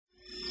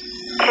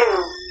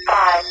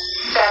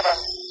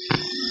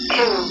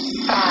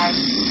5,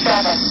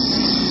 7.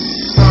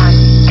 1,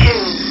 2,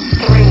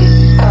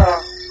 3, 4,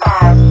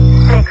 5,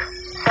 6,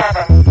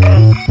 7,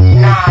 8,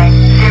 9,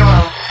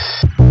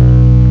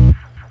 0.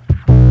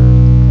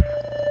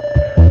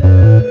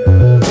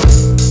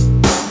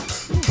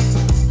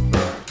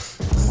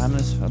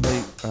 Hammers, I do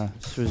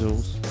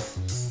Swizzles.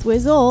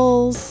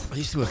 Swizzles. I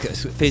used to work at a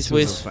Fizz Swizzles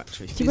Whiz.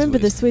 factory. Do you remember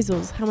the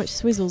Swizzles? How much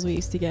Swizzles we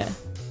used to get?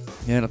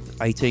 Yeah, like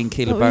 18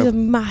 kilo Those are barrel.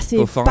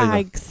 massive fiver.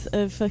 bags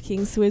of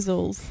fucking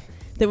Swizzles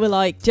that were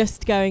like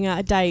just going out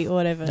of date or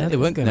whatever. No, they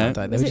weren't going No. out of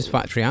date. They Was were it- just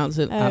factory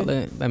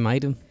outlet. They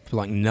made them for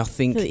like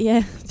nothing. But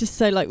yeah, just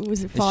so like,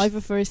 was it fiver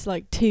for us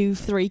like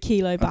 2-3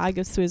 kilo bag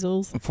of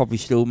Swizzles? I probably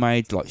still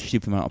made like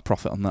stupid amount of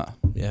profit on that.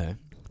 Yeah.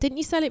 Didn't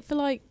you sell it for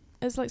like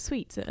as like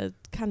sweets at a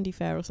candy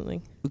fair or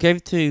something? We gave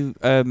it to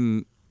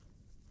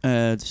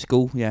the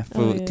school, yeah,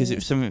 Oh, because yeah. it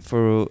was something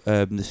for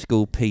the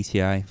school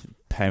PTA,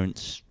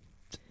 parents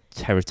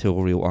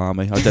territorial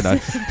army. I don't know.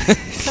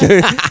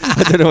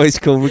 I don't know what it's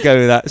called. We'll go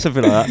with that,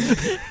 something like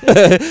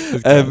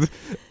that.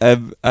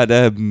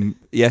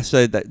 Yeah,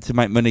 so that to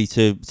make money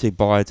to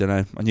buy, I don't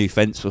know, a new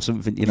fence or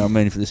something, you know what I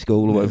mean, for the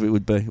school or whatever it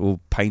would be, or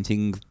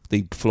painting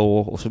the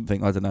floor or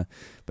something, I don't know.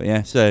 But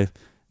yeah, so,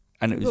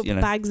 and it was, Got you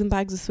know, bags and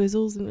bags of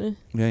Swizzles, didn't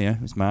we? yeah,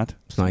 it was mad.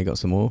 So now you got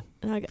some more.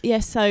 So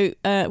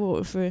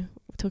what we're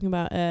talking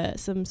about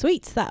some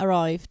sweets that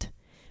arrived,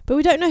 but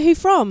we don't know who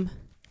from.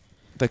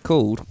 They're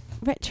called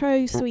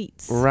Retro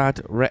sweets.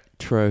 Rad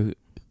Retro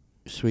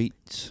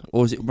Sweets,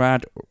 or is it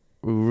Rad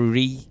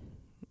Reet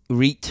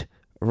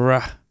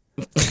Ra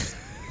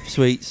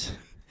Sweets?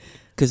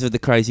 Because of the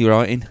crazy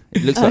writing,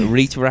 it looks like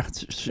Reet Rat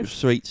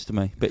Sweets to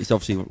me, but it's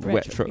obviously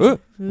retro. Oh,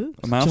 Ooh.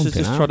 a mouse has Jumping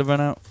just out. tried to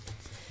run out.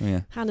 Oh,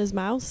 yeah, Hannah's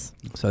mouse.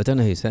 So I don't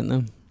know who sent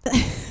them.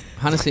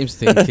 Hannah seems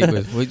to think it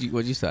was.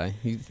 What'd you say?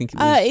 You think it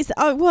was?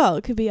 Well,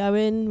 it could be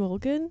Owen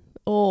Morgan,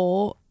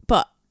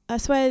 but I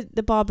swear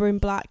the barber in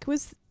black,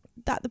 was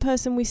that the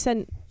person we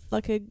sent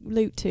like a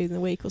loot to in the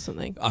week or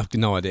something? I've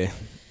no idea.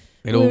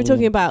 It We all were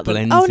talking about them.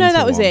 blends Oh no, into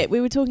that was one. it. We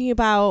were talking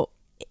about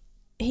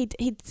we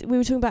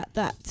were talking about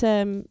that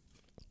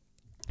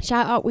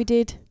shout out we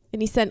did,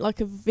 and he sent like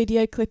a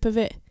video clip of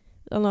it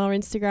on our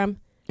Instagram.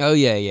 Oh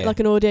yeah. Like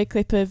an audio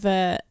clip of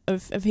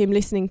him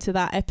listening to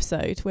that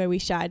episode where we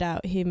shouted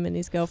out him and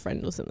his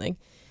girlfriend or something,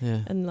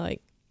 Yeah. and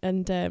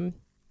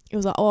it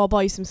was like, oh, I'll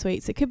buy you some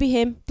sweets. It could be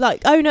him.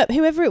 Like, own up,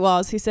 whoever it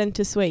was who sent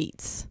us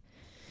sweets.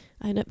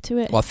 Own up to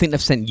it. Well, I think they've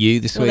sent you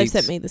the sweets. Well, they've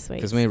sent me the sweets.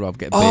 Because me and Rob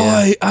get beer.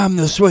 I am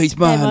the sweet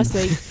They're man. my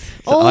sweets.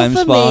 So All I'm for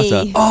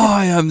Sparta. me.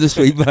 I am the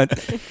sweet man.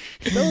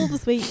 It's all the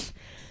sweets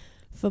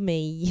for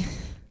me.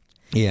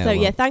 Yeah. So well,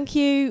 yeah, thank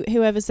you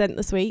whoever sent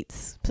the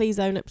sweets. Please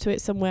own up to it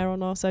somewhere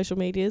on our social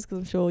medias because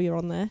I'm sure you're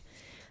on there,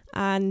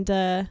 and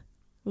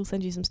we'll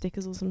send you some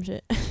stickers or some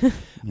shit.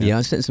 Yeah,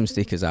 I sent some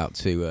stickers out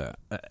to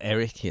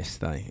Eric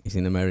yesterday. He's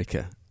in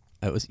America.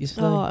 It was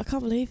yesterday. Oh, I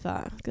can't believe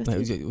that. No,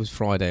 it was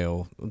Friday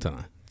or I don't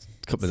know.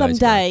 A couple of Some days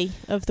ago. day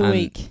of the And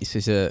week. He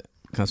says, "Can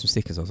I have some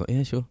stickers?" I was like,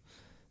 "Yeah, sure."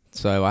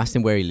 So I asked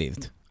him where he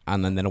lived,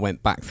 and then I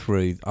went back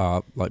through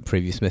our like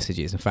previous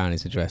messages and found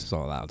his address. I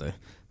was like, "That'll do."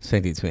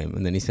 Sent it to him,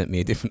 and then he sent me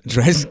a different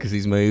address because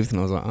he's moved, and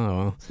I was like, "Oh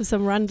well." So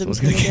some random Someone's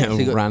going to get So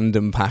you a got-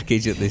 random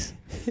package at this.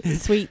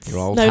 sweets. Your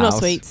old No, not house.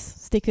 sweets.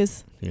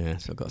 Stickers. Yeah,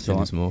 so I've got to send him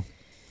Right. some more.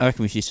 I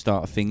reckon we should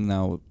start a thing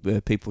now where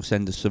people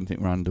send us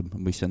something random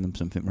and we send them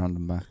something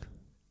random back.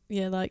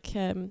 Yeah, like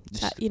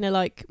Just-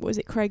 like what was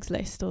it,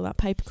 Craigslist or that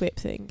paperclip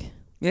thing?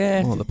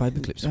 Yeah. Oh, the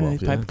paperclip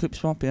swap. Yeah. Paperclip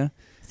swap, yeah.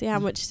 See how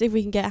much. See if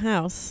we can get a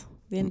house.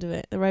 The end of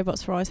it, the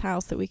Robots for Eyes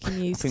house that we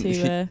can use think we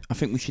to I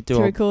think we should to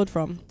do record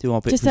from.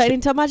 our bit. Just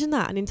for imagine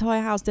that, an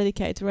entire house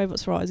dedicated to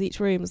Robots for Eyes. Each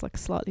room is like a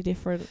slightly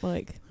different,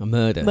 like A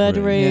murder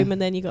room, Yeah.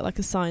 and then you got like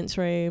a science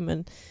room,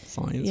 and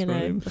Science you know,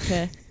 room. like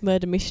a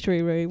murder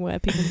mystery room where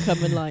people can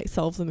come and like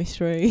solve the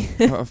mystery.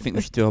 I think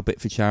we should do our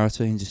bit for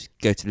charity and just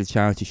go to the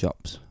charity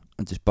shops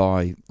and just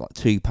buy like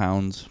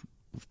 £2.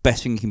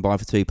 Best thing you can buy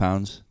for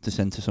 £2 to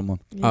send to someone.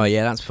 Oh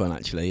yeah, that's fun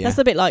actually. Yeah. That's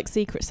a bit like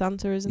Secret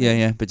Santa, isn't Yeah, it?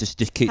 yeah, but just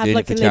keep Have doing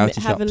like it a for limit.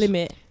 charity Have shops. a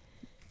limit,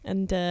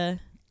 and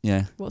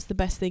Yeah. what's the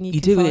best thing you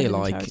You can do find hear in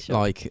a charity shop?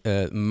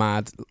 like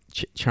mad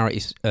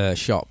charity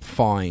shop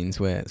finds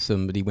where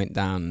somebody went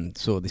down and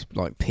saw this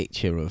like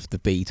picture of the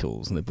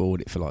Beatles and they bought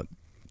it for like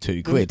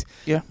 £2.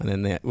 Yeah. And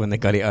then when they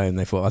got it home,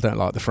 they thought, I don't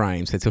like the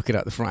frames. They took it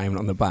out the frame and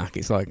on the back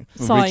it's like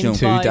Signed original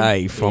by-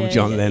 today from yeah,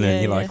 John yeah, Lennon.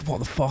 yeah, You're yeah. like, what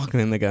the fuck? And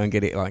then they go and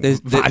get it like There's-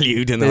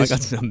 valued and they're like,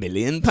 there's that's £1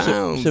 million.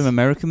 Some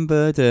American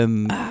bird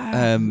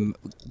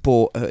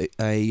bought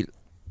a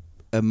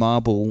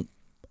marble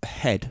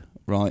head,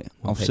 right,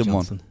 of Ted someone,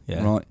 Johnson.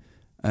 Yeah. right,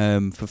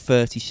 for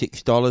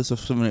 $36 or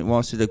something it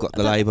was. So they've got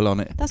the That- label on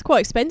it. That's quite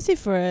expensive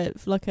for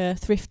like a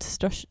thrift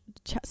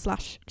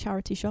slash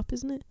charity shop,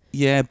 isn't it?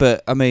 Yeah,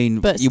 but I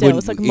mean, But you still, wouldn't.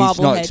 it's like a It's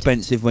marble not head.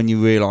 expensive when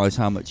you realise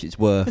how much it's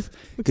worth,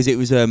 because it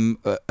was a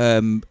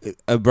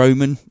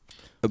Roman,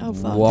 Oh,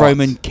 fuck. What?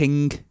 Roman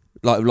king,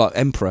 like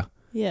emperor,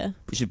 Yeah.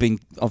 which had been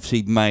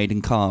obviously made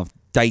and carved,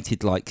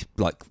 dated like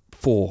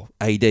 4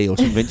 AD or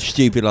something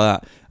stupid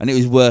like that, and it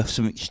was worth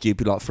something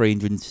stupid like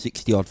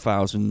 360 odd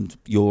thousand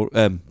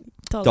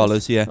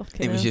Dollars, yeah.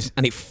 Fucking It was hell. just,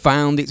 and it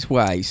found its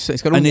way. So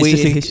it's got a And weird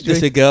it's history.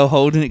 just a girl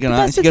holding it going, But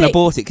like, that's she's the going to thing.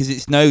 abort it because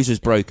its nose was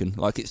broken.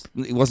 Like, it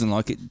wasn't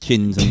like it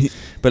chins,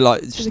 but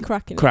like There's a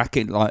crack in it.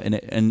 cracking like in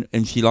it,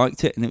 and she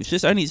liked it, and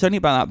it's only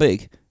about that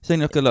big. It's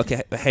only like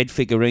a head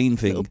figurine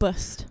Little thing,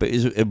 bust. but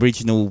it's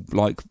original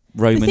like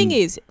Roman The thing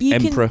is, you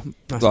emperor.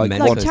 That's like,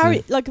 mental, can isn't like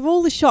it? like of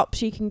all the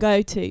shops you can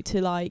go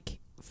to like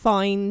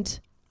find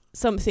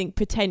something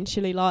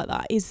potentially like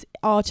that is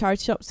our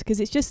charity shops, because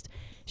it's just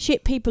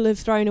shit people have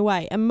thrown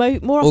away, and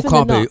more often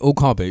than not, All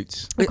car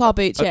boots. the car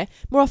boots, yeah.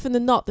 More often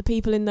than not, the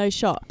people in those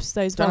shops,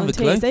 those Don't have a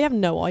clue. volunteers, they have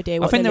no idea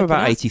what I think they're looking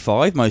about at.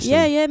 85 most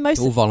Yeah, of them. yeah, most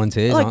All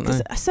volunteers, like aren't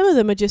they? 'cause some of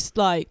them are just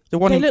like The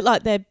one they in- look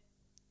like they're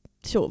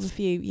short of a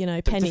few,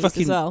 pennies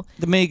fucking- as well.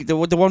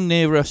 the one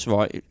near us,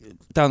 right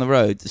down the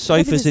road. The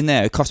sofas there's- in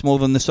there cost more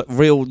than the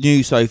real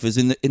new sofas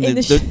in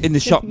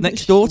the shop in the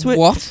next door to it.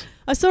 What?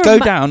 I saw Go a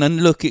down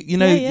and look at the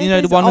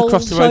those one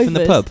across old the road from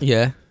the sofas. pub.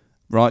 Yeah.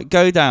 Right,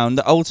 go down.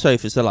 The old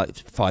sofas are like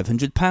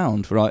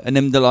 £500, right, and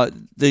then they're like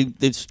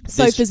there's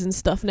sofas and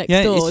stuff next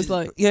yeah, door it's- is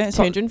like yeah, it's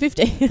like,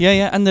 250.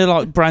 yeah, and they're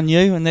like brand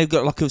new, and they've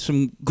got like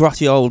some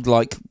grotty old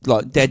like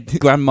dead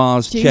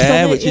grandma's Juice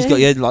chair, on it, which has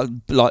yeah. got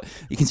like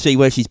you can see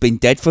where she's been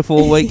dead for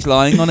 4 weeks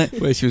lying on it.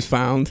 Where she was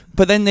found.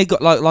 But then they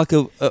got like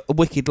a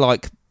wicked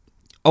like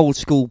old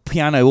school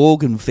piano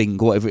organ thing,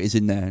 or whatever it is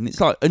in there, and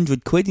it's like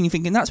 £100, and you're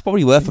thinking that's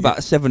probably worth about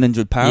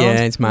 £700. Yeah,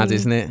 it's mad, Mm.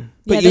 isn't it?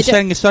 But Yeah, you're they don't-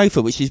 selling a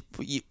sofa, which is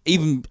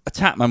even a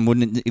tap man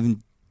wouldn't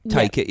even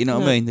take it. You know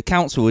what I mean? The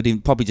council would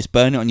even probably just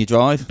burn it on your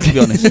drive. To be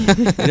honest, you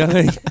know what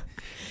I mean?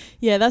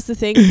 Yeah, that's the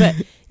thing. But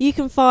you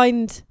can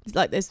find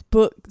like there's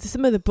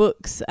some of the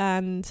books,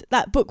 and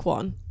that book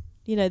one,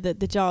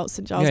 the Giles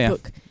St Giles Yeah, yeah.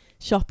 book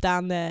shop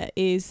down there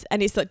is,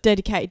 and it's like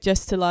dedicated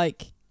just to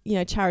like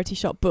charity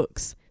shop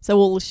books. So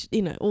all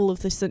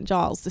of the St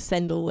Giles just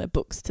send all their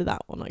books to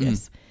that one, I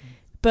guess.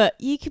 But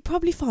you could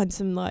probably find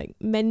some like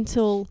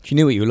mental. If you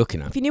knew what you were looking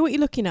at. If you knew what you're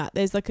looking at,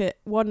 there's like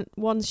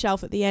one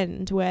shelf at the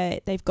end where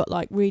they've got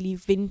like really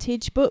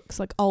vintage books,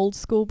 like old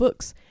school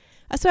books.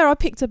 I swear I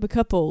picked up a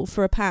couple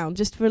for £1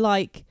 just for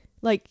like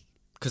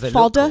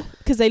fodder,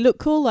 because they look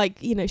cool, like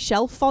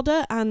shelf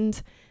fodder.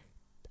 And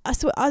I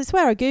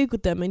swear I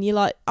googled them, and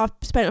I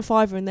spent a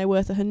 £5 and they're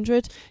worth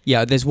 100.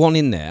 Yeah, there's one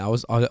in there.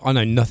 I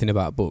know nothing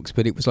about books,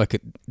 but it was like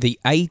the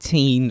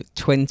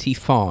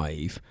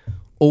 1825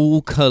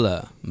 all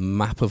colour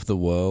map of the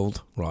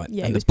world, right?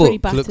 Yeah, and it was the book pretty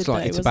battered looks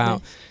like though, it's wasn't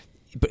about,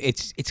 but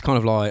it's kind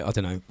of like, I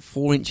don't know,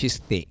 4 inches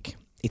thick.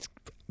 It's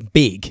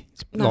big.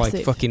 It's like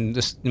Massive. fucking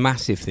just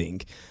massive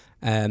thing.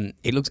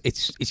 It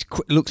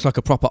looks like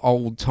a proper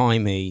old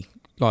timey,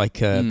 like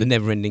the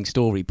Never-Ending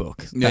Story book,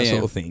 that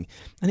sort of thing.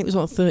 And it was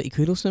like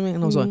 £30 or something,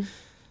 and I was like,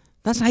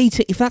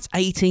 if that's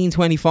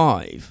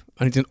 1825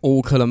 and it's an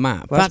all colour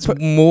map, Well, that's that's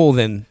more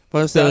than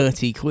Well, that's that-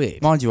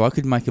 £30. Mind you, I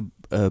could make a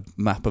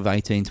map of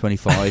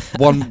 1825.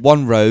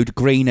 one road,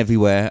 green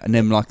everywhere, and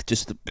then like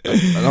just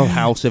an old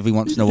house every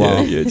once in a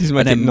while. Yeah, just and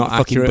make it then not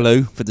fucking accurate.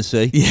 blue for the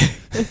sea. Yeah,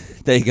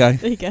 There you go.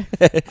 There you go.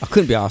 I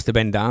couldn't be asked to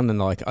bend down and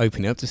like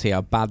open it up to see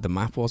how bad the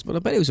map was, but I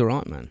bet it was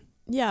alright, man.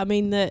 Yeah, I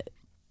mean like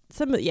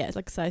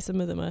I say, some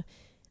of them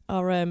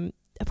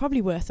are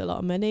probably worth a lot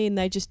of money, and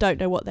they just don't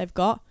know what they've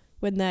got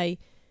when they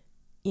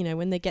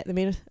get them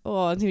in.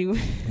 Oh, I didn't even-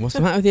 What's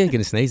the matter with you? You're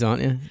gonna sneeze,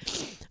 aren't you?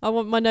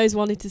 my nose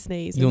wanted to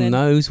sneeze. Your and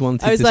then nose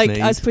wanted I was to like,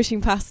 sneeze. I was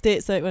pushing past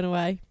it, so it went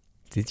away.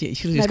 Did you? You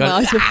should have just Made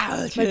my gone.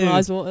 eyes made my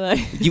eyes water though.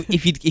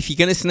 If you're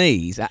gonna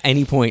sneeze at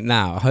any point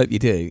now, I hope you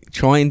do.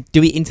 Try and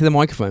do it into the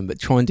microphone, but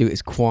try and do it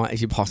as quiet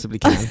as you possibly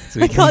can.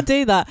 So we I can- can't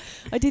do that.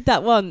 I did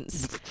that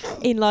once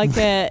in like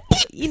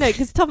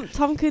because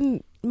Tom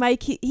can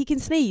he can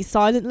sneeze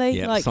silently,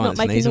 Yeah, like silent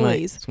not making sneezing,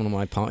 mate. noise. It's one of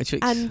my party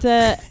tricks.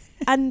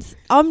 And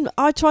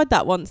I tried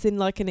that once in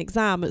like an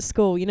exam at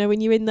school. When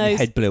you're in Your those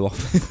head blew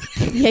off.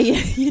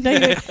 yeah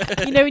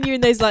when you're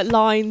in those like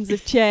lines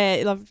of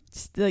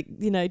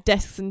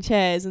desks and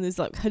chairs, and there's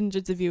like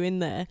hundreds of you in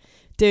there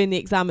doing the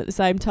exam at the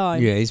same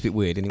time. yeah, it's a bit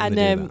weird. Isn't it, when And,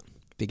 they do that?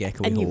 Big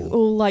echoey And you're hall.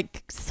 all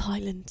like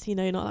silent, you're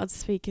not allowed to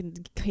speak,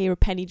 and hear a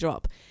penny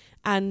drop.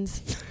 And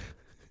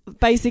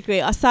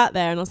basically I sat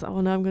there and I was like, oh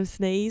no, I'm going to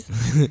sneeze.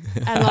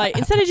 And like,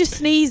 instead of just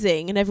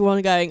sneezing and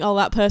everyone going, oh,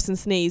 that person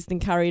sneezed,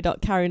 and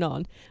carrying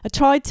on, I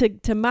tried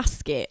to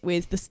mask it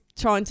with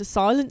trying to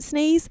silent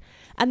sneeze,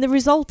 and the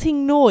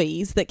resulting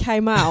noise that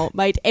came out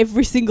made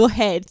every single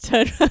head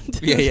turn around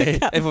to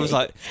look at Everyone's me.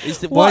 like,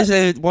 why is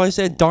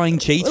there a dying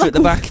cheetah at the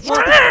back?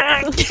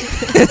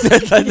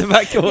 At the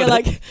back corner. You're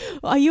like,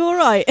 are you all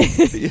right?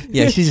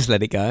 Yeah, she just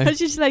let it go. I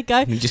just let it go.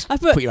 And you just I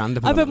put- put your hand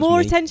up. I and put that was more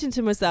me. attention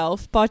to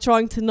myself by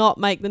trying to not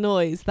make the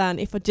noise than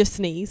if I just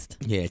sneezed.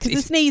 Yeah, Because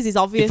the sneeze is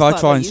obvious. If I like,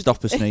 try what and you-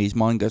 stop a sneeze,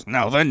 mine goes,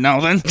 now then.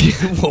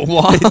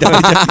 What?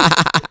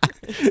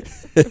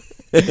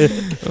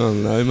 Oh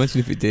no!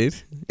 Imagine if it did.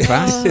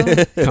 Class. Oh.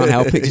 Can't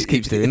help it. Just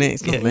keeps doing it.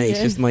 It's not me. It's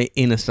Yeah. just my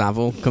inner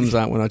Savile comes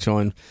out when I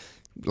try and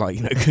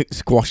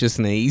squash a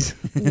sneeze.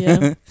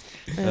 Yeah.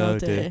 Oh, Oh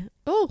dear. dear.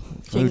 Oh,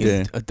 Oh,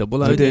 dear. A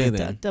double Oh, O dear. dear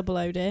then. double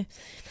oh dear.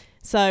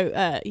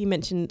 So you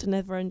mentioned a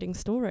never-ending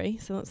story,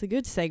 so that's a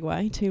good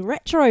segue to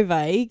Retro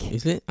Vague,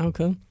 Is it? How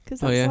come?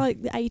 because Oh, that's yeah.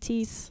 like the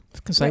 80s I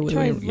can say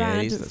retro it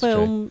rad is, that's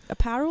film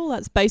apparel.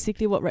 That's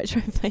basically what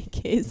Retro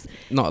Vague is. true.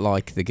 Not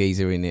like the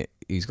geezer in it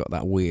who's got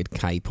that weird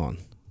cape on.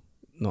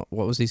 Not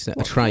what was his? What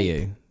Atreyu.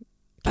 cape?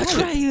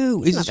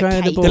 Atreyu. It's Is not a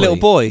Atreyu cape. the boy? The little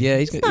boy? Yeah,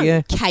 he's He's got not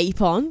yeah.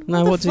 cape on.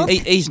 No, what what's the he-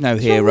 fuck? He's no wrong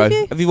hero. with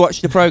you? Have you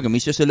watched the program?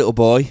 He's just a little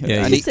boy.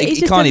 Yeah, and he's just- he's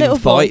he just a can't even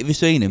little boy. fight. Have you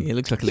seen him? He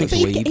looks like a But little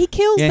he, dweeb. he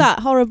kills Yeah. that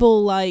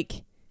horrible,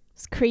 like,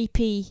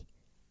 creepy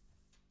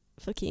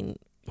fucking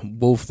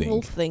Wolf thing.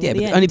 wolf thing. Yeah, at the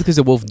but end. only because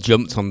the wolf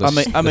jumped on the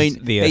I mean,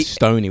 the he-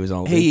 stone he was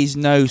holding. He is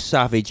no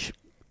savage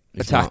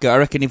He's attacker. I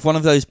reckon if one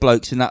of those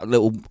blokes in that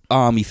little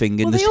army thing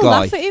in Well, the they all sky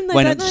laugh at him, though,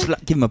 went don't and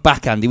they? give him a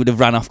backhand, he would have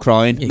ran off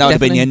crying. Yeah, that would have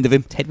been the definitely. end of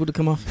him. His head would have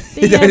come off.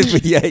 The, That would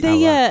have been-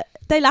 yeah.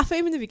 they laugh at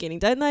him in the beginning,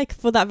 don't they?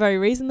 For that very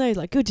reason, though. He's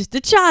like, "You're just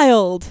a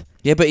child."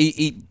 Yeah, but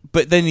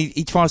but then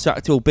he tries to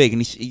act all big,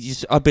 and he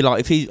just, I'd be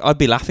like, I'd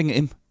be laughing at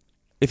him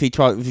if he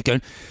he's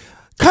going,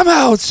 "Come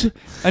out!"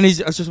 And I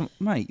was just,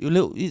 mate, you're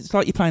little. It's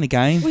like you're playing a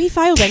game. Well, he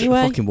failed The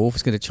anyway. fucking wolf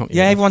is going to chomp you.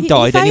 Yeah, off. everyone He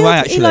died failed. anyway. He,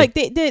 Actually, like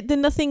the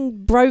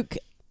nothing broke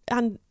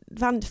and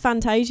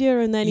Fantasia,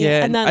 and then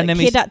Yeah, and then and the then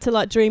kid he's- had to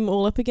like dream it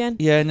all up again.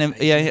 yeah, and then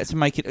he had to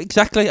make it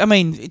exactly. I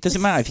mean, it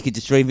doesn't matter if you could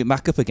just dream it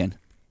back up again.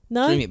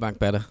 No, Dream it back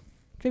better.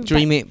 dream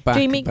Dream it back.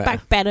 dream it better.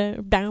 back better,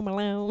 down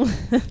below.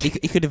 He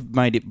could have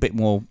made it a bit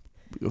more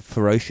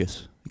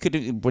ferocious. He could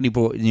have, when he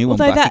brought the new one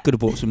Although back, he that- could have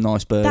brought some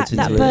nice birds that into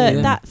that it. bird,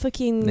 yeah. that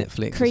fucking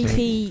Netflix.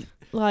 creepy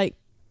like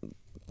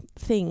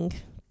thing,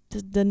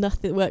 the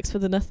nothing that works for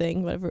the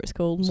nothing, whatever it's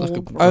called. It's like a-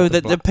 Morg. Oh, Like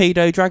the black-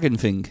 pedo dragon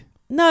thing.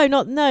 No.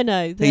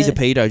 He's a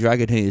pedo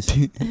dragon. He is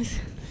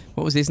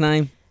What was his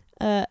name?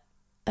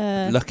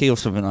 Lucky or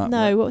something like that.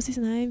 No, what was his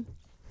name?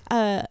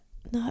 No,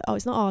 oh,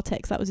 it's not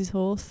Artex. That was his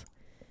horse.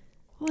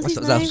 What was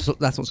his name?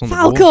 That's what's on the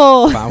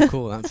wall. Falcor.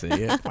 Falcor, that's it.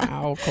 Yeah,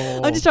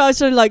 Falcor. I'm just trying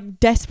to like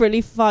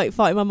desperately fight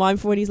in my mind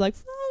for when he's like,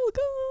 Falcor,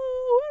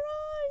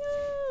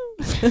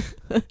 where are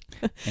you?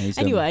 Yeah, he's,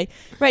 Anyway,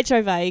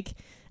 Retro Vague.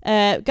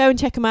 Go and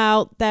check them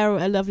out. They're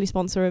a lovely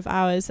sponsor of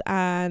ours,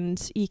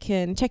 and you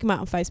can check them out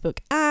on Facebook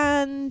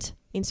and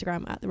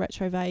Instagram at the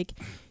Retro Vague.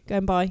 Go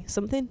and buy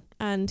something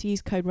and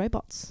use code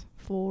robots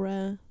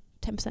for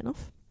 10%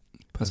 off.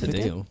 That's a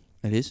Perfect. deal.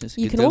 It is. It's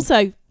a You good can deal.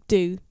 also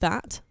do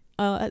that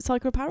at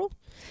Psycho Apparel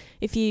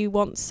if you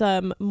want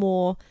some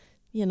more,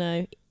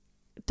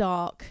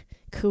 dark,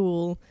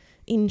 cool,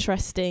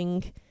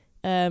 interesting.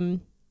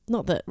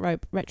 Not that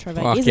retro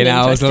vague isn't Fucking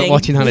hell, I was interesting.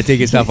 watching Hannah dig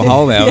herself a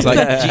hole there. I was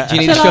like, do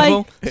you need a Shall I-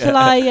 shovel? Shall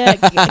I?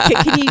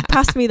 Can you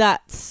pass me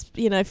that,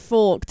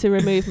 fork to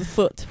remove the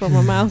foot from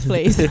my mouth,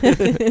 please?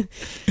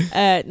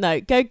 No,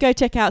 go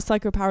check out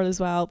Psycho Apparel as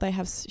well. She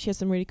has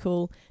some really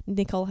cool.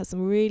 Nicole has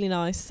some really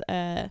nice,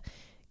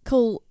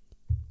 cool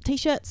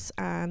t-shirts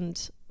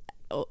and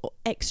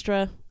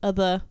extra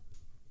other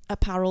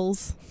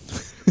apparels.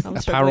 I'm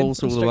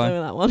Apparels all the way.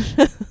 with that one.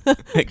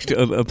 Extra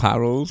other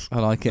apparels. I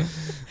like it.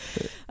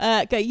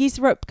 Go use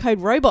the code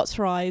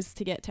RobotsFries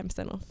to get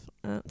 10% off.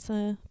 That's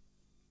a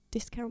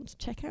discount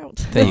checkout.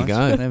 There you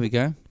Nice. go. There we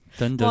go.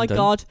 Done, done, My done.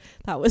 God,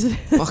 that was, that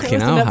Fucking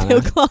was hell, an uphill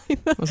Hannah. climb.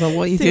 I was like,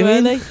 what are you Too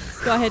doing? early.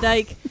 Got a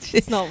headache.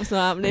 It's not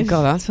happening.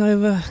 God, that's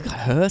over. Got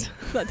hurt.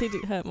 That did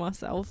hurt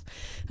myself,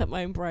 hurt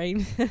my own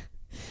brain.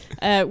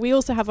 We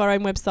also have our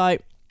own website,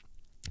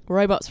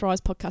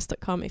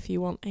 robotsfriespodcast.com, if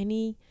you want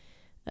any.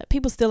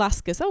 People still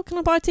ask us, can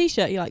I buy a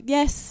t-shirt? You're like,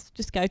 yes,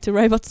 just go to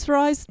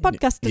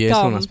robotsfriespodcast.com. Yeah,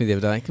 someone asked me the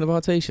other day, can I buy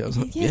a t-shirt? I was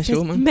like, yeah, Yes,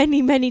 sure, there's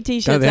man. many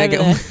t-shirts there, over get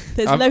there. on.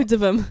 There's I've- loads of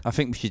them. I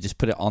think we should just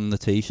put it on the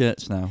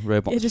t-shirts now.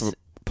 Robots. Yeah, just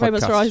for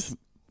podcasts.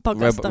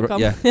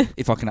 robotsfriespodcast.com. Yeah,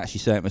 if I can actually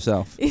say it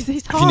myself. It's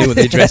If hard. you knew what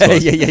the address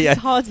was. yeah. It's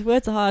hard.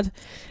 Words are hard.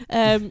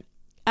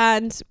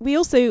 And we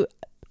also,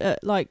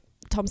 like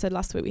Tom said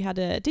last week, we had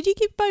a. Did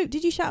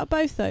you shout out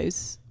both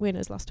those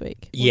winners last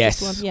week? Or Yes.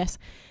 just one? Yes.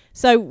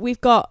 So we've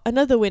got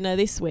another winner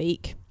this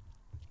week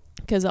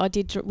because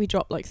we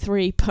dropped like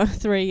three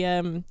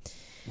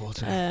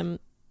Water.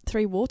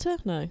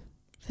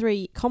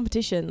 three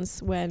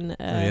competitions when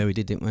yeah, we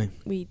did, didn't we?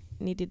 we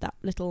needed that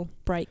little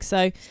break.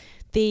 So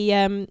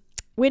the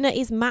winner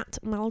is Matt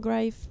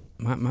Malgrave.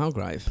 Matt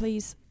Malgrave.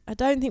 Please, I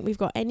don't think we've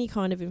got any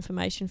kind of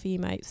information for you,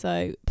 mate.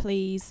 So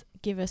please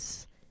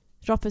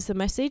drop us a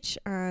message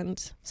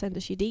and send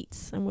us your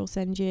deets, and we'll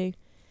send you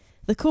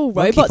the cool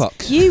robots.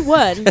 Monkeypox. You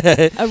won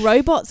a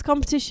robots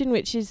competition,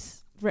 which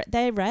is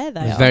they're rare.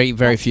 There's are. very,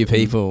 very That's- few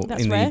people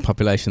that's in rare. the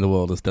population of the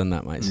world that's done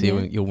that, mate. So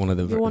Yeah. you're one of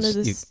the You're one of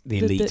the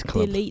elite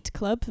club. The elite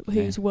club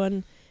who's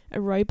won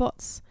a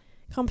robots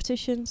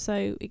competition.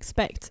 So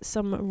expect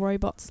some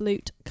robots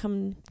loot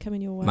coming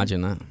your way.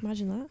 Imagine that.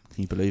 Imagine that.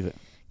 Can you believe it?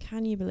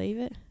 Can you believe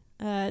it?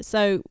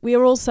 So we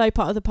are also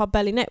part of the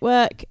Podbelly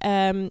Network.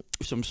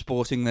 Some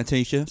sporting their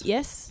t-shirts.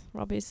 Yes,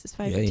 Robbie's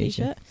favourite Yeah,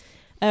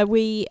 t-shirt.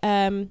 We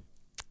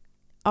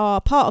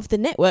are part of the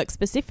network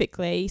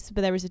specifically,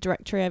 but there is a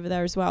directory over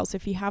there as well. So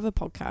if you have a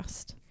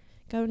podcast,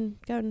 go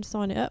and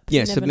sign it up.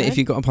 Yeah, You never submit know. if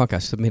you've got a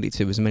podcast, submit it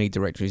to as many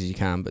directories as you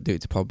can, but do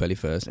it to Podbelly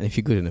first. And if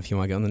you're good enough, you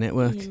might get on the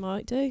network. You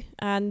might do.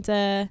 And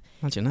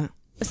Imagine that.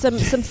 some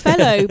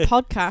fellow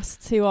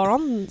podcasts who are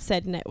on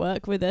said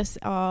network with us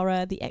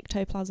are the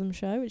Ectoplasm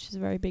Show, which is a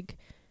very big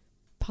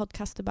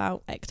podcast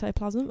about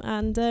ectoplasm,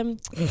 and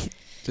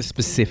Just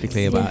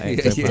specifically yeah, about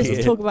ectoplasm.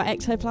 just talk about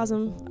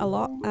ectoplasm a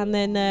lot. And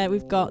then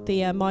we've got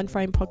the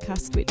Mindframe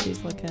podcast, which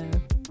is like a kind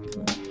of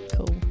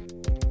cool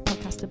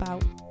podcast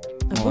about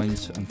a book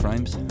Minds and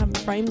frames. and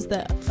frames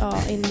that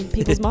are in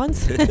people's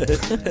minds.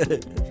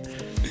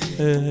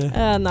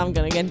 And I'm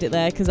going to end it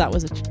there because that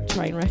was a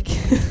train wreck.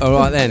 All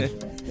right then.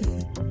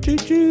 Choo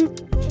choo.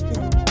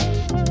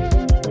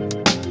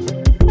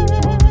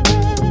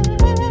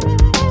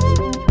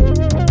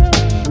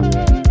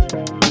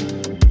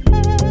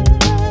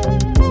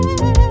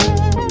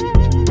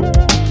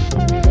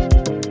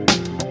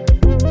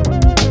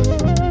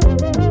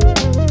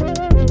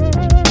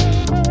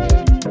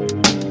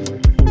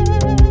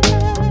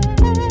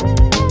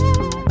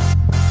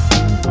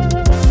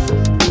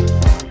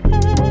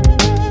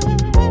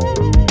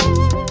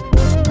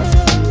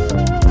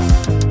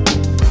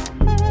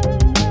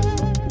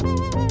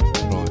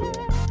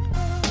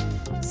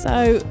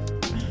 So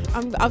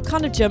I've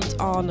kind of jumped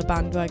on a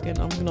bandwagon,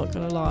 I'm not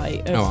going to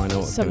lie, of I know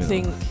what's going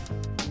something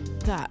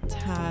that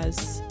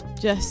has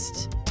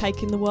just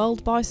taken the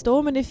world by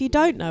storm. And if you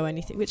don't know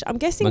anything, which I'm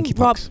guessing Rob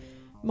Monkeypox.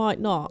 might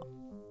not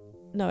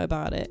know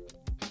about it,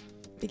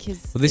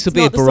 because Well, this will it's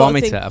be a not the sort of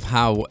barometer thing- of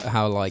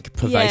how like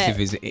pervasive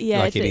is it, yeah,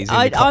 like it is.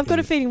 I've got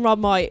a feeling Rob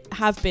might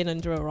have been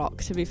under a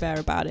rock, to be fair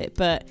about it.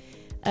 But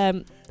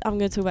I'm going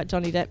to talk about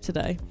Johnny Depp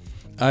today,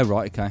 Oh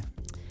right, okay.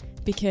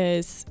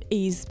 because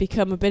he's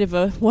become a bit of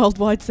a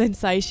worldwide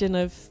sensation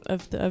in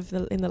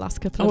the last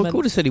couple of I months.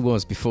 would have said he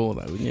was before,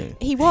 though, wouldn't you?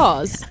 He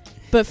was,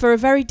 but for a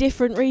very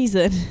different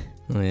reason.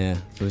 Oh yeah,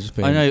 so just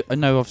being, I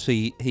know.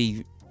 Obviously,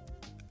 he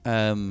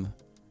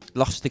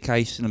lost the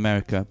case in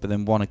America, but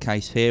then won a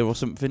case here or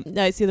something.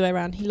 No, it's the other way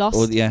around. He lost.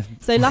 Or yeah,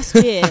 So last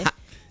year,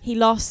 he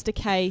lost a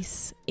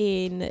case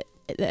in.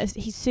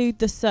 He sued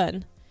The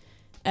Sun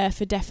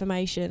for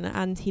defamation,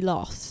 and he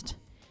lost.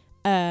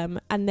 And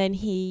then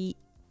he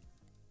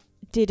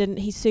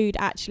sued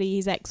actually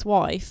his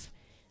ex-wife,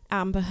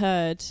 Amber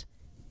Heard.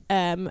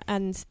 And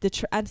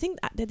I think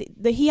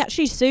that he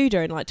actually sued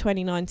her in like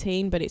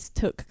 2019, but it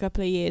took a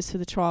couple of years for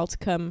the trial to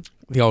come.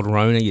 the old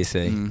Rona, you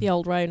see. The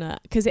old Rona,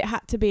 because it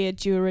had to be a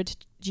juried,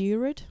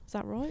 is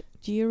that right?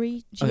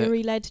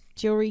 Jury-led,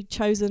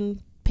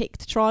 jury-chosen,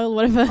 picked trial,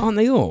 whatever. Aren't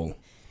they all?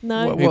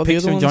 No. What who are the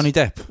picks other him? ones? Johnny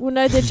Depp. Well,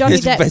 no, the Johnny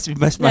His Depp.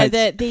 best No, mate.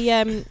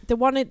 the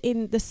one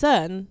in The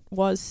Sun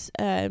was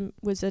a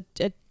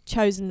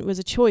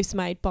choice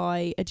made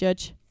by a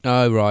judge.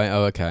 Oh right.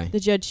 Oh okay. The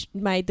judge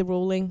made the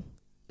ruling,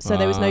 so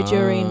there was no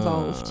jury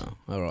involved.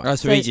 All right. Oh,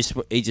 so he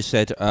just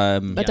said. I Yeah,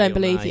 don't you're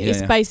believe right, it. yeah.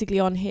 It's basically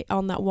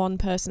on that one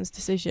person's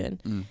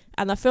decision,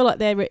 and I feel like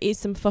there is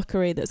some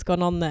fuckery that's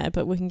gone on there,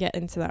 but we can get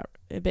into that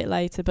a bit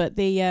later. But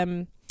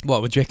the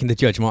What would you reckon? The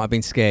judge might have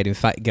been scared, in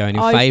fact, going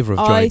in I- favour of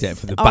Johnny I Depp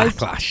for the I-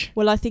 backlash.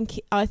 well, I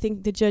think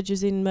the judge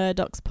was in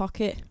Murdoch's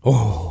pocket.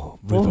 Oh,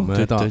 Rupert Oh.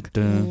 Murdoch.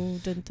 Ooh,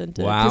 dun, dun,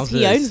 dun. 'Cause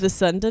he Wowzers. owns The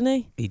Sun, doesn't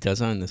he? He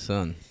does own The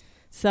Sun.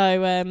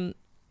 So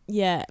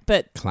yeah,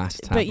 but Class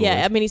tabloid. But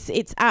yeah, I mean,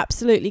 it's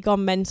absolutely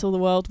gone mental. The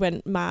world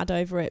went mad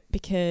over it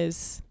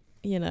because,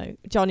 you know,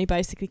 Johnny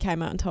basically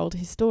came out and told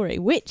his story,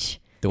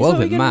 which the is world what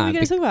went we're mad.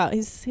 going to talk about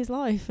his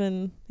life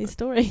and his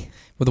story.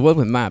 Well, the world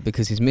went mad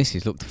because his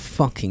missus looked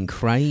fucking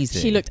crazy.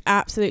 She looked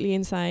absolutely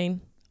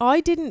insane.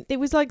 It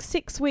was like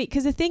 6 weeks,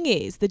 because the thing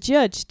is, the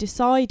judge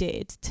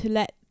decided to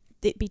let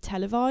it be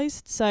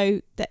televised,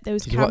 so that there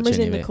was Did you watch cameras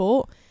any in of the it?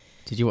 court.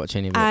 Did you watch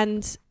any of it?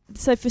 And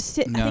so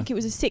I No. think it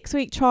was a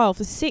 6-week trial.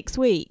 For 6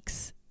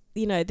 weeks,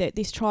 you know,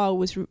 this trial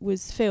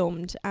was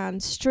filmed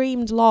and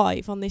streamed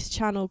live on this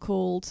channel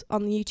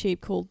on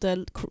YouTube called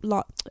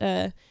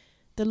the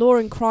Law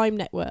and Crime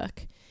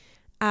Network.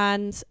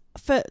 And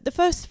for the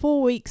first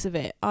 4 weeks of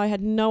it, I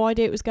had no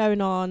idea what was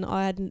going on.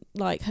 I hadn't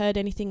heard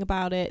anything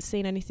about it,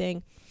 seen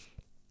anything.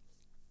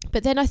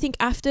 But then I think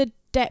after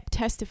Depp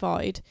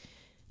testified,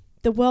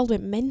 the world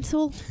went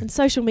mental and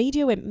social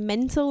media went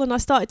mental, and I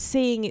started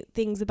seeing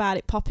things about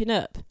it popping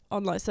up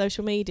on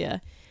social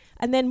media.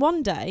 And then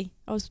one day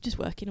I was just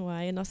working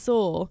away and I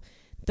saw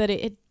that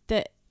it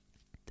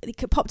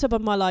popped up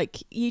on my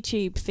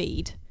YouTube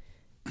feed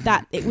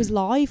that it was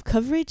live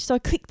coverage. So I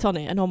clicked on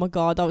it and oh my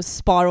God, I was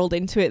spiraled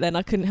into it then.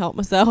 I couldn't help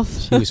myself.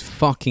 She was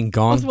fucking I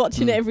gone. was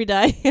watching it every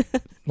day.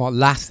 Like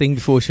last thing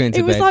before she went to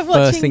It was bed, like first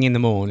watching- thing in the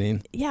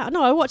morning. Yeah,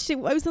 no, I watched it.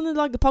 I was on the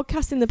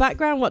podcast in the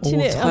background watching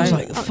All it. the time. I was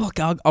like, fuck,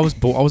 I was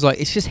bored. I was like,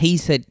 it's just he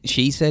said,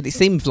 she said. It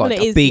seems Well, like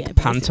it a is, big yeah,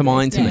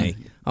 pantomime to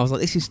basically, me. I was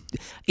like,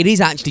 it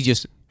is actually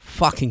just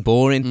fucking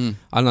boring.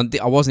 And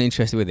I wasn't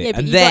interested with it. Yeah, but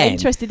and you then got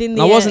interested in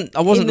the. I wasn't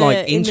in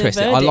the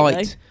interested. I verdict,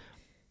 liked.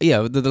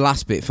 Yeah, the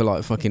last bit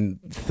for fucking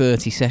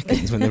 30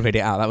 seconds when they read it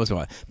out, that was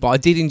right. But I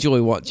did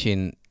enjoy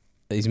watching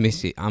his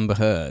missy, Amber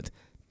Heard,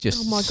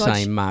 just Oh my God,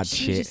 saying mad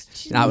shit.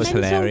 she's That was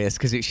mental. hilarious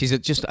because she's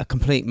just a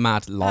complete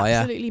mad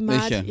liar. Absolutely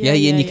mad. Yeah,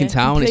 Yeah, and you can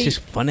tell, and it's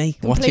just funny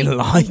watching her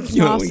lie.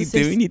 You know what you narcissist.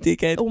 doing, you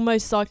dickhead?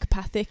 Almost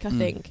psychopathic, I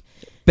think.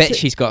 Bet So-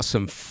 she's got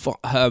some.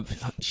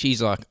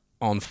 She's like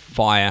on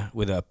fire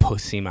with her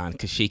pussy, man,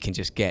 because she can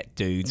just get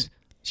dudes.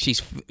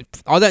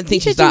 I don't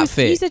think she's that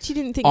fit. You said she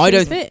didn't think she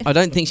was fit. I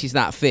don't think she's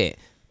that fit,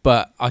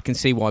 but I can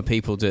see why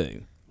people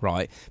do,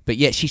 right? But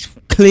yet she's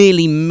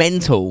clearly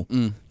mental,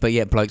 but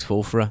yet blokes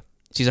fall for her.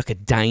 She's like a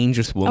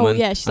dangerous woman. Oh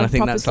yeah, she's and like I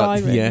think proper that's like,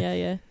 siren. yeah.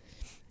 Yeah.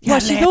 Well,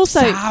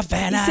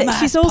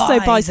 she's also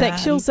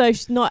bisexual, so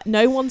she's not.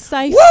 No one's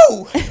safe.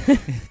 Woo!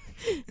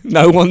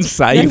 No one's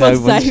safe. No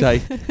one's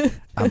safe.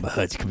 Amber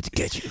Heard's coming to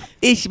get you.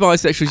 Is she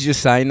bisexual? She's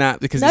just saying that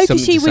because No, it's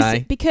something she to was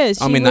say.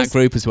 because I'm she in was, that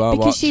group as well.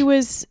 because she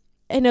was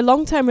in a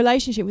long-term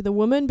relationship with a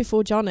woman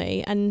before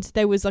Johnny, and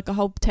there was like a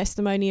whole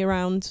testimony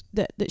around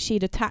that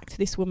she'd attacked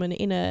this woman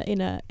in a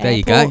There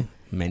you airport, go.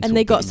 Mental and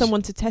they got bitch.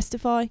 someone to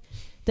testify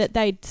that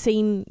they'd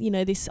seen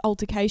this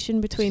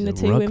altercation between She's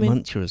the a two rug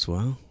women. muncher as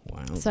well.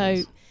 Wow. So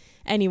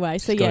anyway,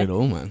 so She's got yeah. it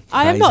all, man.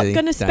 I am not Crazy,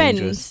 going to spend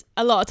dangerous.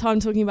 a lot of time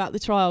talking about the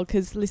trial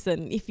because,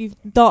 listen, if you've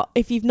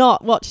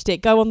not watched it,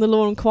 go on the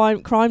Law and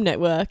Crime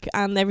Network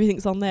and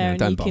everything's on there, Yeah, and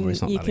don't you bother, it's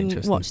can not you that can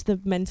interesting. watch The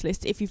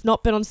Mentalist. If you've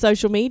not been on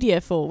social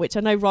media which I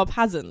know Rob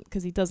hasn't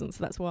because he doesn't,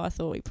 so that's why I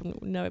thought he probably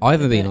would know about I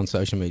haven't it, been but on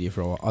social media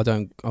for a while.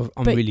 I'm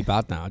But- really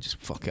bad now. I just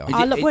fuck it.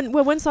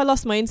 once I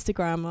lost my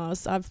Instagram,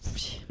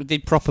 We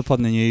did prop up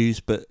on the news,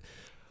 but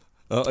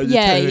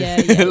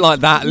yeah.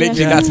 like that.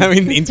 Literally, Yeah. that's how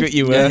into it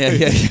you were.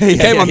 yeah. You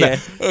came on there.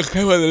 Oh,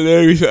 came on the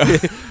news.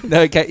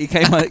 No,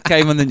 it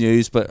came on the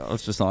news, but I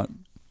was just like,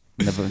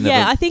 never.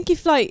 Yeah, I think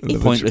if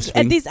pointless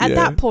thing. at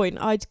that point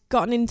I'd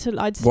What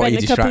spent are you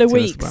a couple of distracting us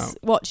weeks about?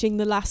 watching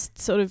the last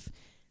sort of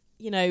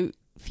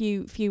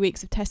few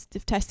weeks of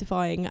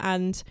testifying,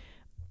 and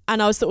I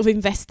was sort of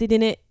invested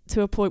in it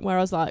to a point where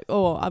I was like,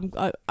 oh,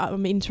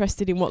 I'm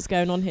interested in what's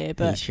going on here. He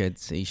But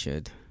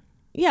should.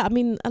 yeah, I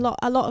mean a lot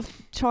of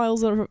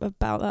trials are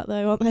about that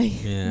though, aren't they?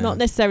 Yeah. Not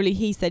necessarily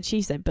he said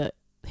she said, but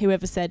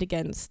whoever said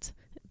against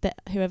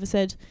whoever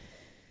said,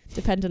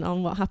 dependent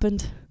on what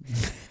happened.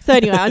 So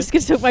anyway, I'm just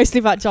going to talk mostly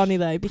about Johnny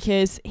though,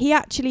 because he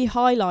actually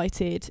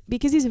highlighted,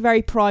 because he's a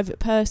very private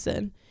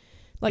person.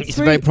 Like He's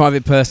a very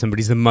private person, but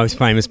he's the most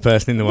famous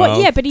person in the world.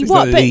 Well, yeah, but He's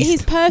not the But least.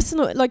 his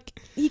personal,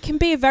 he can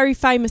be a very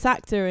famous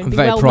actor and I'm be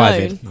very well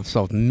private. known. I've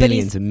sold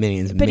millions and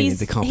millions and but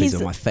millions of his- copies his-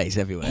 of my face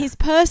everywhere. His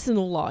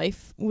personal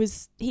life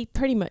he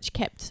pretty much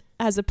kept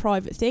as a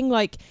private thing.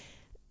 Like,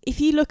 if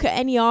you look at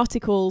any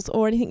articles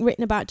or anything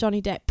written about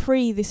Johnny Depp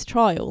pre this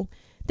trial,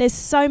 there's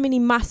so many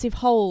massive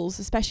holes,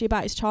 especially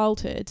about his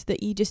childhood,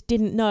 that you just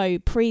didn't know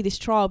pre this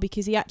trial,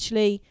 because he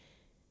actually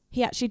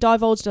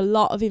divulged a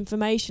lot of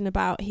information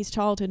about his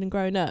childhood and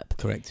growing up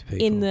Correct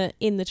people.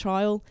 in the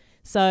trial.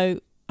 So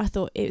I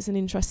thought it was an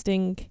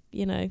interesting,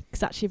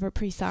 it's actually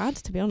pretty sad,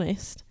 to be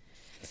honest.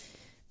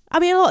 I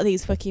mean, a lot of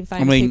these fucking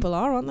famous people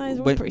are, aren't they? It's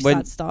a pretty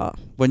sad start.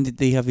 When did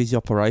he have his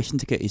operation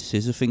to get his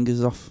scissor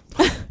fingers off?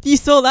 You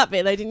saw that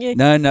bit though, didn't you?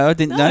 No, I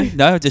didn't. No.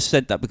 No, I just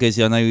said that because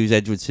I know he was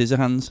Edward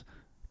Scissorhands.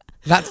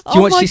 Do you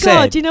know what she God,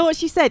 said? do you know what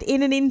she said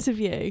in an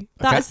interview?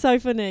 That's so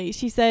funny.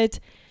 She said,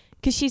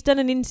 because she's done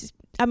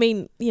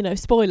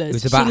spoilers. It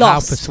was about she how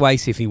lost.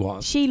 persuasive he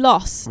was. She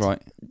lost.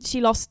 Right. She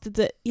lost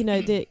the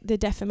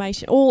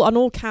defamation,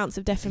 all counts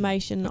of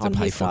defamation To on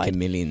pay his fucking side.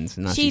 millions.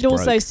 And now She'd she's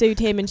also broke. sued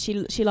him, and she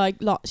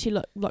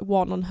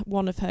won on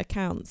one of her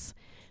counts.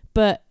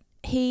 But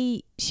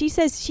she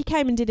says she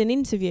came and did an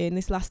interview in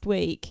this last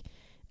week,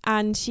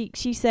 and she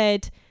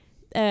said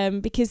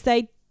because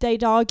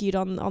they'd argued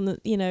on the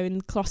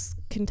in cross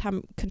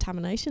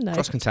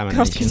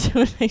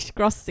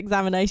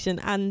examination,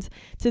 and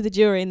to the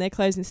jury in their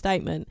closing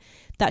statement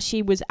that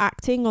she was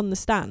acting on the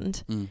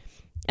stand.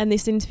 And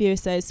this interviewer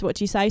says, "What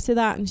do you say to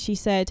that?" And she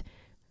said,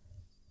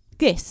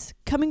 "This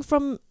coming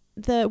from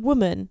the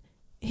woman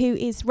who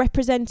is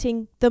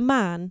representing the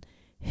man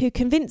who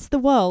convinced the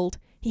world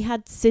he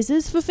had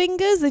scissors for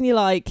fingers." And you're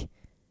like,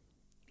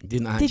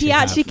 did he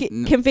actually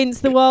convince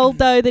the world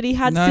though that he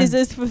had No.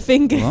 scissors for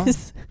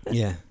fingers?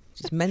 Yeah.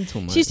 Just mental,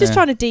 man. She's just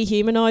Yeah. trying to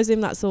dehumanize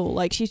him. That's all.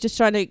 Like, she's just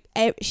trying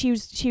to. She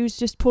was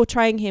just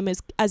portraying him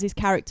as his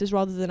characters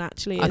rather than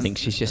actually. I as, think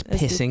she's just as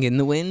the- pissing in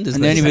the wind.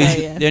 And the only say,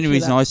 reason, yeah, the only true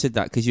reason that. I said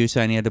that because you were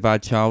saying he had a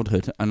bad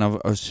childhood, and I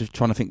was just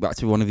trying to think back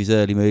to one of his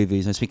early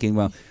movies. I was thinking,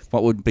 well,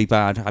 what would be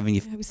bad having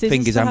your Scissors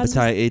fingers for hands.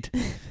 amputated?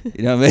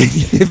 You know what I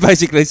mean?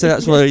 Basically, so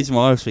that's the reason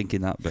why I was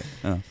thinking that. But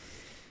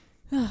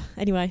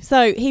Anyway,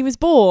 so he was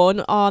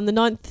born on the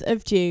 9th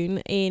of June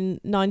in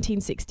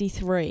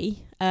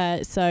 1963.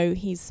 So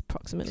he's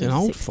approximately He's an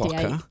old 68.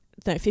 fucker.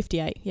 No,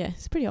 58. Yeah,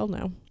 he's pretty old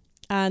now.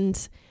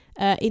 And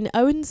in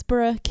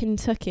Owensboro,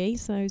 Kentucky,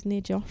 so he's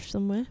near Josh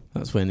somewhere.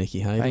 That's where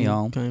Nikki Hang Haley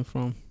on. came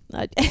from.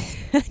 I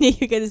knew you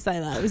were going to say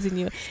that. It was in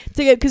your...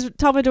 Because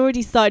Tom had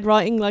already started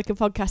writing like a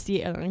podcast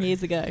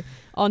years ago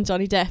on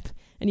Johnny Depp,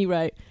 and he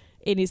wrote...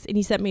 and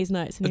he sent me his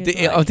notes. And he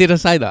was like, Did I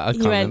say that? I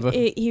can't he went, remember.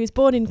 he was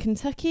born in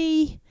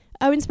Kentucky...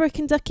 Owensboro,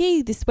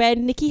 Kentucky. This is where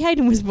Nikki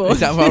Hayden was born. Is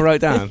that what I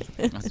wrote down?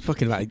 That's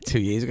fucking about 2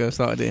 years ago I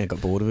started it and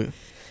got bored of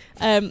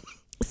it.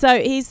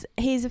 So his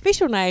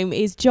official name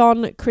is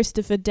John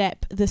Christopher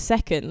Depp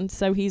II.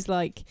 So he's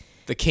like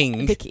The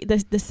king.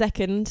 the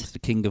second. it's the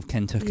king of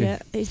Kentucky. Yeah,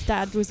 his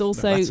dad was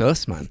also That's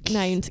us, man.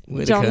 named We're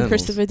the John Colonels.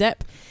 Christopher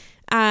Depp.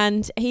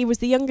 And he was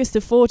the youngest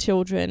of 4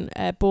 children,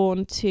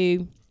 born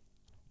to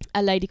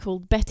a lady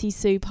called Betty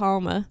Sue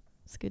Palmer.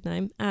 That's a good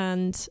name.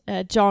 And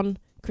John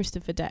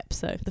Christopher Depp,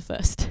 so the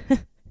first.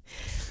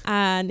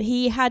 And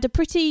he had a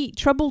pretty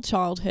troubled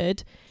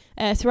childhood.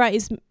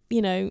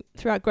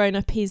 Throughout growing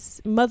up,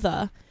 his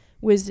mother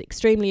was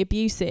extremely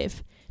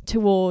abusive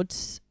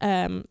towards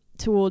them,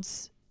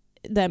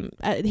 him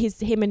and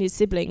his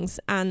siblings,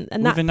 and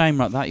With that a name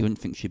like that, you wouldn't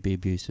think she'd be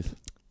abusive.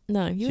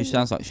 no, you She wouldn't-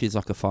 sounds like she's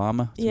like a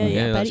farmer. Yeah,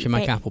 that Betty- should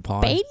make Be- apple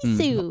pie. Betty Mm.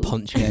 Sue.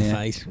 Punch you in Yeah, the yeah.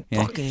 face.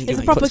 Yeah. Fucking It's a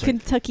hell. proper Puts it-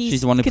 Kentucky.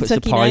 She's the one who puts the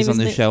Kentucky pies name, on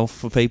the isn't it? shelf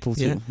for people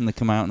to, Yeah. and they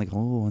come out and they go,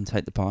 "Oh, and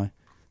take the pie."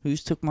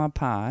 Who's took my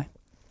pie?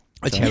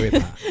 a cherry pie.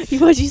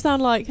 What do you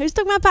sound like? Who's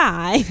talking about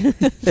pie?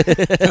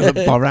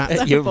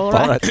 Borat. You're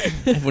Borat.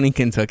 Everyone in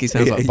Kentucky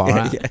sounds like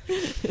Borat.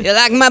 Yeah. You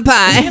like my You're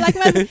pie? like,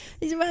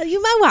 well,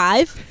 you my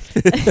wife.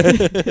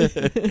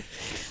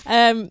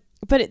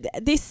 But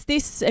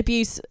this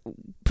abuse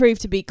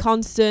proved to be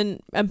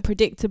constant,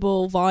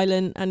 unpredictable,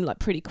 violent, and like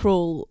pretty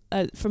cruel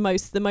for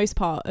the most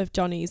part of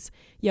Johnny's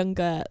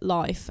younger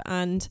life.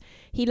 And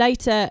he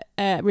later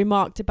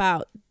remarked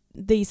about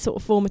these sort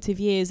of formative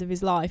years of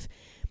his life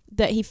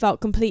that he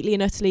felt completely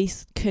and utterly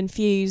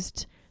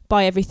confused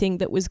by everything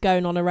that was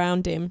going on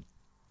around him,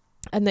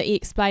 and that he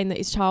explained that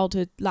his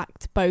childhood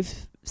lacked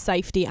both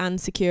safety and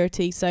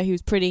security. So he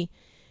was pretty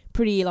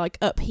like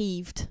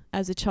upheaved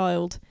as a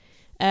child.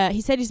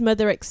 He said his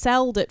mother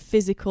excelled at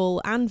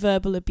physical and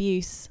verbal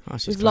abuse Oh,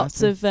 she's with lots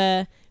classy. of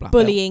Black belt.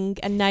 bullying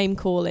and name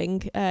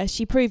calling.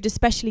 She proved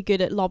especially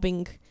good at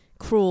lobbing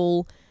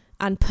cruel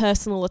and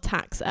personal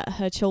attacks at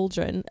her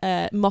children,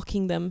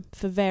 mocking them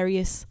for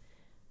various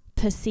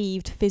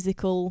perceived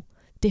physical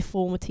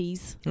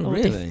deformities Oh, or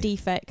really?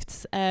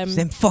 defects.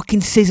 Them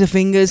fucking scissor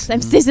fingers.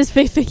 Them scissors,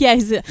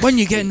 yes. When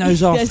you getting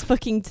those off, Those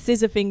fucking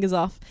scissor fingers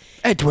off.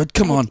 Edward?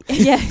 Come on.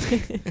 Yeah.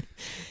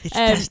 It's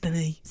Um,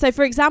 destiny. So,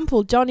 for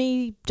example,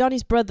 Johnny's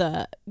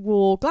brother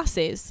wore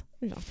glasses.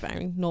 Not a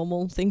very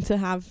normal thing to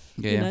have.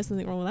 Yeah. You know,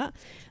 something wrong with that.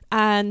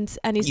 And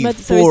his You mother.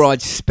 so his- four-eyed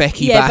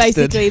specky yeah, bastard.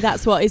 basically,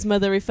 that's what his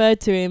mother referred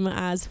to him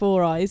as,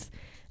 4 eyes.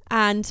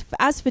 And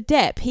as for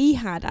Depp, he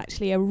had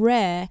actually a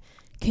rare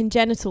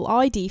congenital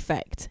eye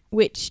defect,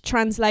 which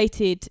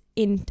translated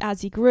in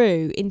as he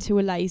grew into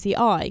a lazy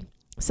eye.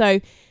 So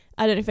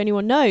I don't know if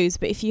anyone knows,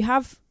 but if you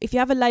have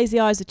a lazy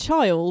eye as a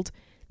child,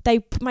 they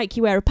make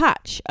you wear a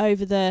patch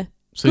over the.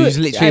 So he's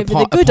good- literally over the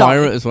a good eye.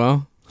 pirate as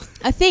well.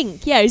 I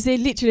think, yeah, he's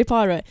literally a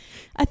pirate.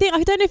 I don't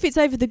know if it's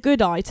over the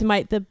good eye to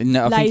make the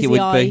No, I think lazy it would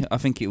eye be. I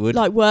think it would.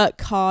 like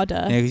work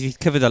harder. Yeah, because you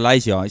cover the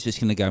lazy eye, it's just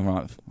going to go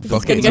right. It's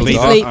Fuck gonna it, go to delete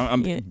sleep. that.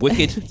 I'm Yeah.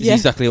 wicked. It's Yeah.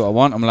 exactly what I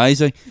want. I'm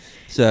lazy.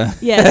 So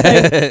Yeah,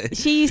 so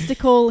she used to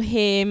call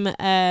him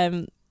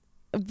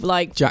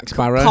like Jack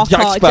Sparrow. Cock-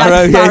 Jack Jack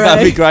Sparrow. Yeah, Sparrow.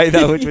 that'd be great.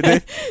 That would,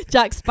 wouldn't it?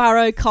 Jack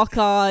Sparrow,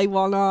 cockeye,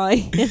 one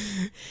eye,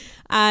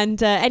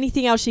 and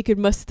anything else she could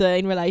muster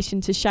in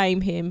relation to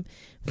shame him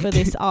for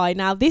this eye.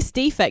 Now, this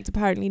defect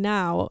apparently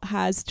now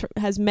has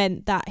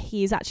meant that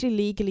he is actually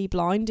legally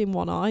blind in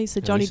one eye. So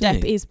Johnny is he?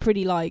 Depp is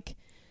pretty like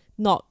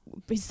not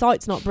his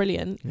sight's not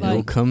brilliant. It all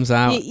Like comes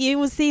out. you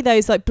will see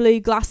those like blue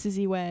glasses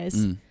he wears.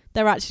 Mm.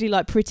 They're actually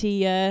like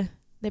pretty.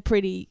 They're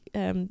pretty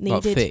like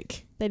needed.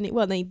 thick. They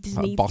just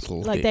Like need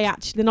bottle like thick. they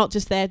actually they're not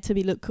just there to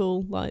be look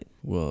cool. Like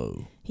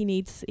Whoa. he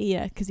needs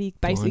because he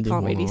basically Blind in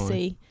can't really one eye.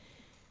 see.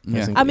 Yeah.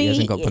 Hasn't I got- he mean,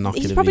 hasn't got he's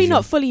binocular probably vision.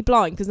 not fully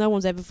blind because no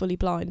one's ever fully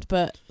blind,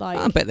 but like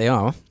I bet they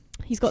are.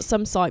 he's got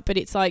some sight, but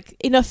it's like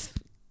enough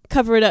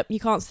cover it up. You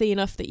can't see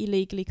enough that you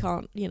legally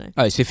can't. You know,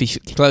 Oh, so if he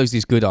closed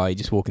his good eye, he'd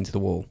just walk into the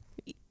wall.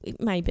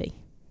 maybe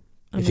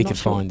If he could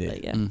find it.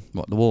 but yeah. Mm.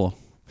 What, the war?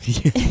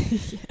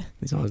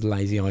 His eyes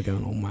lazy eye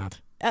going all mad.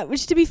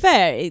 Which, to be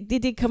fair, it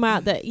did come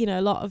out that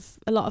a lot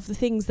of the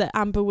things that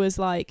Amber was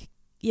like,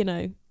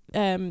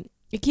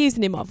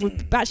 accusing him of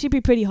would actually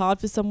be pretty hard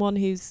for someone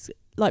who's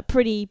like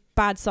pretty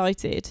bad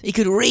sighted. He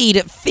could read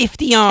at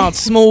 50 yards,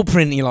 small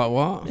print. You're like,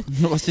 what?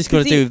 What's this got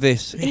to Is do he- with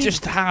this? It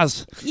just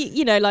has.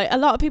 Like a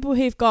lot of people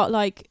who've got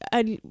like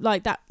only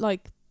like that,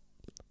 like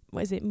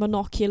what is it,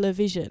 monocular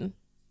vision.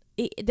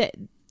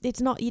 It's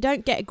not, you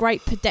don't get a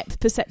great depth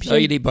perception. Oh,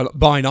 you need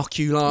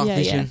binocular Yeah,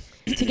 vision.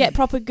 To get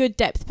proper good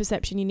depth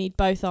perception, you need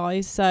both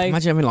eyes. So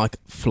Imagine having like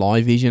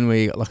fly vision where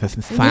you got like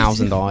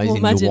 1,000 eyes Well, in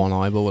imagine. your one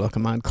eyeball, like a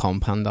mad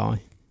compound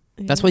eye.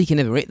 That's yeah. why you can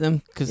never hit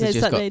them because Yeah, they've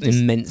it's just like got they just-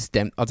 immense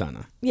depth. I don't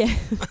know. Yeah,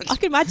 I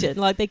can imagine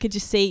like they could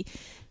just see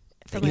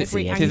from can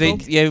every see angle.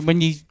 Do they,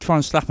 when you try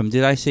and slap them, do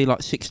they see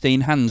like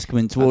 16 hands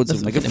coming towards them?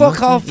 They go, That's fuck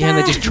what off! Yeah,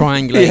 they just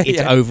triangulate its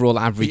Yeah. overall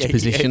average Yeah, yeah,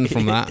 position yeah,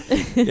 from yeah.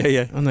 that. Yeah,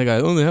 yeah. And they go,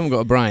 oh, they haven't got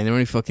a brain. They're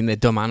only fucking, they're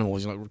dumb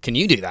animals. You're like, can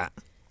you do that?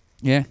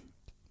 Yeah.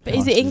 But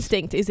is it Bastards.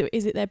 instinct?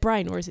 Is it their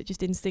brain or is it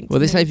just instinct? Well,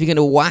 they say if you're going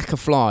to whack a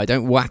fly,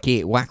 don't whack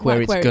it. Whack where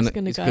Whack it's where gonna it's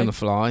gonna it's go. gonna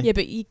fly. Yeah,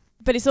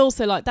 but it's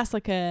also like that's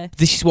like a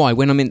This is why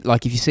when I'm in,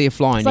 like, if you see a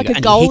fly It's and, like you,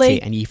 a go, and you hit goalie.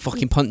 it and you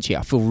fucking punch it,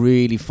 I feel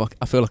really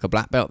I feel like a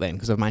black belt then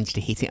because I've managed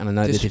to hit it and I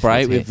know Just the spray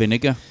it difference. with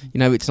vinegar. You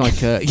know, it's like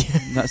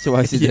That's the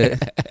way to do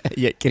it.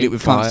 yeah, kill You it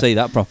with can't fire. see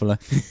that properly.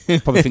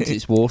 Probably thinks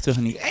it's water.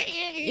 And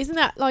isn't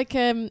that like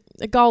a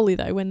goalie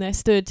though when they're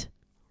stood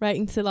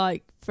waiting to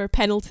like for a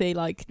penalty.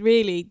 Like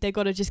really, they've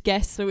got to just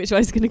guess which way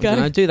it's going to I don't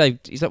go. know, do they?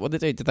 Is that what they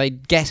do? Do they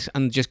guess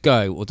and just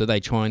go, or do they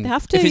try They and?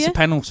 have to. If it's Yeah. a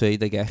penalty,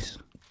 they guess.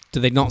 Do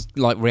they not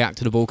like react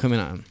to the ball coming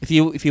at them? If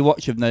you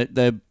watch them,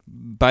 they're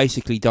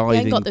basically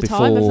diving got the before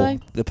time, have they?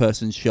 the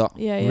person's shot.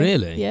 Yeah, yeah.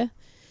 Really? Yeah.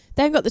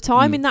 They haven't got the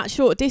time Mm. in that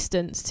short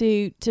distance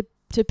to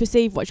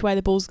perceive which way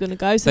the ball's going to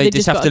go. So they they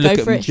just got have to go look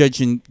at for them, it.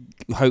 judge, and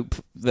hope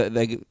that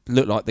they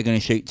look like they're going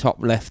to shoot top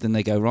left, and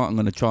they go right. I'm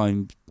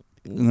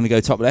going to go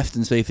top left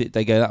and see if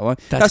they go that way.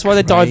 That's why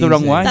they dive the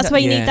wrong crazy. way. That's why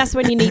you Yeah. need. That's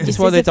when you need. That's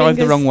your why they scissor dive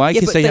the fingers. wrong way Yeah,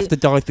 because but they they- have to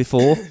dive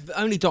before.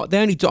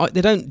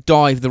 They don't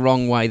dive the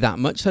wrong way that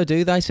much, though,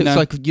 do they? So No. it's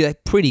like they're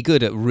pretty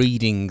good at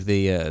reading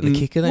the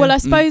kicker. Then. Well, I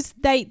suppose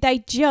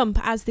they jump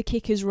as the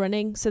kicker's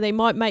running, so they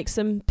might make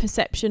some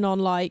perception on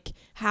like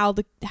how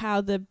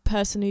the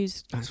person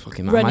who's that's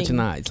fucking mad. running. Imagine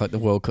that. It's like the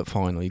World Cup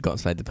final. You've got to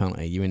say the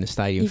penalty. You're in the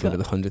stadium in You've front of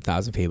got- the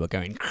 100,000 people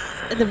going.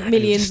 the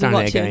millions are standing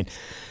there watching. going,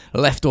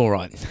 left or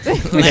right,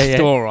 left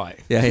yeah. or right.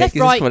 Yeah, Left,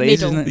 'cause right, that's what it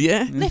is, middle. isn't it?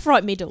 Yeah. Left,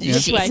 right, middle. You're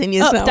Which way? shitting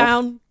yourself. Up,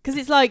 down. Because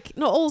it's like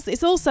not all.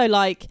 It's also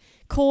like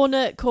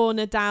corner,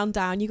 down,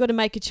 down. You've got to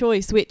make a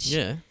choice which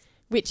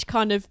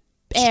kind of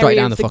Straight area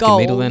down of the the fucking goal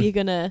middle then. you're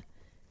gonna.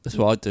 That's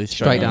what I'd do.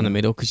 Straight down the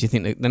middle because you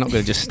think they're not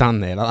going to just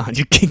stand there like that.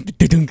 You kick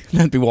the dunk.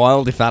 That'd be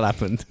wild if that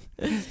happened.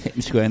 Hit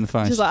me square in the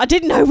face. She's like, I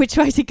didn't know which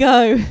way to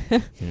go. Yeah,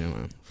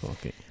 man.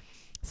 Fuck it.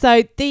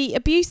 So the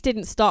abuse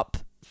didn't stop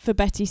for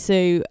Betty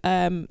Sue.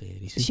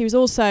 She was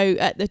also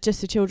at the Just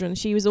the Children.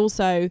 She was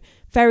also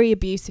very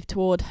abusive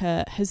toward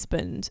her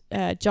husband,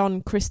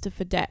 John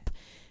Christopher Depp,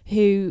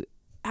 who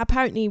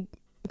apparently,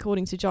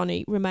 according to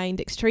Johnny,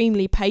 remained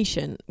extremely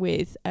patient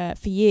with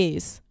for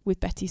years with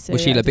Betty Sue.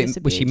 Was she over this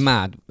Was she abuse.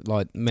 mad,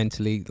 like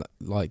mentally,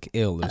 like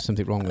ill? There was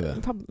something wrong with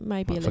her.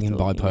 Maybe Like a fucking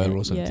little. bipolar yeah,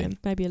 or something. Yeah,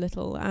 maybe a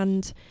little.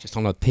 And Just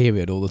on a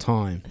period all the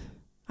time.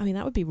 I mean,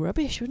 that would be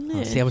rubbish, wouldn't Oh,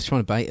 it? see, I was trying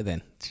to bait her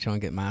then to try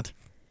and get mad,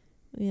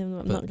 Yeah, I'm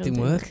but not it going didn't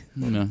to work.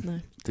 No. No.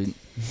 Didn't.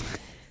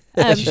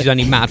 She's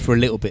only mad for a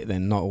little bit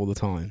then, not all the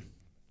time.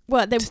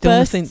 Well, they Still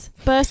nothing.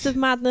 bursts of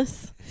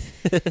madness.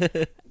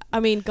 I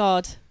mean,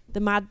 God,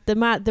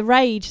 the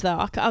rage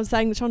though. I was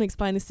trying to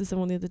explain this to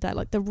someone the other day.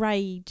 Like the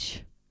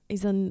rage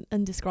is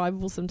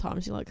undescribable.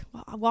 Sometimes you're like,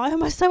 why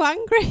am I so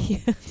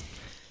angry?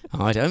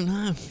 I don't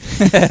know.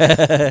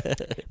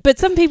 But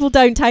some people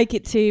don't take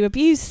it to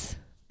abuse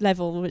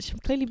level, which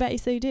clearly Betty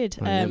Sue did.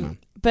 Oh, yeah, man.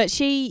 But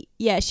she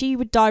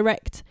would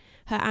direct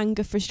her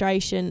anger,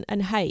 frustration,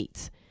 and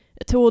hate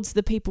towards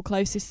the people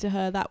closest to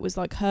her. That was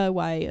like her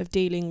way of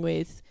dealing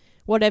with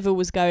whatever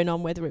was going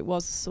on, whether it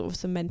was sort of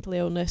some mental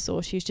illness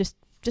or she was just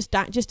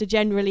a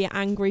generally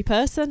angry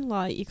person.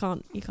 Like you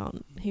can't.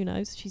 Who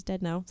knows? She's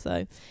dead now.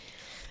 So,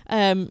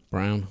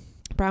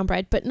 Brown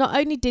bread. But not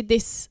only did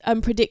this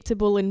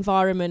unpredictable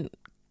environment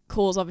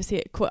cause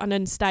obviously quite an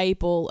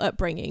unstable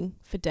upbringing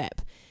for Depp,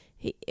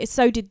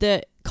 so did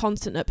the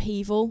constant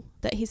upheaval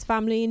that his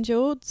family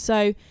endured.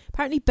 So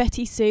apparently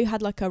Betty Sue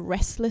had like a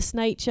restless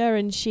nature,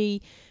 and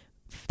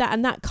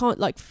that can't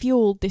like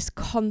fueled this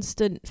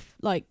constant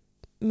like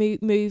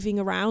moving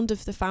around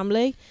of the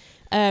family.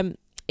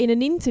 In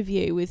an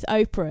interview with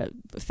Oprah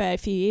a fair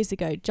few years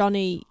ago,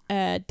 Johnny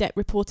Depp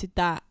reported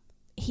that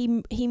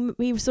he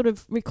sort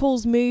of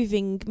recalls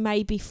moving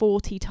maybe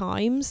 40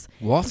 times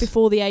what?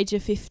 before the age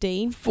of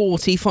 15.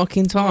 40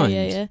 fucking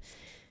times.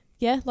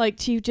 Yeah, like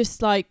she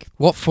just like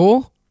What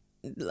for?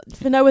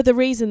 for no other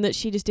reason that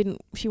she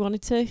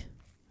wanted to,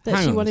 that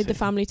Hang she on a wanted the second.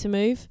 family to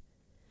move.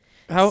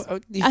 How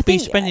you'd I be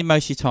think- spending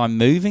most of your time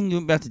moving. You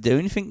wouldn't be able to do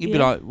anything. You'd be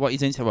Yeah. like, "What are you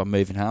doing?" So, I'm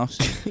moving house.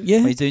 Yeah.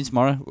 What are you doing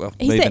tomorrow? Well,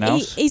 He moving said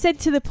house. he said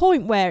to the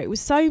point where it was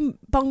so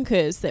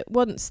bonkers that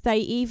once they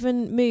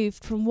even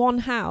moved from one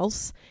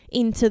house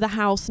into the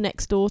house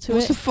next door to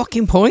What's it, the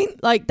fucking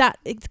point? like that,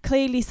 it's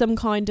clearly some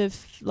kind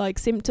of like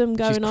symptom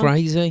going She's on.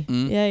 crazy.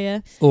 Mm. Yeah.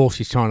 Or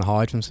she's trying to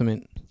hide from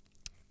something.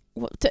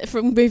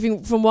 From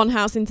moving from one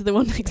house into the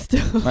one next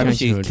door. Maybe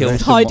she Change kills her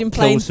Just hide someone- in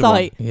plain kills someone,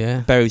 sight.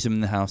 Yeah. buries them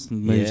in the house,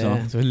 and moves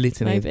on. So a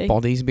litany Maybe. of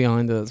bodies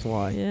behind her, that's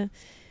why. Yeah.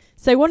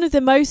 So one of the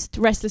most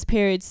restless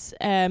periods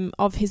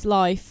of his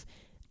life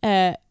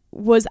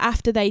was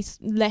after they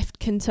left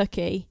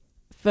Kentucky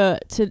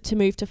to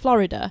move to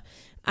Florida,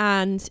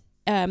 and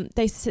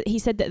he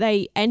said that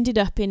they ended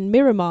up in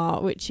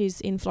Miramar, which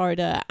is in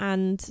Florida,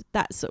 and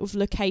that's sort of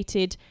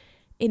located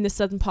in the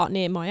southern part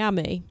near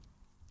Miami.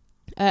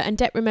 And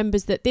Depp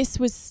remembers that this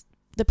was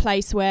the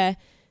place where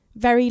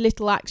very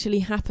little actually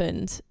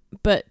happened,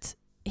 but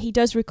he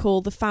does recall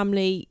the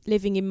family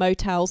living in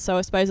motels. So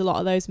I suppose a lot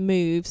of those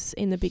moves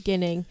in the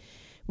beginning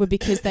were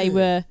because they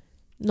were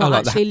not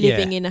like actually yeah.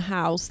 living in a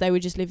house. They were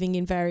just living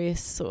in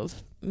various sort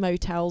of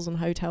motels and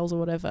hotels or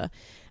whatever.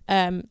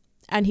 And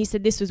he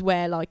said this was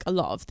where like a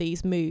lot of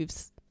these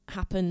moves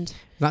happened.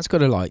 That's got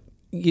to like...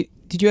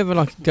 did you ever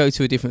like go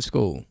to a different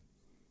school?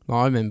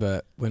 I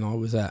remember when I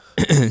was at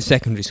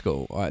secondary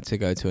school, I had to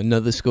go to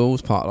another school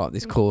as part of like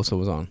this course I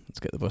was on. Let's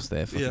get the bus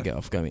there, fucking get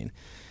off going.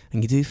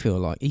 And you do feel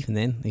like, even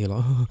then, you're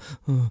like,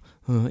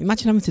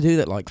 imagine having to do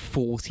that like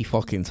 40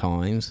 fucking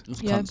times.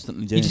 Just Yeah.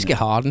 constantly doing You just get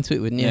hardened to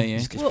it, wouldn't you? Yeah, yeah.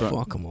 Just go, Well,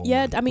 fuck 'em all.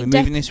 Yeah, man. I mean, We're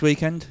moving this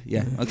weekend?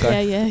 Yeah,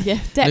 okay. yeah.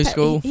 No Depp,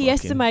 school, he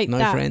fucking no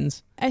that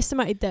friends.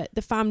 estimated that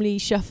the family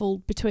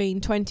shuffled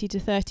between 20 to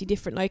 30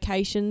 different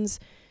locations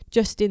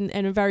just in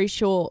a very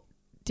short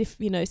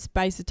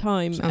space of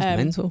time. Sounds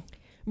mental.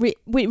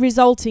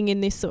 Resulting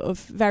in this sort of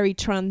very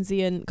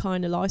transient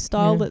kind of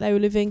lifestyle Yeah. that they were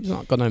living. He's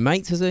not got no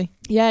mates, has he?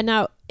 Yeah,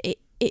 now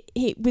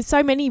he with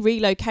so many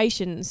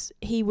relocations,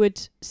 he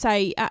would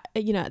say at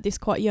this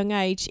quite young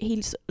age,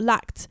 he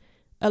lacked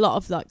a lot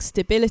of like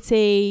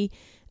stability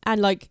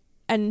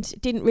and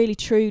didn't really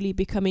truly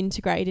become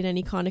integrated in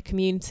any kind of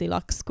community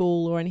like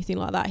school or anything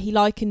like that. He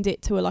likened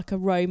it to a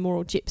Roma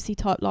or gypsy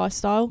type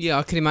lifestyle. Yeah,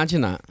 I can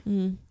imagine that.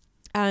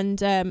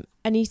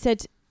 And he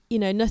said,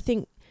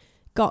 nothing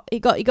it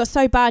got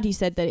so bad, he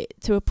said, that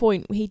to a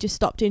point he just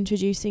stopped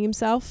introducing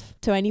himself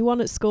to anyone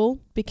at school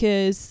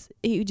because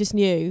he just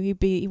knew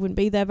he wouldn't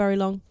be there very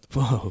long.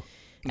 Whoa.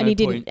 And he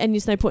didn't, and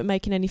there's no point in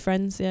making any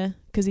friends,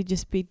 because he'd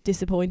just be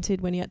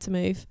disappointed when he had to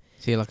move.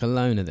 Is he like a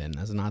loner then,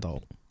 as an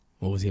adult?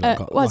 Or was he like,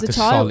 As a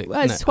child,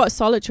 it's quite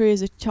solitary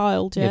as a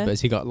child, Yeah, but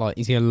has he got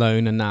is he a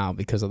loner now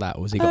because of that?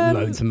 Or has he got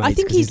loads of mates I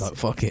think because he's like,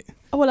 fuck it?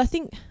 Well, I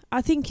think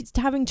it's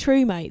having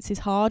true mates is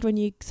hard when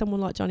you someone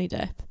like Johnny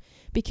Depp,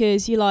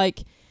 because you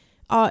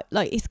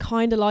it's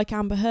kind of like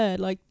Amber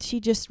Heard. Like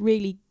she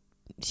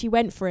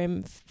went for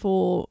him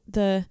for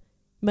the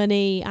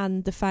money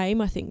and the fame.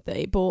 I think that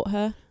it bought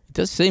her. It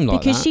does seem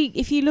like because that.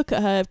 if you look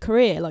at her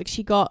career,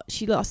 she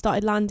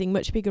started landing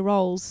much bigger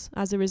roles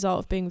as a result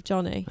of being with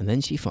Johnny. And then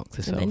she fucked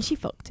herself. And then she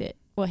fucked it.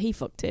 Well, he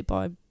fucked it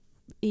by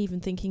even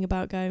thinking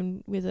about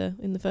going with her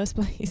in the first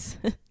place.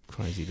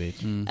 Crazy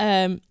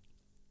bitch.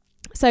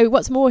 So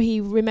what's more, he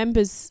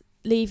remembers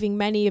leaving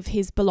many of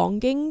his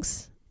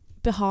belongings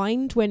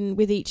behind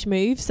with each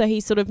move. So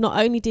he sort of, not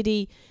only did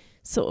he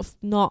sort of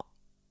not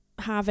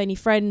have any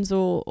friends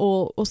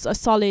or a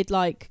solid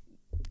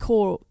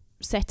core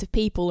set of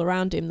people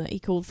around him that he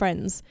called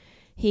friends,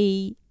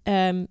 he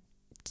didn't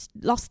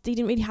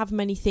really have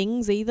many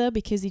things either,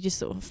 because he just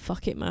sort of,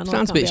 fuck it, man.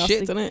 Sounds a bit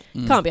shit, doesn't it?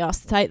 Can't be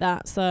asked to take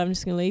that, so I'm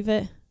just going to leave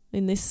it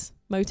in this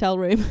motel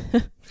room.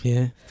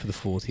 Yeah, for the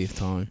 40th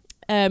time.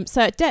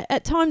 So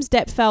at times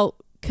Depp felt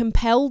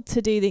compelled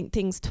to do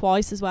things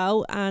twice as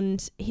well,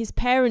 and his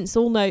parents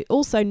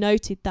also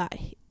noted that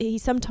he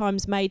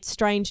sometimes made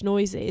strange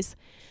noises,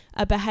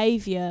 a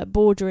behaviour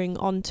bordering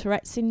on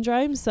Tourette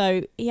syndrome.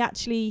 So he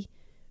actually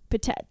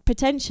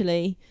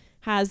potentially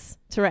has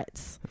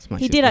Tourette's.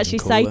 He did actually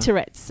say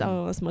Tourette's.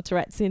 Oh, that's my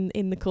Tourette's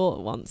in the court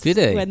once. Did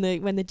he?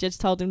 When the judge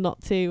told him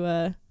not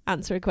to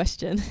answer a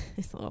question.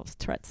 It's like, it's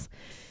Tourette's.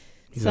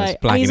 He's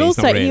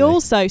He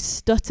also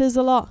stutters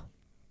a lot.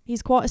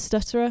 He's quite a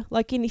stutterer.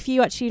 If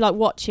you actually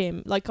watch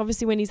him,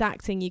 obviously when he's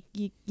acting,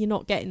 you're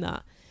not getting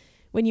that.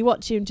 When you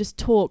watch him just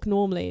talk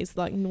normally, it's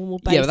like normal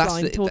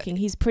baseline talking.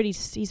 He's pretty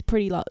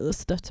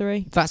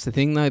stuttery. That's the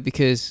thing though,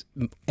 because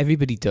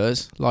everybody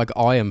does.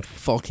 I am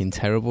fucking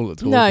terrible at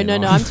talking.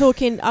 No. I'm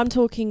talking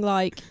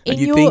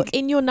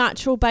in your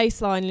natural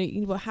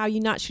baseline, how you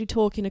naturally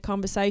talk in a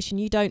conversation.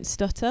 You don't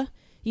stutter.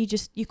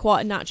 You're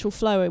quite a natural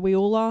flower. We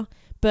all are,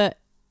 but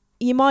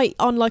you might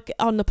on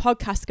the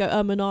podcast go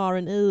and ah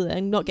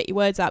and not get your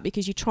words out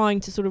because you're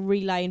trying to sort of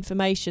relay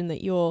information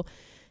that you're,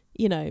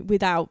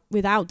 without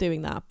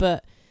doing that.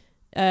 But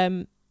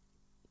when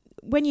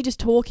you're just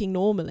talking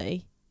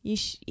normally, he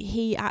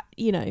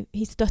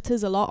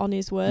stutters a lot on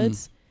his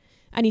words,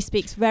 and he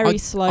speaks very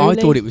slowly.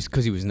 I thought it was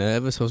because he was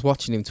nervous. I was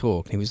watching him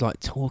talk, and he was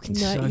talking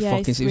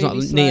fucking. He was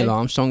really Neil slow.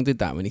 Armstrong did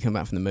that when he came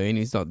back from the moon.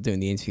 He's doing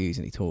the interviews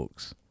and he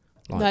talks.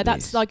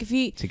 That's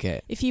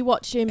if you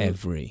watch him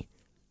every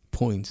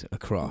point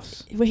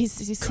across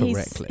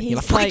correctly. You're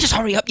just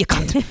hurry up, you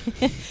cunt.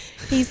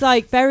 He's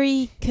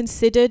very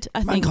considered.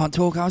 I think can't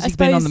talk. How's he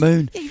been on the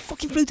moon? Yeah, you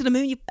fucking flew to the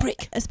moon, you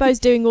prick. I suppose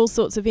doing all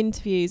sorts of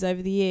interviews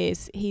over the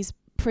years, he's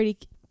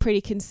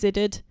pretty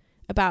considered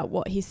about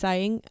what he's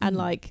saying,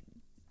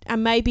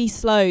 and maybe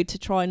slow to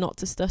try not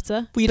to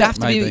stutter. Well, you'd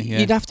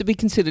have to be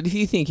considered. If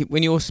you think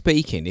when you're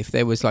speaking, if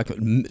there was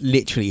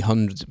literally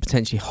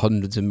potentially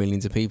hundreds of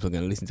millions of people are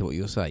going to listen to what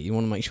you're saying, you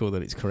want to make sure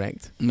that it's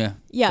correct. Yeah,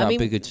 that'd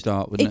be a good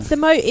start, wouldn't it?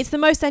 It's the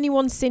most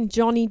anyone's seen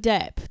Johnny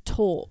Depp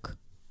talk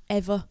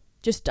ever,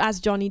 just as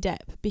Johnny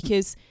Depp,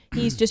 because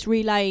he's just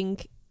relaying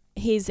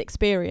his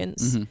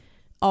experience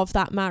of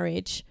that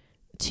marriage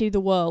to the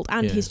world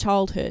and his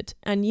childhood,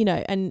 and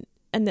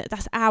and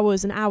that's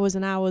hours and hours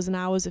and hours and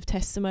hours of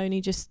testimony,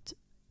 just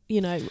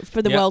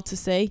for the world to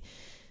see.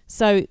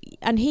 So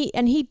and he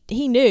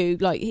knew,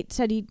 he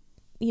said he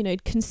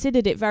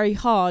considered it very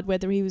hard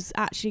whether he was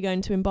actually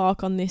going to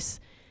embark on this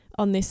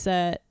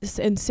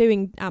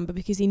ensuing Amber,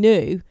 because he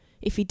knew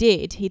if he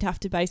did, he'd have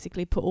to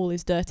basically put all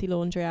his dirty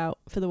laundry out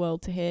for the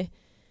world to hear,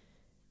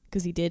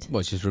 because he did.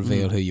 Well, it's just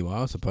reveal who you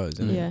are, I suppose,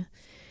 isn't it? Yeah.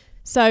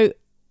 So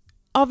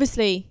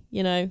obviously,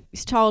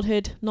 his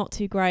childhood not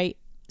too great.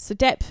 So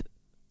Depp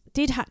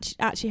did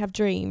actually have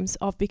dreams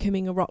of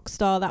becoming a rock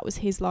star. That was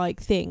his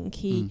thing.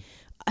 He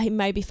he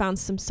maybe found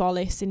some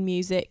solace in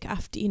music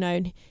after,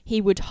 and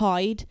he would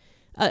hide.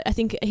 I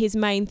think his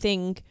main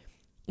thing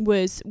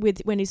was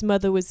when his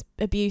mother was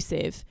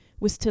abusive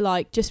was to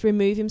like just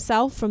remove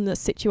himself from the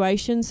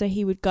situation. So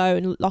he would go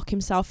and lock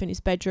himself in his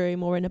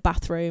bedroom or in a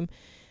bathroom,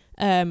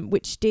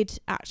 which did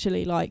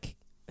actually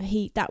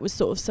that was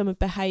sort of some of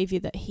behaviour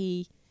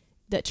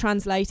that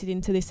translated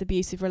into this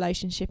abusive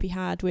relationship he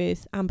had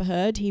with Amber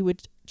Heard. He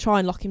would try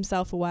and lock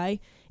himself away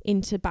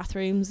into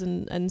bathrooms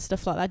and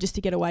stuff like that just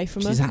to get away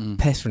from her. She's that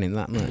pestering him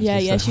that much. Yeah.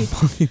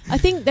 I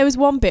think there was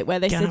one bit where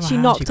they said she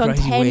knocked on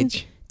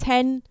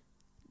 10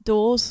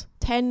 doors,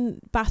 10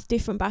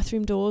 different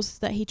bathroom doors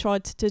that he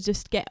tried to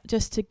just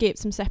to get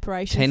some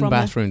separation 10 from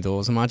bathroom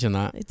doors, imagine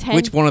that. 10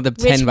 which one of the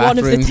 10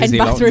 bathrooms is he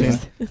locked in?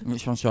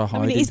 Which one's your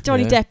hiding? I mean, it's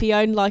Johnny Yeah. Depp. He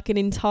owned like an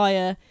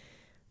entire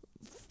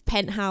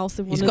penthouse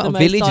of one He's of got the a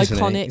most village, hasn't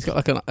he? iconic. He's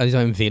got like his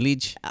own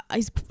village. I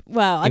In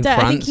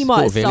think he France,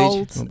 might have little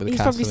village, sold. up with a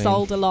He's probably castle in.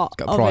 sold a lot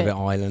He's got a of private it.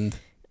 island.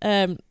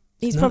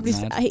 He's It's probably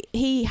nuts.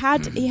 he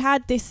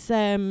had this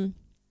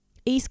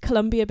East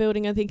Columbia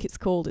building, I think it's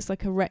called. It's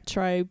like a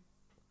retro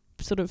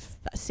sort of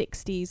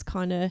 60s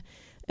kind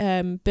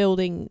of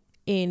building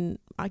in,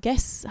 I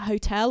guess, a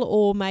hotel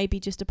or maybe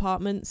just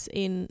apartments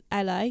in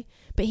LA.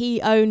 But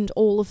he owned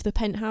all of the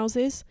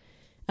penthouses,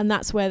 and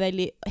that's where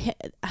they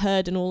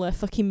Heard and all her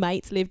fucking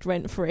mates lived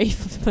rent free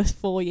for the first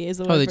 4 years.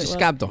 Or Oh, they whatever just it was.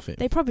 scabbed off it.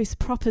 They probably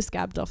proper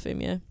scabbed off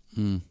him, yeah.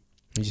 Mm.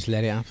 You just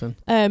let it happen.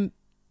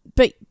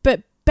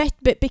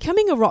 But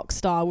becoming a rock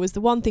star was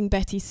the one thing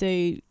Betty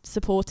Sue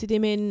supported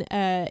him in.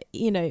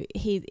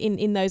 He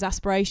in those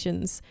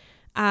aspirations.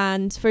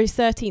 And for his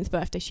 13th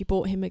birthday, she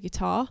bought him a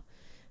guitar,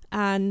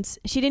 and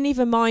she didn't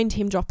even mind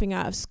him dropping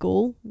out of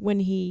school when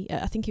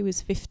I think he was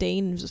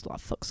 15, and was just like,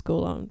 fuck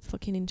school, I'm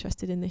fucking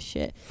interested in this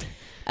shit.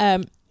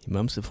 Your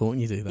mum's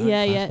supporting you do that.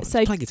 Yeah, Class. yeah. Like,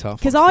 So, play guitar.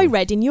 because I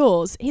read in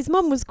yours, his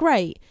mum was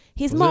great.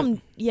 His Was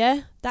mum,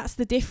 yeah, that's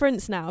the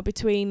difference now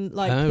between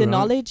like Oh, the right.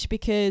 knowledge,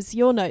 because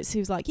your notes, he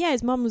was like, yeah,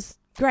 his mum was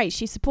great.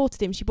 She supported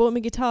him. She bought him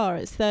a guitar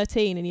at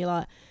 13, and you're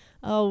like,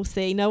 oh,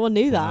 see, no one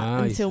knew that Ah,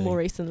 you until see. more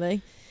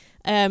recently.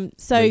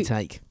 So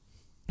Retake.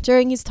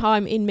 during his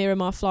time in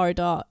Miramar,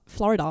 Florida,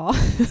 Florida.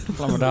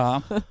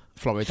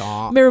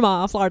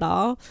 Miramar,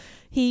 Florida,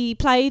 he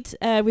played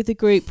with a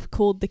group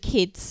called The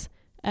Kids,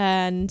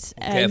 and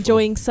Careful.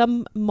 enjoying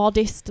some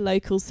modest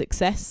local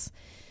success.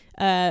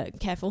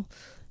 Careful.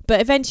 But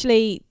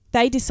eventually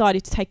they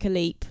decided to take a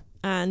leap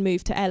and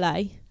move to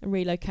LA and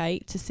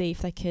relocate to see if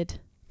they could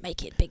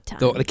make it big time.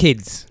 The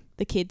kids.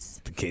 The Kids.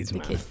 The kids, The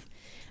man.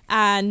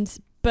 Kids.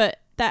 But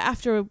that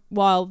after a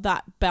while,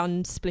 that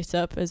band split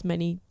up, as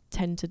many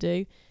tend to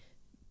do.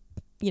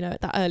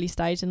 At that early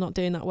stage, and not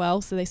doing that well,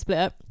 so they split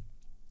up.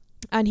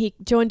 And he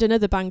joined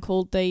another band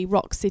called the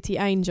Rock City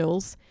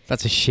Angels.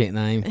 That's a shit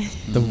name.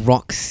 The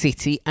Rock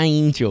City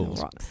Angels.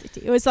 Rock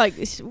City. It was like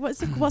they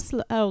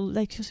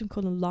just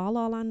call them La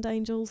La Land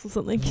Angels or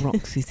something.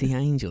 Rock City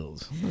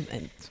Angels.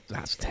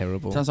 That's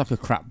terrible. Sounds like a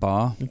crap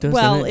bar. It does,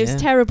 Well, doesn't it was yeah.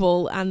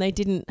 terrible, and they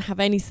didn't have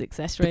any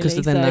success really Because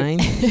of their name.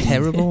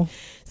 Terrible.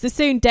 So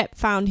soon Depp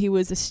found he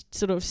was a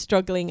sort of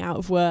struggling out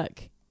of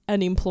work,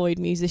 unemployed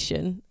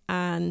musician,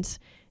 and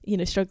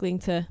struggling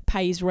to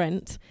pay his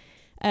rent.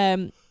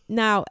 But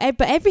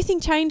everything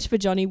changed for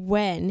Johnny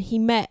when he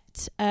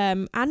met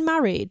and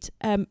married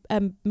a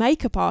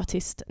makeup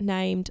artist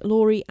named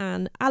Laurie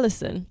Ann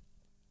Allison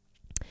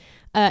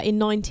in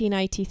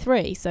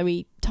 1983. So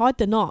he tied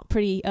the knot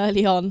pretty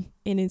early on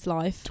in his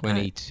life.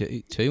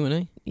 22,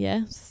 wasn't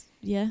Yes,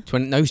 yeah, he?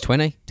 No, he was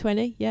 20.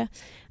 20, yeah.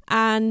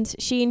 And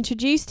she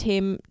introduced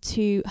him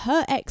to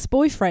her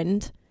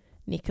ex-boyfriend,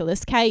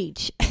 Nicolas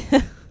Cage.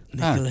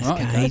 Nicolas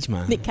right, okay. Cage,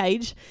 man. Nick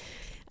Cage.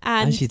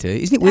 And As you do.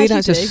 Isn't it weird how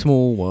As it's you a do.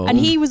 small world? And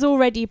he was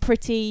already a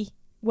pretty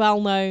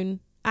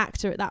well-known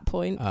actor at that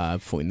point.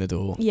 Foot in the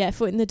door. Yeah,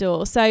 foot in the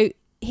door. So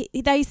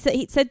he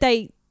said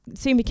they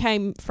soon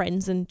became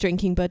friends and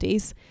drinking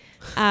buddies,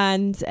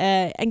 and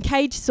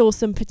Cage saw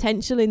some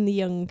potential in the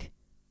young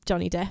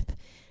Johnny Depp,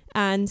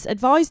 and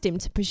advised him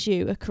to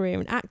pursue a career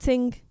in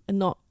acting and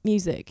not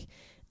music.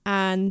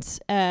 And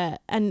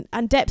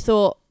Depp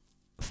thought,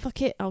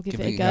 "Fuck it, I'll give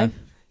it a go."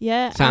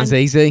 Yeah, Sounds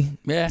and easy.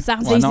 Yeah.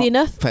 sounds why easy not?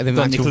 enough. Better than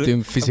Got actual Nicola- doing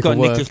I've physical got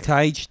work. Nicolas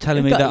Cage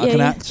telling me I've that got- I can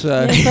yeah, act,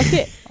 so Yeah, fuck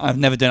it. I've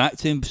never done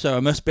acting, so I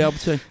must be able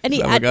to. And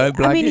Have a go,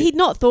 blag it. he'd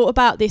not thought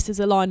about this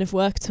as a line of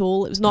work at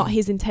all. It was not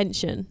his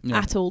intention Yeah.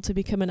 at all to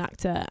become an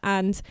actor,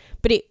 and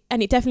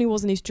it definitely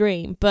wasn't his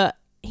dream. But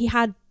he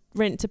had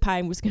rent to pay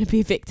and was going to be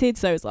evicted,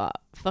 so it was like,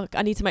 fuck,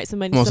 I need to make some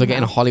money. Might as well get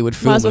in a somehow. Hollywood Might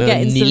film as well and get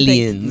earn in something.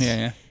 millions.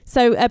 Yeah.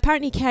 So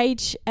apparently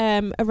Cage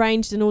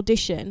arranged an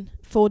audition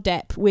for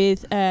Depp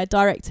with a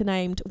director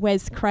named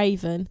Wes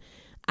Craven,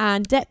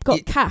 and Depp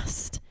got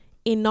cast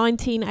in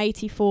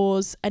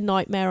 1984's A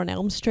Nightmare on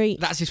Elm Street.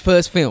 That's his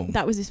first film.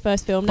 That was his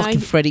first film. Now Fucking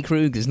Freddy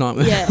Krueger's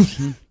Nightmare. yeah,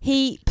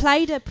 he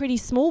played a pretty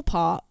small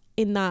part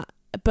in that,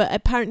 but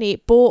apparently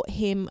it brought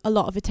him a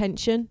lot of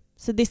attention.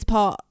 So this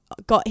part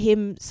got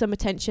him some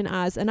attention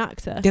as an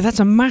actor. Yeah, that's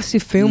a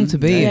massive film to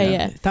be Yeah, in.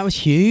 yeah. That was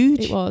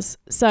huge. It was.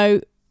 So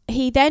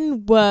he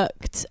then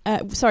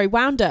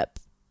wound up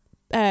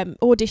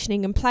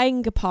auditioning and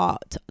playing the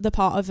part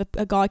of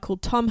a guy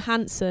called Tom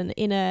Hansen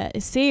in a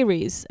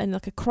series, and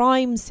like a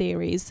crime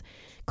series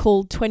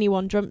called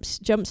 21 Jump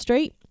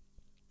Street,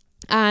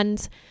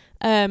 and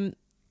he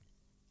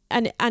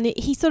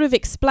sort of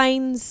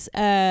explains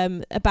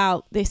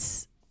about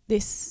this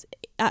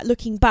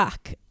looking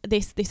back,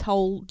 this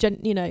whole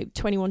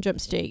 21 Jump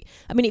Street.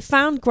 I mean, it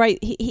found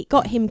great. He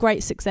got him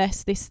great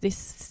success. This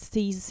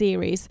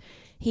series.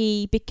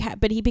 He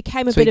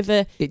became a bit of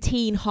a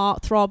teen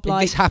heartthrob.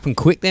 Like, this happened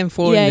quick then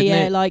for him,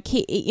 didn't it? Like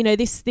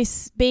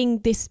playing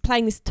this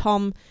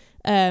Tom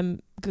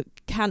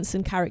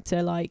Hansen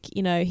character. Like,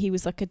 he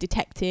was like a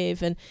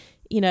detective, and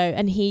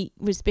and he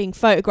was being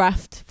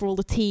photographed for all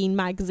the teen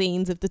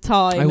magazines of the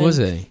time. Oh, was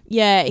he?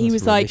 Yeah, he That's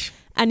was rubbish. like,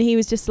 and he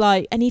was just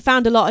like, and he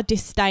found a lot of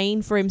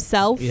disdain for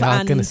himself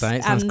and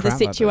the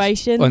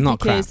situation. Well, not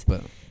because,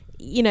 crap, but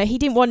he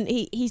didn't want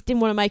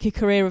to make a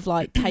career of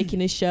like taking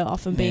his shirt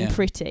off and being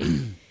pretty.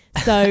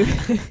 So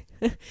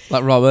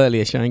like Rob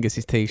earlier showing us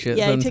his t-shirt,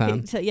 yeah,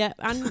 suntan.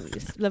 and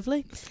it's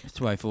lovely. It's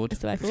the way forward.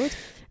 It's the way forward.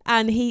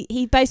 And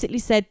he basically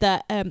said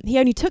that he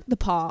only took the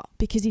part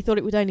because he thought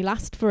it would only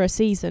last for a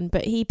season,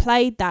 but he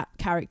played that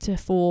character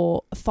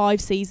for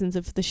 5 seasons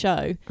of the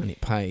show. And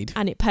it paid.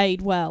 And it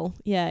paid well.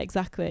 Yeah,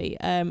 exactly.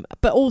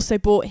 But also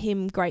brought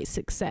him great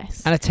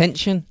success. And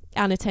attention.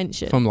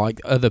 From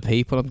like other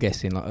people, I'm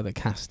guessing, like other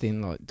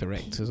casting, like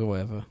directors or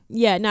whatever.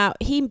 Yeah, now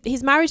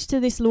his marriage to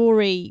this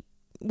Laurie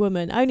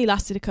woman only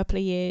lasted a couple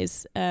of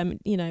years.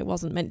 It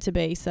wasn't meant to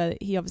be, so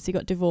he obviously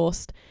got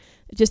divorced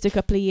just a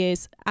couple of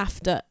years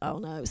after. Oh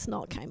no,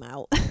 snot came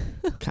out.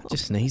 Cat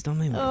just sneezed on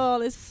me, man. Oh,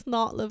 this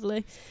snot,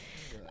 lovely.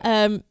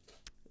 Hey,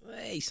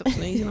 stop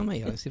sneezing on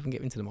me. Let's see if I can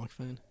get into the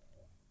microphone.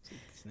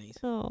 Sneeze.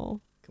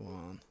 Oh, come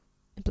on.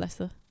 Bless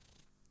her.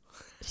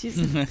 She's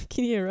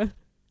can you hear her?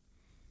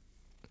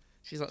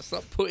 She's like,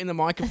 stop putting the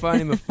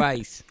microphone in my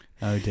face.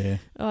 Oh dear.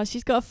 Oh,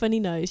 she's got a funny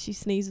nose. She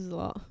sneezes a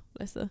lot.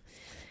 Bless her.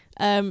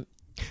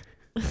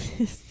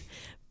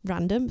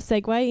 Random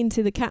segue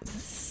into the cat's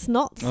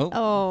snots.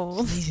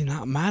 Oh. Sneezing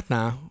that mad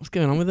now. What's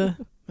going on with her?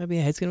 Maybe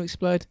her head's going to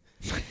explode.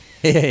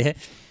 Yeah.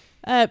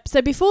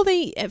 So before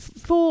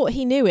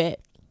he knew it,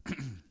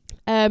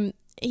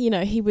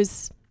 he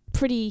was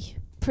pretty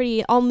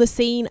on the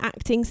scene,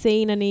 acting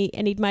scene, and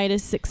he'd made a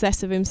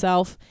success of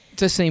himself. It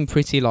does seem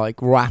pretty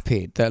like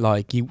rapid that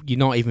like you're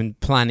not even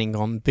planning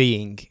on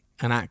being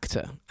an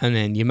actor, and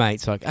then your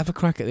mate's like, have a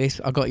crack at this.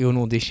 I got you an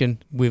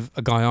audition with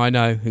a guy I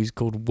know who's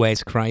called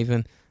Wes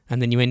Craven,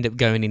 and then you end up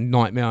going in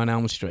Nightmare on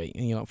Elm Street,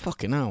 and you're like,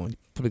 fucking hell, you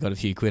probably got a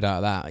few quid out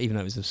of that, even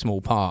though it was a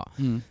small part.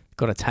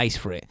 Got a taste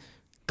for it,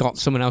 got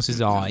someone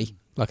else's eye,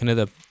 like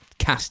another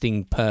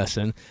casting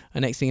person,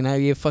 and next thing you know,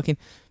 you're a fucking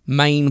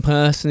main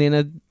person in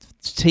a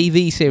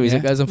TV series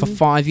that goes on for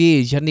 5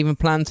 years. You hadn't even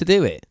planned to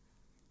do it.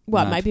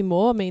 Well, maybe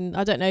more. I mean,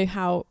 I don't know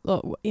how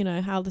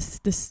how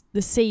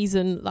the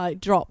season like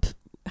drop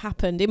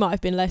happened. It might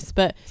have been less,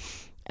 but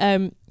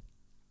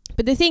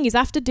the thing is,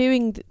 after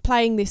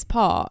playing this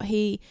part,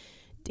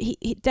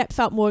 Depp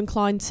felt more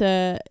inclined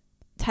to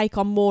take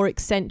on more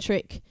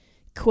eccentric,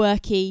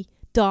 quirky,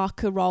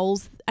 darker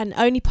roles, and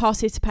only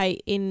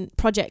participate in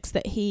projects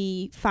that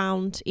he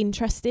found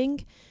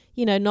interesting.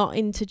 Not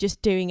into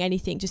just doing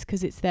anything just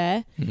because it's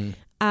there.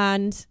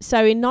 And so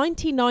in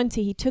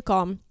 1990, he took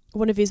on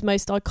one of his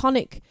most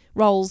iconic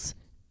roles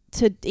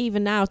to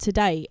even now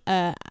today,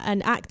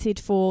 and acted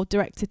for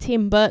director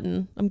Tim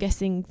Burton. I'm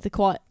guessing the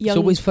quite young, it's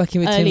always fucking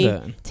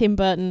with Tim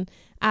Burton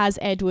as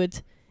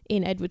Edward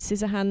in Edward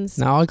Scissorhands.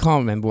 Now I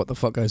can't remember what the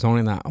fuck goes on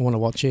in that. I want to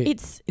watch it.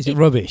 Is it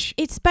rubbish?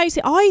 It's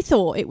basically, I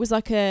thought it was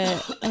like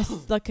a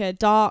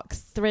dark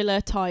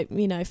thriller type,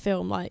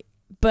 film,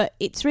 but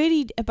it's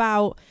really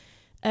about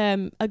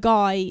a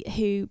guy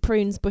who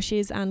prunes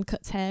bushes and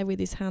cuts hair with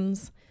his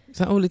hands. Is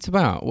that all it's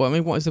about? Well, I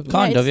mean, what is the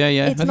kind of?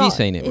 Yeah. Have you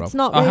seen it, Rob? It's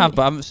not. I have,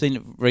 but I haven't seen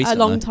it recently.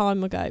 A long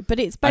time ago, but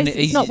it's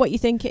basically it's not what you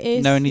think it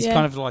is. No, and he's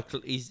kind of like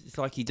it's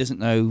like he doesn't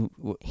know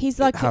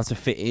how to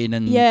fit in,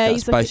 and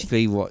that's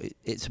basically what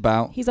it's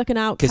about. He's like an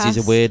outcast because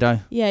he's a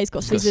weirdo. Yeah, he's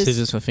got scissors.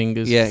 Scissors for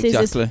fingers. Yeah,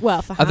 scissors, exactly.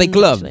 Well, for hands, are they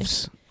gloves?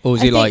 Actually. Or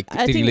is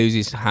did he lose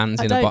his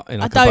hands in a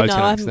boating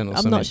accident or something?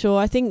 I'm not sure.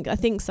 I think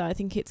so. I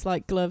think it's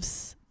like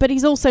gloves. But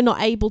he's also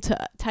not able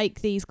to take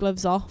these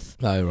gloves off.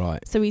 Oh, right.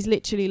 So he's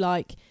literally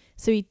like...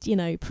 So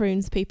he,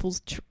 prunes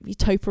people's... He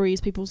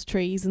topiaries people's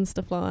trees and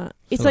stuff like that.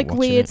 It's like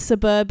weird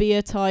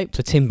suburbia type... It's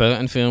a Tim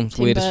Burton film. It's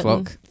weird as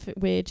fuck.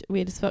 Weird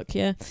as fuck,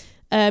 yeah.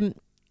 And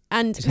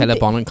is Helena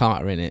Bonham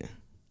Carter in it?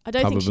 I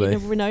don't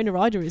think Winona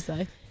Ryder is,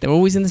 though. They're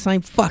always in the same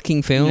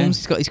fucking films. Yeah.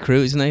 He's got his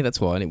crew, isn't he? That's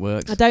why, and it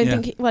works. I don't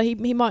think...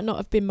 He might not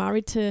have been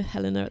married to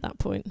Helena at that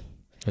point.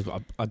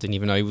 I didn't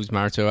even know he was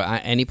married to her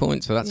at any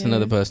point, so that's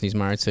another person he's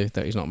married to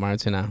that he's not married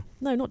to now.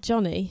 No, not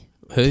Johnny.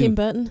 Who? Tim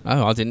Burton.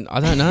 Oh, I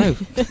don't know.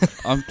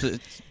 I'm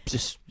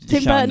just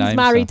Tim Burton's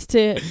married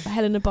to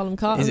Helena Bonham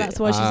Carter, and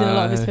that's why she's in a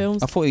lot of his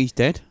films. I thought he's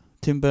dead,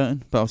 Tim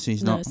Burton, but obviously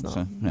he's not. It's not.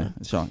 So, yeah,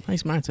 it's right.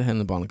 He's married to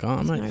Helena Bonham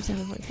Carter,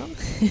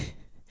 mate.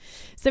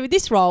 So with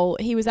this role,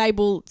 he was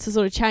able to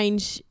sort of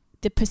change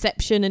the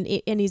perception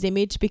and his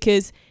image,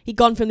 because he'd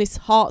gone from this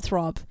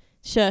heartthrob,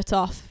 shirt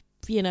off,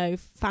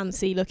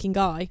 fancy looking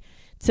guy,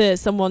 to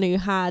someone who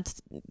had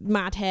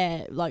mad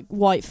hair, like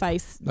white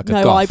face, Like a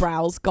no goth.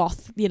 eyebrows,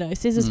 goth,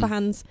 scissors for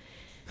hands.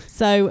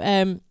 So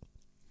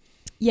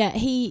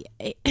he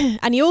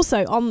and he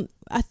also on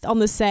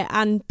the set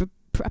and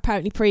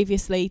apparently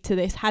previously to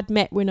this had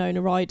met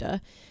Winona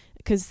Ryder,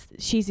 because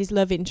she's his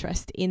love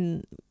interest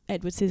in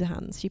Edward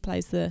Scissorhands. She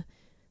plays the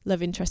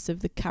love interest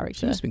of the She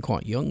character. must have been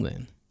quite young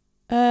then.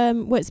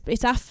 Well,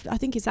 it's after, I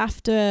think it's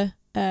after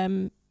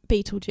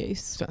Beetlejuice.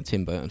 Is that a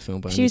Tim Burton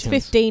film? By She any was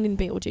chance? 15 in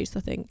Beetlejuice, I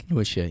think.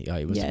 Was she? Yeah,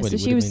 it was. Yeah, well, so it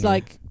she would have was been,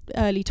 like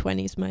early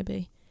 20s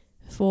maybe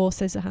for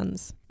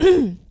Scissorhands.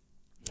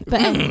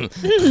 But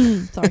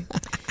sorry,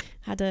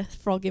 had a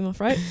frog in my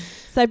throat.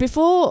 So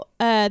before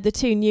the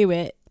two knew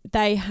it,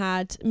 they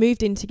had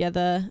moved in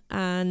together,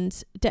 and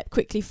Depp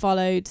quickly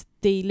followed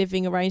the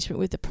living arrangement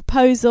with the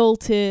proposal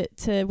to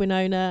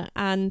Winona,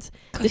 and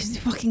God, this is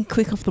fucking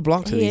quick off the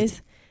block. he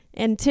is,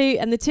 and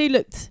the two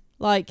looked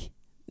like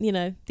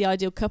the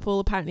ideal couple.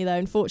 Apparently, though,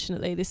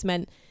 unfortunately, this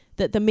meant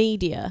that the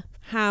media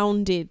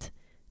hounded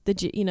the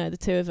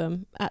two of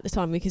them at the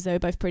time, because they were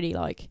both pretty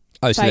like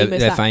Oh, so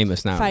they're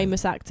famous now.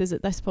 famous actors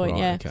at this point. Right,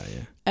 Yeah.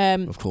 Okay, yeah.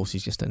 Of Course,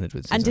 he's just ended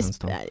with and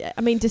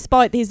Scissorhands.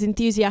 despite his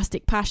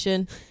enthusiastic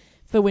passion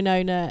for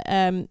Winona,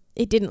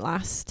 it didn't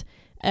last.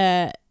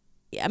 He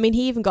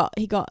even got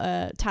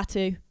a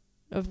tattoo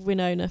of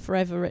Winona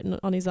Forever written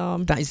on his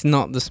arm, That is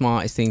not the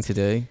smartest thing to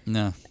do.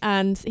 No.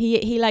 and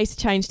he later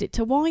changed it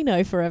to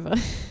Wino Forever.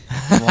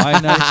 Why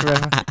no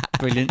forever?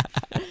 Brilliant.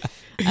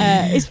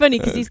 It's funny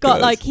because he's got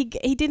God. like he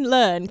didn't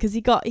learn, because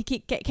he kept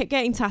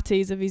getting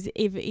tattoos of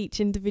each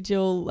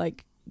individual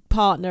like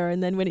partner,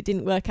 and then when it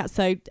didn't work out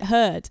so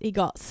Heard, he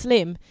got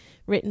Slim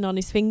written on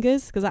his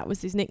fingers, because that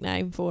was his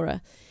nickname for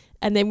her.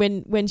 And then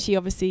when she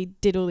obviously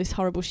did all this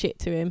horrible shit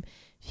to him,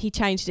 he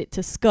changed it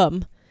to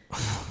Scum.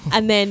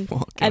 And then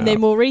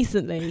more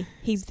recently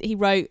he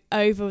wrote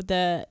over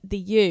the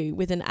U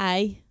with an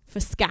A for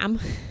scam.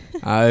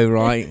 Oh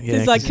right, yeah.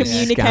 There's like 'cause it's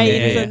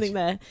communicating scamming, or something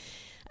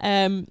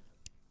there.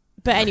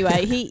 But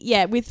anyway,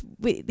 with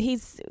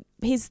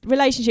his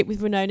relationship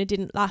with Winona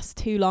didn't last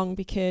too long,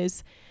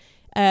 because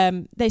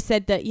they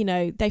said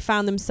that they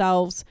found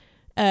themselves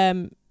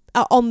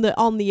on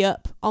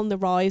the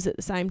rise at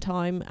the same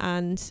time,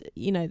 and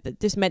that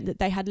just meant that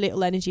they had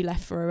little energy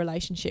left for a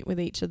relationship with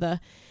each other.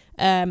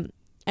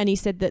 And he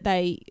said that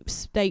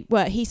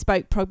he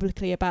spoke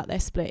publicly about their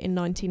split in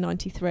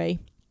 1993,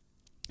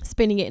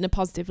 spinning it in a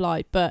positive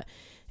light, but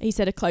he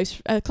said a close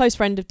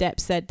friend of Depp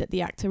said that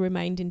the actor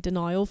remained in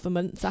denial for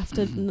months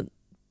after the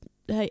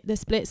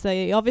split. So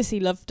he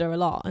obviously loved her a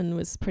lot and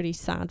was pretty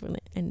sad when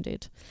it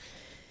ended.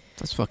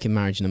 That's fucking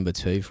marriage number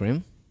 2 for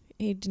him.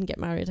 He didn't get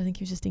married. I think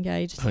he was just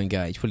engaged. Oh,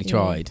 engaged. Well, he Yeah.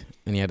 tried,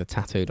 and he had a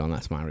tattooed on.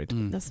 That's married.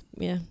 That's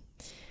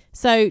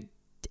So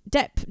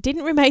Depp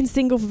didn't remain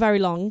single for very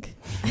long.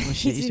 Oh,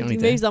 shit, he's he only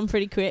moves on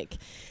pretty quick,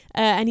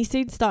 and he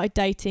soon started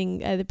dating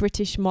the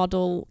British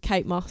model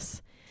Kate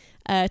Moss,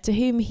 to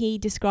whom he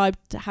described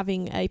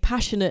having a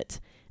passionate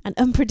and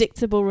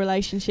unpredictable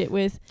relationship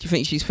with. Do you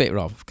think she's fit,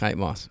 Rob? Kate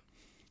Moss?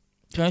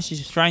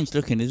 She's strange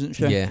looking, isn't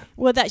she? Yeah.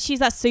 Well, she's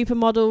that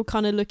supermodel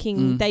kind of looking.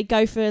 Mm. They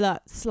go for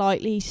that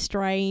slightly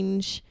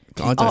strange.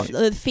 I don't.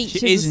 The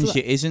features. She is and she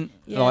isn't.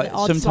 Yeah, like the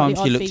odd, sometimes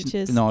slightly she odd looks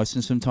features. nice,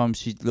 and sometimes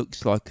she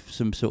looks like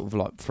some sort of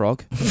like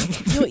frog.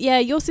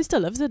 Your sister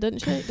loves her,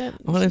 doesn't she? I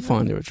don't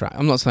find her attractive.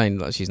 I'm not saying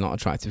that she's not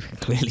attractive.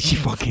 Clearly, she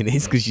fucking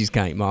is, because she's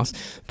Kate Moss.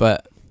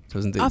 But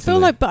doesn't do. it I for feel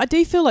me. like, but I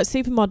do feel like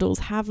supermodels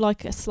have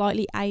like a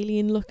slightly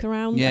alien look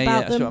around Yeah, about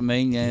that's them. what I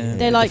mean. Yeah,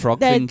 They're the like frog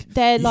they're, thing.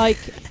 they're like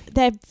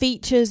their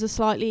features are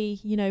slightly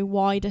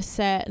wider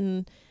set,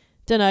 and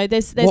don't know.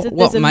 There's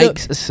what a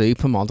makes look. a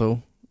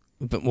supermodel,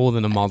 but more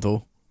than a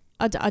model?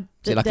 Is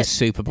Is it like a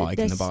super bike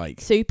they're and a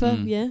bike? Super,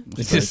 Mm. yeah.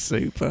 It's just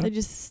super. They're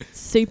just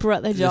super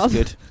at their Just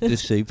job. good.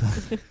 Just super.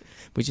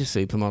 We're just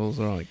supermodels,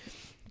 right?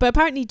 But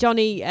apparently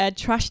Johnny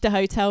trashed a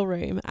hotel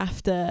room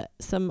after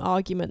some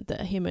argument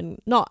that him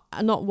and not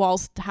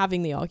whilst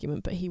having the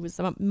argument, but he was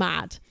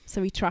mad,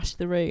 so he trashed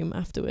the room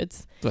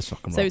afterwards. Let's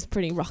rock and So roll. it's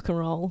pretty rock and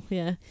roll,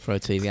 yeah. Throw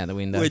TV out the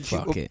window.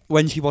 Fuck it.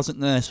 When she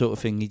wasn't there, sort of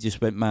thing, he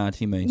just went mad.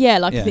 You mean? Yeah,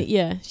 like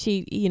Yeah.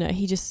 she,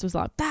 he just was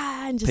like,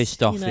 bah, and just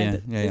Pissed off, you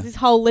know, yeah, There's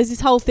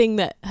this whole thing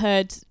that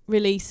Heard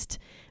released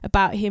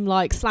about him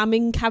like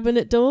slamming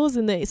cabinet doors,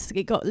 and that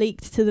it got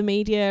leaked to the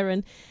media,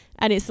 and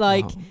it's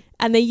like. Wow.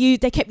 And they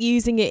kept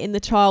using it in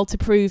the trial to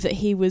prove that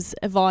he was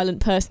a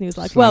violent person. He was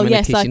like, Slamming well,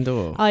 yes, a kitchen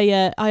door. I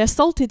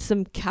assaulted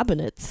some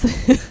cabinets,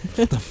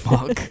 What the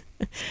fuck?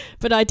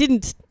 but I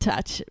didn't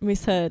touch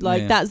Miss Heard.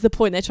 Like, Yeah. that's the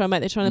point they're trying to make.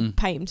 They're trying to Mm.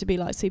 paint him to be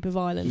like super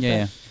violent.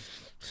 Yeah.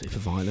 Super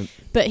violent.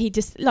 But he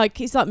just like,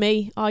 he's like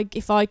me.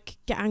 If I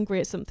get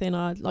angry at something,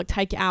 I like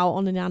take it out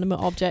on an animate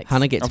object.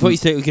 Hannah I gets. thought you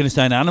said you were going to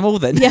say an animal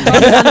then. Yeah,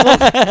 I'm an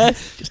animal.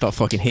 Just start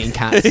fucking hitting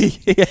cats.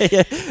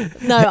 yeah.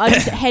 No,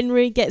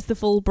 Henry gets the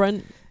full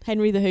brunt.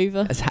 Henry the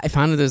Hoover. If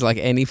Hannah does like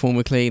any form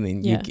of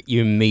cleaning, Yeah.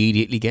 you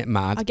immediately get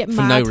mad. I get for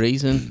mad. no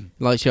reason.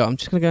 Like, I'm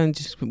just gonna go and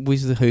just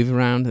whiz the Hoover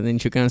around, and then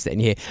she'll go and sit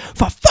and you hear,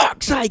 "For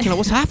fuck's sake!"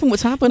 What's happened?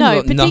 What's happened? No,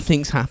 Like,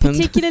 nothing's happened.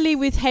 Particularly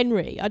with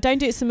Henry. I don't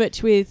do it so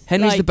much with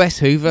Henry's like, the best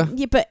Hoover.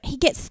 Yeah, but he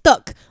gets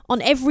stuck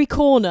on every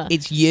corner.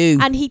 It's you.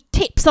 And he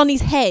tips on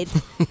his head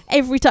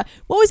every time.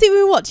 What was it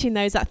we were watching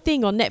though? Is that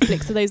thing on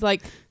Netflix of those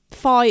like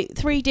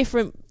 3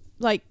 different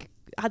like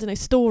I don't know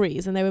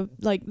stories, and they were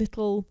like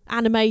little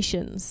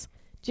animations.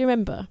 Do you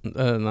remember?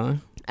 No.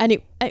 And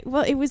it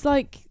was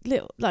like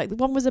little, like the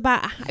one was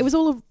about, it was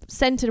all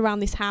centered around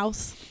this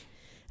house,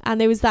 and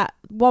there was that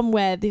one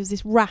where there was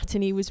this rat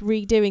and he was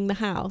redoing the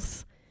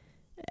house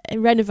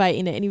and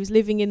renovating it, and he was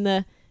living in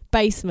the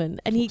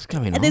basement, and What's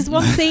going on? there's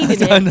one scene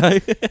in I it. know.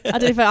 I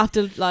don't know if I have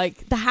to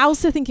like The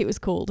House, I think it was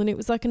called, and it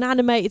was like an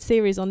animated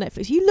series on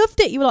Netflix. You loved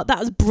it. You were like, that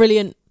was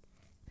brilliant.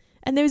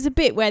 And there was a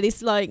bit where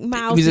this like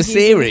mouse was a using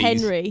series?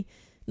 Henry.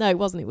 No, it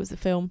wasn't. It was a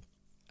film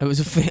It was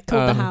a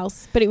called The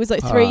House, but it was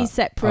like 3 I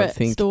separate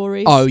think-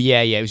 stories. Oh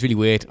yeah, it was really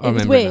weird. I It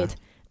was remember weird.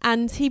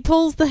 And he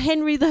pulls the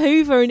Henry the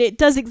Hoover, and it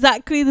does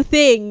exactly the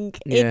thing.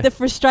 Yeah. The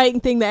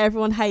frustrating thing that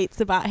everyone hates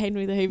about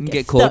Henry the Hoover. You can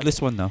Gets get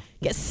cordless one though.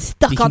 Gets That.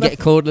 stuck You can on get a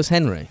cordless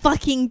Henry.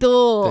 fucking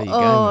door. There you go,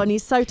 Oh, mate. and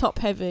he's so top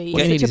heavy.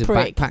 What you need He's is such a a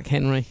prick. backpack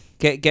Henry.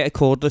 Get a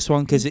cordless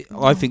one because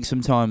I think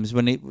sometimes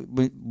when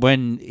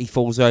he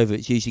falls over,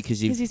 it's usually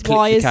because you've 'Cause his clipped the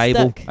wire's cable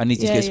stuck. and he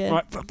just Yeah, goes yeah.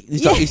 right. Fuck.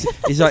 He's Yeah. like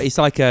he's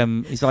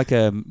like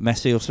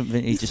Messi or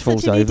something. He He's just such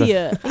falls an over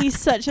idiot. He's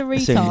such a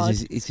as soon retard.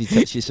 as he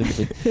touches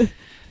something.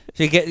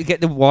 So you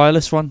get the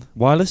wireless one.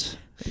 Wireless.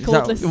 Is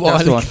that- Cordless. that's The the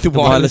one. the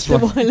wireless The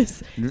one.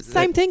 wireless.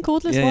 Same thing,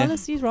 cordless, Yeah, yeah.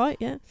 wireless. He's right,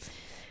 yeah.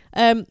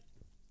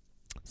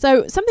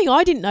 So something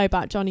I didn't know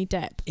about Johnny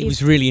Depp He is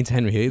was really into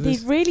Henry he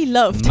Hoovers. really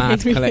loved Mad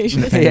Henry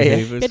collection of Hoover. Henry Yeah, yeah.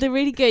 He Hoovers. had a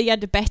really good. He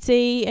had a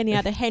Betty and he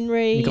had a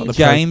Henry. He got the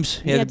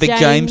James. Yeah, the big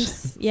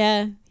James.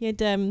 Yeah, he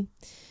had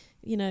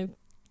you know,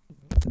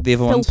 The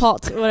other ones.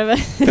 Philpott or whatever.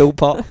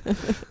 Philpott.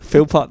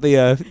 Philpott.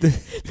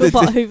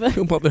 Philpott Hoover.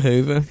 Philpott the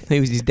Hoover. He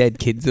was his dead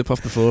kids up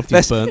off the floor. After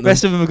Rest, he burnt them.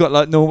 rest of them have got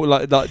like normal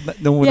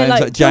normal Yeah,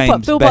 names like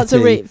James. Philpott's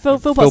Betty.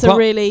 Philpott's a Philpott.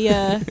 really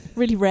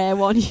really rare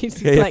one. It's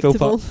Yeah,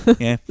 collectible.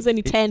 Yeah. There's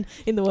only 10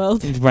 in the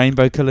world. It's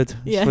rainbow coloured.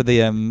 Yeah. It's for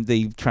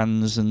the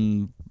trans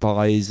and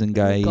bis and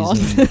gays. Oh,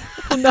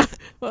 and God. No,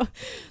 well,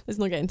 let's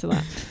not get into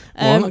that.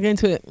 Why not get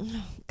into it?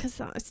 Because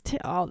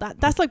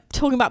that's like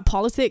talking about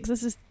politics.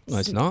 This is No,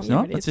 it's not. Yeah,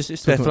 no, it it's is. just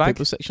it's their Talking about flag.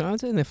 people's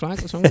sexuality and their flag.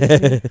 What's wrong with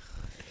it?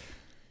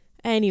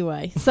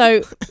 Anyway,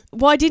 so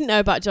what I didn't know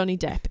about Johnny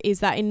Depp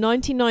is that in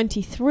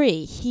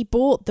 1993 he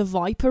bought the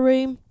Viper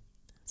Room.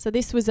 So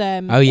this was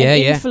Oh, yeah,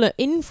 an yeah.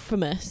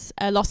 infamous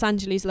Los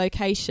Angeles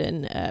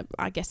location.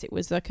 I guess it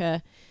was like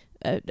a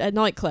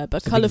nightclub, a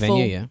It's a big colourful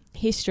venue, yeah.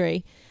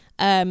 history.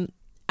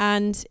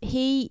 And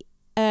he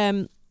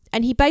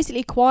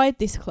basically acquired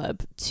this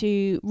club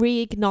to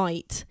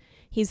reignite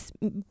his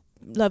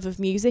love of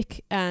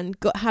music and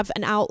have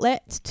an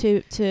outlet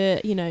to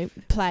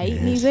play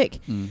Yes. music.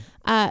 Mm.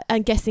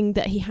 And guessing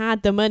that he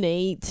had the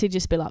money to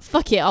just be like,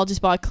 fuck it, I'll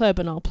just buy a club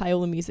and I'll play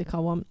all the music I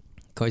want.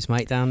 Got his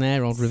mate down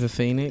there, old River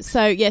Phoenix.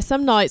 So yeah,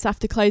 some nights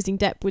after closing,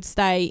 Depp would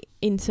stay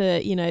into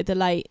the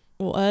late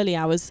or early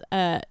hours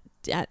and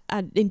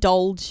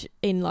indulge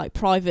in like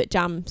private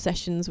jam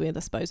sessions with, I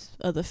suppose,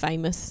 other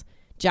famous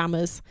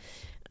jammers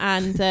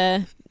and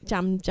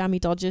jammy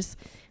dodgers.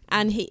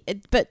 And he he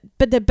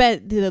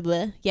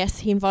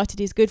invited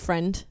his good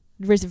friend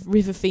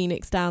River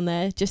Phoenix down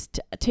there just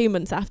 2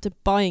 months after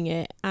buying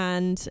it,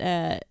 and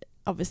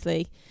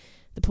obviously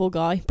the poor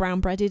guy brown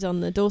breaded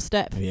on the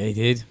doorstep. Yeah, he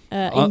did.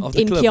 Of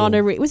the In club, Keanu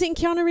or- Reeves. Was it in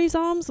Keanu Reeves'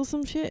 arms or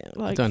some shit? I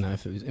Like, don't know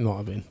if it might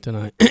have been. Don't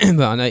know.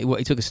 But I know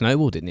he took a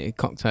snowball, didn't he? A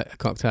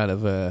cocktail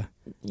of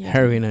yeah,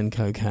 heroin and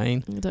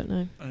cocaine. I don't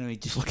know. I don't know, he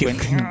just Fucking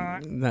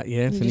went, that,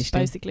 yeah, He just finished him.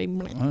 basically on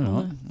right,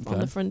 the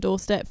okay. front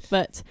doorstep.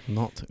 But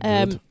Not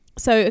Um, good.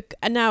 so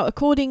now,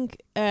 according,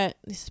 this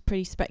is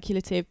pretty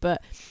speculative,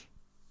 but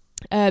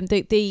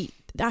the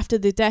after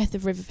the death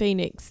of River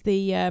Phoenix,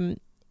 the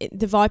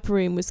Viper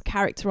Room was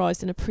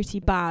characterised in a pretty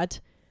bad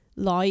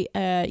light.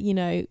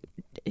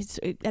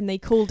 And they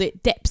called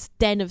it Depp's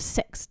den of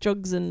sex,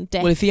 drugs, and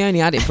death. Well, if he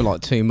only had it for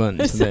like 2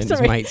 months, and then his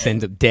Sorry. mates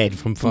end up dead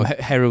from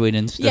heroin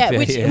and stuff. yeah,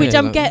 which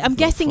I'm like,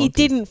 guessing he fuck it.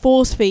 didn't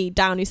force feed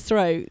down his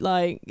throat.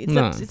 Like it's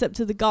No. it's up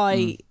to the guy.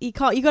 Mm.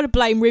 You got to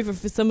blame River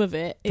for some of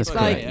it. That's It's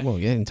right, like yeah. Well,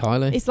 yeah,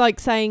 entirely. it's like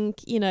saying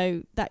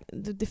that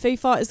the Foo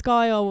Fighters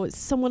guy or it's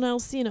someone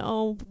else.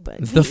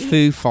 But The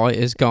Foo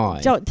Fighters guy.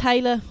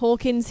 Taylor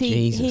Hawkins.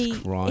 Jesus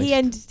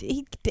Christ.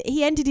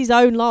 He ended his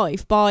own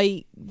life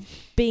by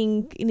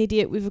being an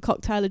idiot with a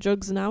cocktail of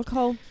drugs and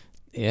alcohol.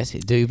 Yes,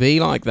 it do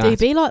be like that. Do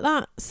be like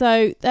that.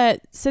 So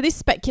this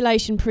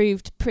speculation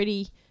proved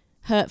pretty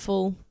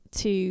hurtful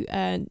to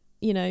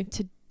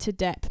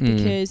Depp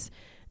because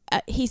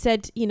he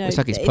said It's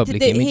like his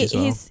public image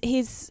as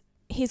well.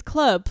 his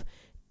club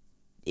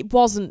it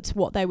wasn't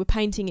what they were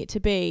painting it to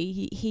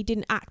be. He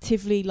didn't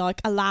actively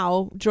like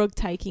allow drug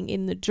taking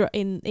in the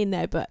in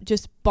there, but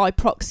just by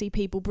proxy,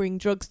 people bring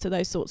drugs to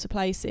those sorts of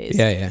places.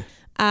 Yeah.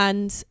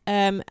 And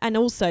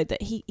also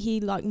that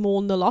he like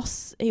mourned the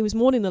loss. He was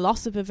mourning the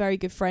loss of a very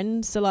good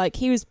friend. So like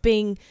he was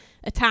being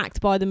attacked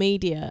by the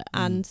media,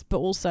 but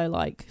also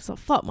like, so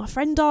fuck, my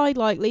friend died.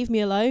 Like, leave me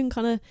alone,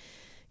 kind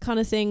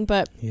of thing.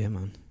 But Yeah,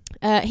 man.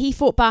 he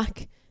fought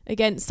back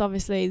against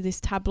obviously this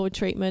tabloid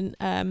treatment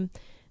and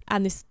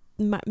this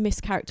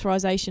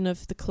mischaracterization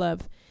of the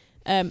club.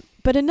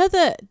 But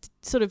another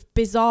sort of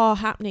bizarre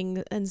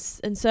happening and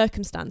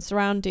circumstance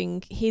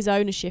surrounding his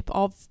ownership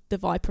of the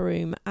Viper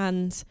Room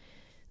and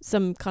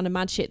some kind of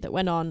mad shit that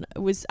went on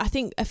was, I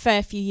think, a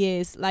fair few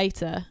years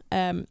later,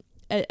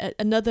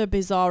 another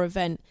bizarre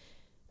event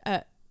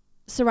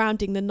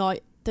surrounding the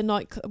night.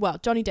 Well,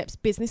 Johnny Depp's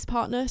business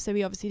partner, so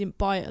he obviously didn't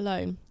buy it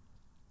alone.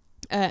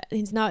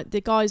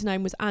 The guy's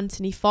name was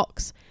Anthony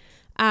Fox,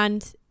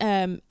 and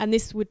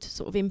this would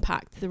sort of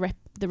impact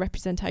the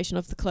representation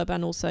of the club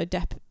and also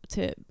Depp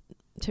to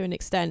an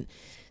extent.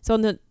 So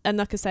and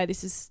like I say,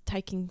 this is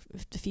taking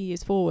a few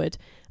years forward.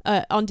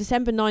 On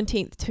December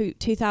 19th,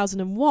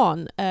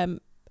 2001,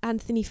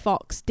 Anthony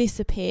Fox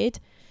disappeared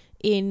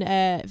in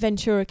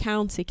Ventura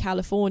County,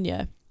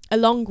 California,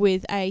 along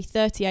with a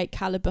 .38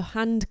 caliber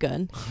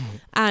handgun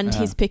and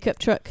his pickup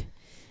truck.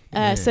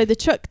 So the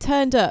truck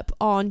turned up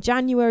on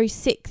January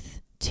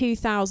 6th,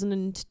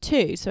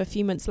 2002, so a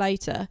few months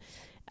later,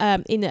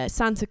 in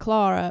Santa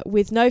Clara,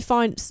 with no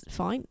sign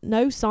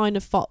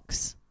of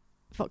Fox's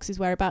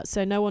whereabouts.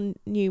 So no one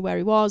knew where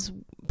he was,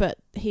 but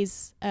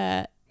his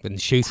But the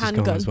shooter's gone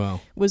handgun as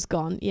well. was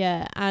gone.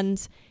 Yeah,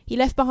 and he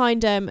left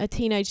behind a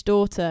teenage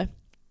daughter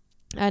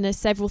and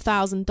several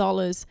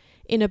 $1,000s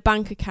in a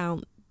bank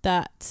account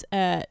that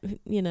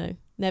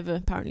never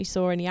apparently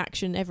saw any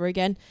action ever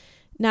again.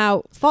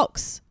 Now,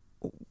 Fox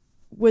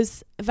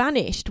was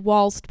vanished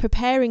whilst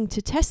preparing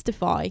to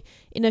testify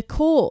in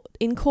court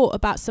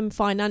about some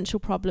financial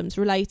problems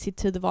related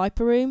to the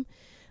Viper Room,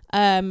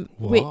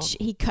 which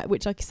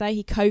like I say,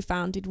 he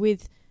co-founded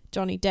with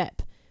Johnny Depp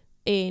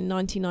in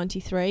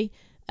 1993.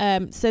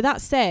 So that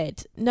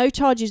said, no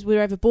charges were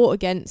ever brought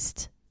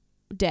against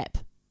Depp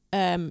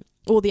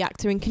or the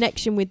actor in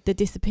connection with the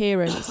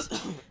disappearance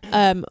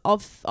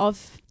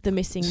of the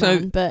missing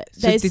man. But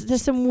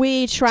there's some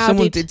weird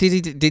shrouded.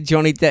 Did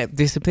Johnny Depp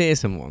disappear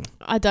someone?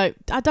 I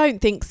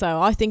don't think so.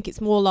 I think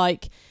it's more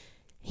like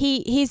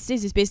he's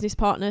his business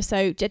partner.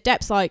 So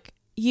Depp's like,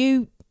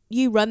 you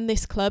run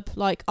this club.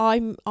 Like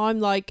I'm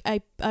like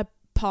a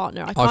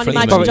partner. I can't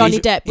imagine Johnny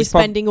Depp was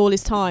spending all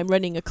his time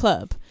running a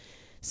club.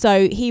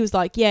 So he was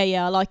like,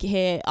 yeah, I like it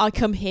here. I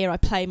come here, I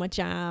play my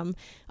jam,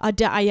 I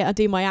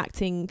do my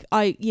acting.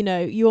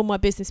 You're my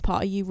business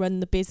partner, you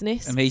run the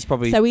business. And he's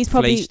probably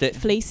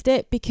fleeced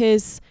it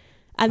because,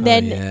 and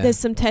then there's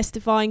some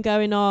testifying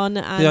going on.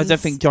 And I don't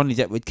think Johnny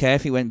Depp would care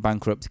if he went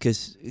bankrupt,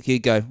 because he'd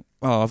go,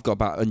 oh, I've got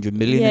about 100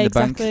 million in the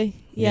bank.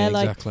 Yeah,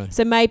 exactly.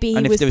 So maybe he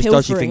was pilfering. And if there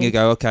was dodgy thing, you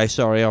go, okay,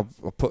 sorry, I'll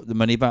put the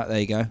money back. There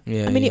you go.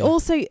 Yeah. I mean, it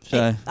also.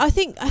 So. I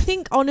think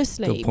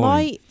honestly,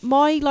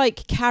 my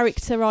like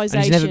characterization.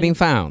 And he's never been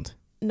found.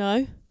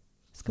 No.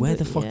 Where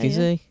the fuck is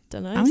he?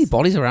 Don't know. How many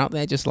bodies are out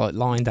there just like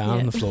lying down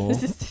on the floor?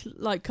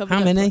 Like covered. How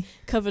up many?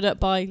 Covered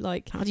up by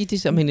like. How do you do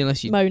that? I mean,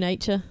 unless you. Mo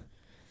Nature.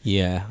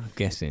 Yeah, I'm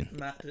guessing.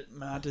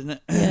 Mad, isn't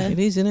it? Yeah. It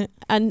is, isn't it?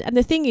 And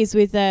the thing is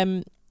with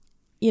Johnny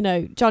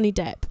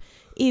Depp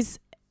is,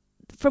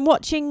 from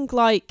watching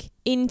like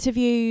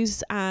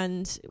interviews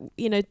and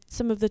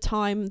some of the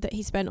time that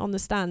he spent on the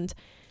stand,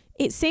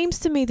 it seems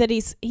to me that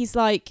he's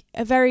like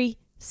a very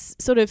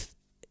sort of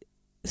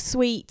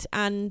sweet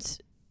and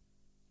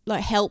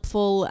like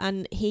helpful,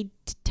 and he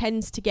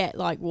tends to get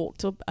like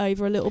walked up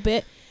over a little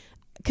bit,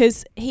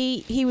 because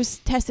he was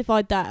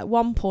testified that at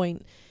one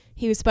point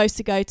he was supposed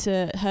to go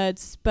to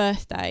Heard's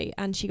birthday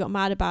and she got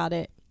mad about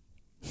it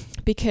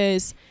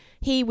because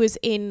he was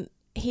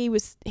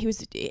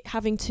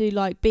having to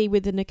like be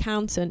with an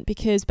accountant,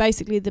 because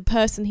basically the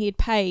person he had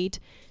paid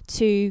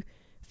for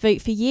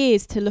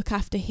years to look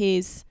after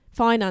his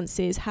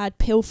finances had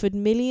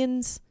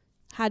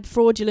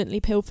fraudulently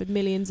pilfered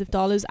millions of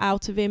dollars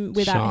out of him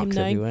without him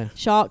knowing. Everywhere.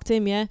 Sharked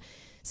him, yeah.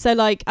 So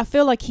like I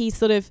feel like he's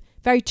sort of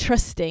very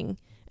trusting,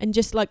 and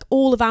just like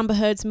all of Amber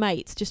Heard's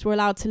mates just were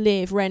allowed to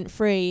live rent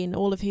free in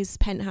all of his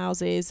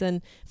penthouses,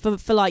 and for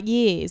like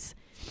years,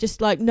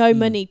 just like no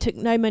money, took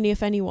no money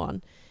off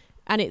anyone.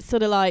 And it's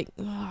sort of like,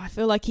 I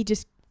feel like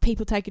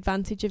people take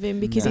advantage of him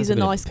because he's a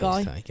nice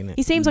guy.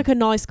 He seems like a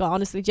nice guy,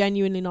 honestly,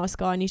 genuinely nice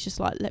guy. And he's just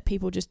like, let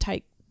people just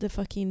take the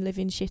fucking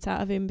living shit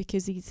out of him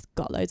because he's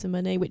got loads of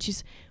money, which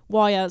is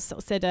why, as I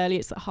said earlier,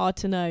 it's hard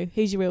to know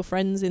who's your real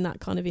friends in that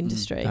kind of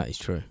industry. That is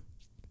true.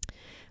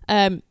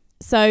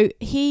 So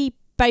he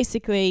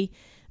basically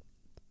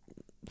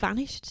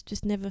vanished,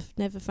 just never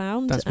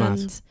found. That's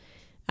mad.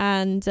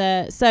 And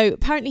so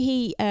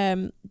apparently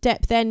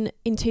Depp then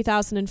in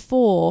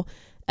 2004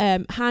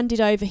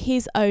 handed over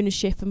his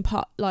ownership and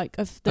part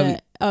of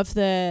the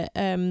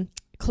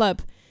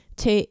club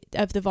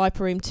of the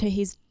Viper Room to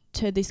his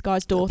to this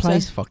guy's The daughter.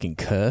 place fucking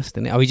cursed,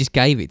 didn't it? Oh, he just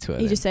gave it to her.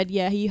 He then? just said,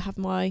 "Yeah, you have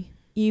my,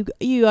 you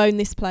own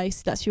this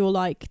place. That's your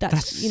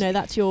that's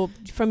that's your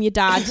from your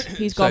dad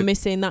who's So- gone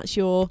missing. That's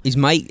your His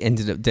mate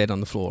ended up dead on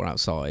the floor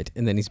outside,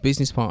 and then his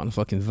business partner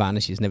fucking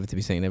vanishes, never to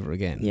be seen ever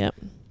again. yeah."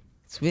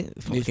 It's a bit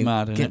fucking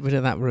mad, isn't get it? rid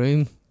of that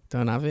room.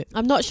 Don't have it.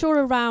 I'm not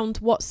sure around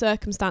what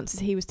circumstances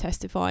he was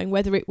testifying,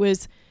 whether it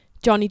was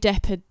Johnny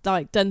Depp had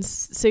like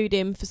sued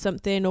him for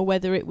something, or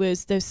whether it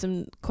was there's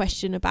some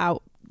question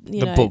about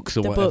The books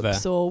or whatever.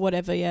 books or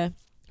whatever. Yeah,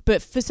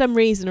 but for some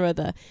reason or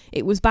other,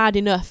 it was bad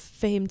enough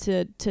for him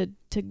to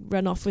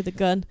run off with a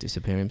gun,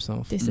 Disappear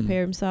himself.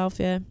 disappear himself.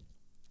 Yeah.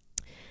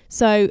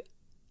 So,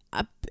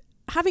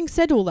 having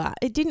said all that,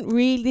 it didn't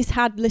really. This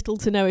had little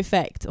to no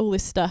effect. All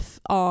this stuff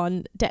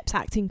on Depp's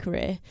acting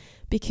career,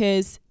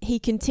 because he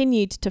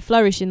continued to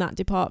flourish in that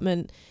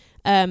department.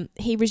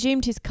 He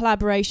resumed his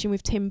collaboration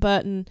with Tim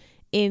Burton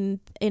in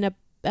a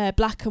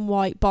black and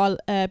white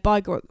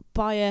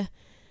biographical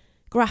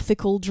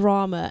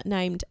drama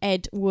named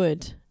Ed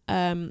Wood.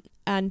 And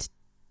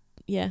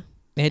yeah,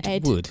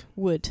 Ed Wood.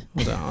 Wood.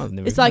 Hold on, I've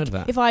never It's even like heard of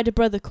that. if I had a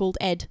brother called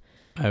Ed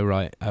Oh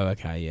right. Oh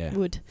okay. Yeah.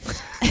 Wood.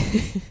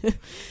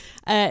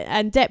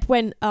 And Depp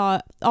went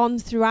on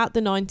throughout the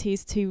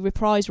 90s to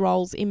reprise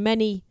roles in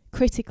many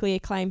critically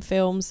acclaimed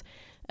films.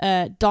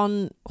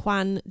 Don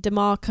Juan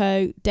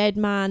DeMarco, Dead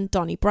Man,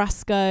 Donnie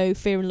Brasco,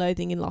 Fear and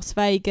Loathing in Las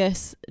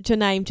Vegas, to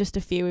name just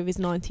a few of his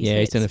 90s Yeah, he's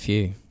hits. done a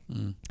few.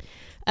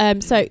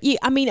 So,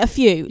 I mean, a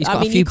few. He's I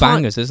got mean, a few you can't,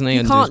 bangers, hasn't he? you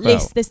under can't his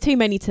belt? list. There's too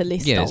many to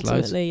list, Yeah, there's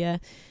loads. ultimately, yeah.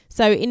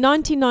 So in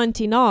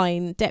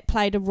 1999, Depp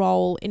played a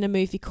role in a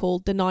movie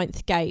called The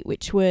Ninth Gate,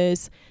 which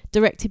was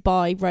directed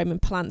by Roman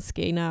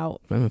Polanski. Now,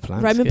 Roman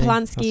Polanski. Roman That's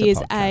Polanski is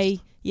podcast.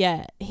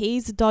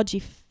 he's a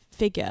dodgy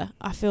figure.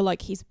 I feel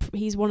like he's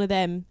one of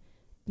them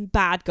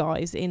bad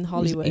guys in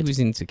Hollywood. He was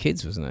into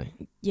kids, wasn't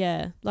he?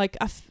 Yeah, like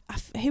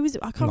who was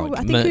it? I can't remember. I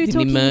Like, think we were didn't he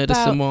talking murder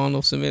about. someone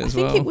or something I as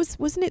think well? it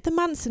wasn't it the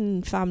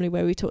Manson family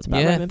where we talked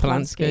about Yeah, Roman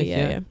Polanski? Polanski,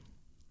 Yeah.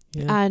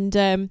 yeah.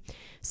 And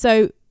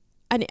so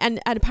and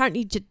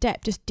apparently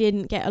Depp just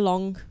didn't get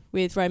along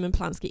with Roman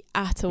Polanski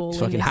at all.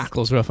 Just in fucking this.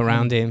 hackles her up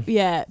around him.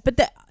 Yeah, but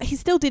he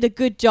still did a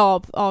good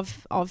job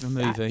of The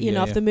movie, of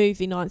yeah. the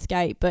movie Ninth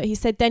Gate. But he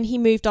said then he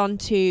moved on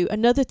to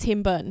another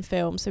Tim Burton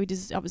film. So he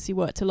just obviously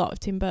worked a lot with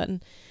Tim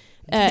Burton.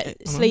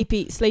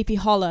 Sleepy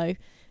Hollow,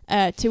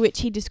 to which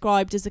he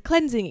described as a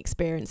cleansing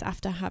experience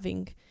after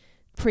having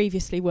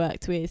previously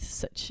worked with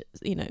such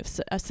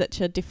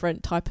a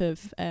different type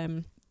of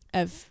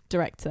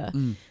director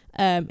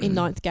in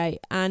Ninth Gate.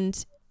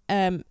 And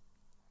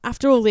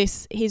after all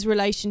this, his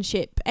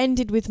relationship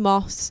ended with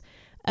Moss,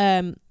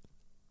 and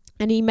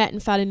he met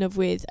and fell in love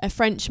with a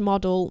French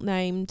model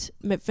named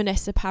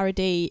Vanessa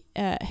Paradis,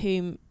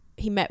 whom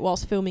he met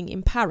whilst filming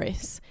in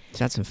Paris. He's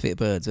had some fit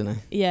birds, hasn't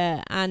he?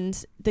 Yeah,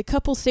 and the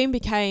couple soon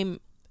became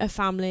a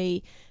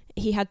family.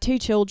 He had 2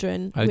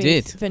 children Oh, with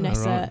did?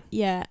 Vanessa. Oh, right.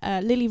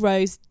 Yeah, Lily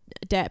Rose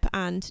Depp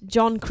and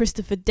John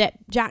Christopher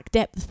Jack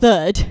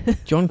Depp III.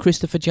 John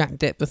Christopher Jack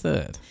Depp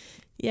III.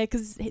 Yeah,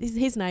 because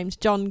his name's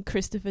John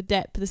Christopher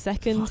Depp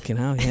II. Fucking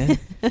hell, yeah.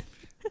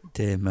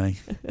 Dear me.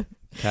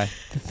 Okay.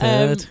 The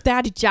third. They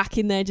added Jack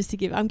in there just to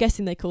give. I'm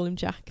guessing they call him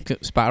Jack.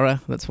 Sparrow,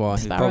 that's why.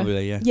 Sparrow.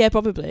 Probably, yeah. Yeah,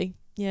 probably.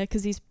 Yeah,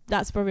 because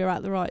that's probably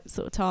at the right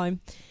sort of time.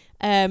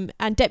 And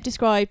Depp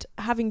described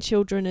having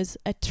children as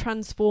a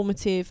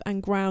transformative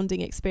and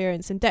grounding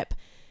experience. And Depp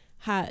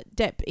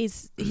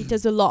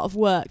does a lot of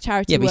work,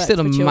 charity Yeah, but work he's still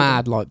for a children.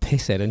 mad like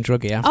pisshead and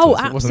druggy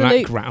afterwards. It wasn't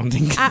that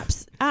grounding.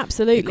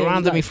 Absolutely. It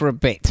grounded me like, for a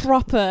bit.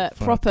 proper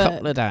For a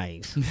couple of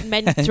days.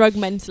 drug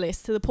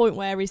mentalist, to the point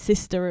where his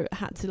sister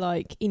had to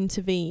like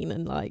intervene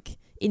and like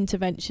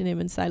intervention him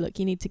and say, look,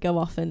 you need to go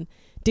off and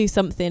do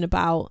something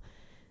about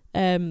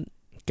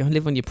Go and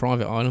live on your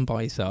private island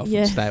by yourself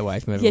Yeah. and stay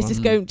away from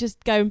everyone.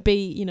 just go and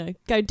be,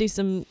 go do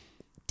some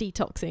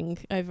detoxing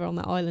over on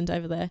that island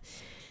over there.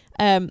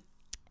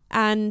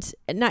 And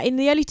now in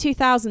the early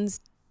 2000s,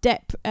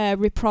 Depp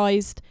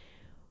reprised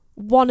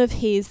one of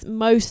his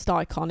most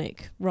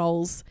iconic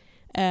roles,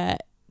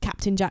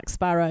 Captain Jack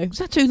Sparrow. Was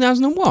that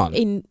 2001?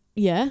 In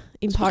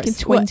It's Paris. fucking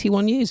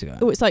 21 years ago.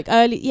 Oh, it's like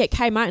early. Yeah, it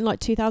came out in like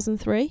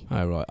 2003.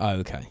 Oh, right. Oh,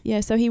 okay.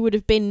 Yeah, so he would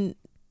have been,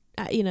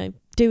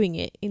 doing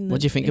it in the.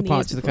 What do you think in of the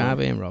Pirates years of the before.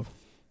 Caribbean, Rob?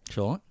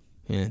 Sure.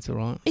 Yeah, it's all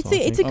right.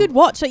 It's a good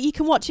watch. Like you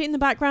can watch it in the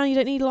background. You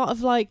don't need a lot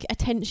of like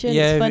attention.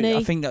 Yeah, It's funny.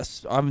 I think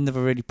I've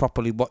never really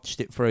properly watched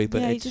it through,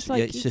 but Yeah, you it's just,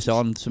 like, it's you just just-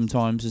 on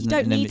sometimes, isn't you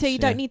it? don't need to. You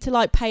don't need to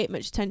like pay it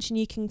much attention.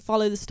 You can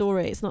follow the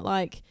story. It's not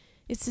like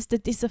it's just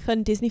it's a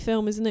fun Disney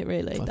film, isn't it?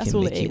 Really, Fucking that's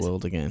all Mickey it is.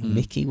 World again. Mm.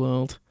 Mickey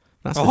World.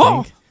 That's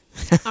Oh! the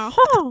thing.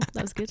 Aha!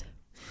 That was good.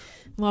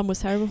 Mine was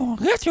terrible. Oh,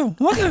 that's you.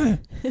 Look at me.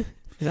 Is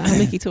that how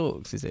Mickey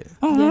talks, is it?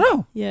 Oh, Yeah.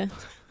 no. Yeah,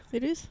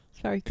 it is. It's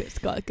very good. It's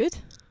got a good.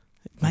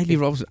 Maybe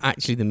Rob's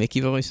actually the Mickey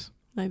voice.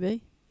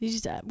 Maybe. You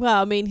just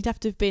well, I mean, he'd have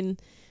to have been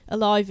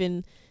alive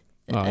in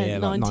Oh, yeah,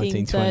 like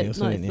 1920 or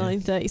something, yeah.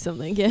 1930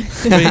 something.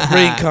 Yeah.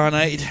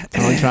 Reincarnated.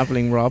 Time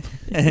travelling Rob.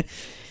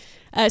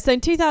 So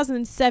in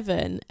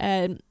 2007,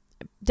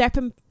 Depp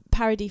and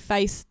Paradis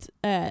faced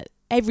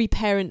every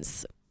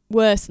parent's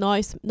worst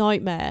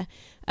nightmare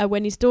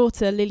when his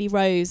daughter Lily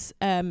Rose,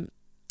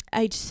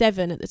 age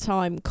 7 at the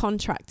time,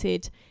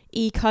 contracted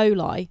E.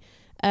 coli,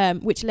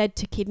 which led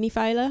to kidney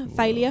failure.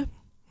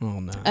 Oh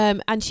no.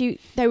 And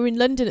they were in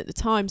London at the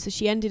time, so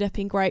she ended up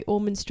in Great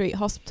Ormond Street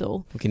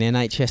Hospital. Fucking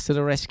NHS to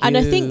the rescue. And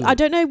I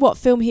don't know what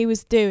film he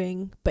was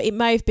doing, but it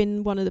may have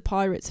been one of the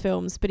Pirates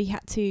films. But he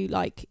had to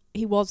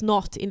he was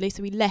not in Lisa.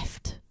 So he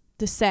left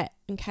the set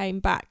and came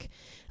back.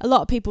 A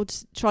lot of people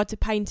tried to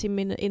paint him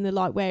in the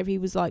light where he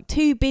was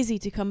too busy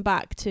to come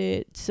back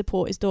to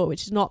support his daughter,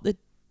 which is not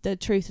the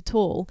truth at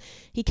all.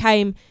 He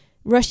came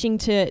rushing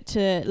to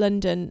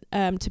London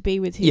to be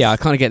with his I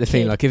kind of get the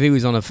feeling kid. if he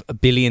was on a $1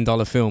 billion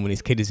film and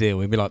his kid is ill,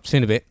 we'd be like, "See you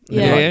in a bit."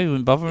 Yeah. He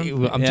wouldn't bother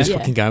him. I'm just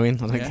fucking going.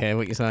 I don't care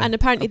what you say. And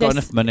apparently I've got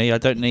there's enough money. I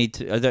don't need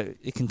to.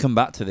 It can come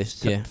back to this.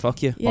 So Yeah.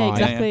 Fuck you. Yeah, Bye.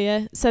 exactly.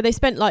 Yeah. So they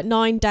spent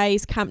 9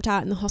 days camped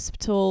out in the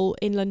hospital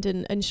in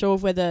London, unsure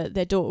of whether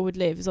their daughter would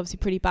live. It was obviously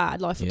pretty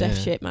bad, life or death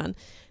Yeah. shit, man.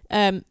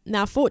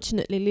 Now,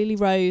 fortunately, Lily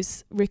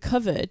Rose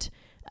recovered,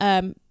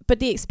 but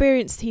the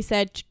experience, he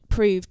said,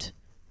 proved,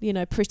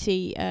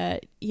 pretty,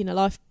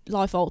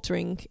 life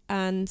altering,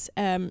 and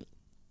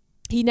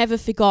he never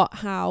forgot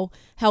how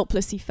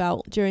helpless he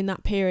felt during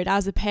that period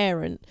as a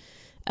parent.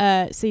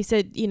 So he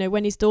said,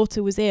 when his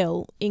daughter was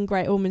ill in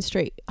Great Ormond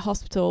Street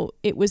Hospital,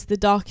 it was the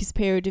darkest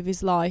period of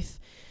his life.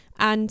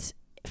 And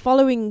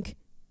following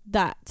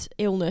that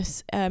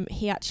illness,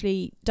 he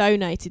actually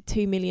donated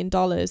 $2 million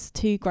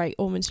to Great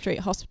Ormond Street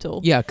Hospital.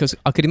 Yeah, because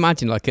I could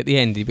imagine, at the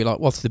end, he'd be like,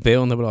 "What's the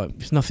bill?" And they'd be like,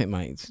 "It's nothing,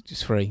 mate. It's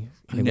just free."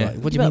 And he'd be Yeah. like,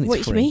 "What do you mean it's What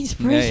free?" do you mean it's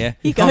free? Yeah. You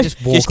You go. can't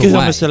just walk Just because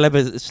away. I'm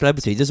a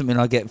celebrity doesn't mean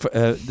I get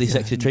this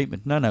extra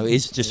treatment. No,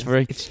 it's just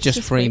free. It's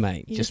just free,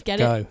 mate. You Just get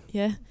go. it.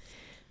 Yeah.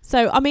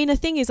 So I mean, the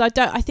thing is, I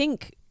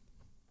think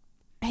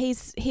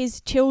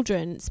his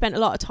children spent a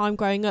lot of time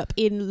growing up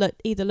in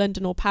either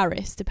London or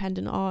Paris,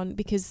 depending on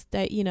because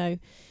they,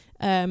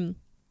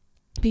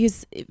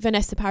 because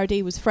Vanessa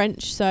Paradis was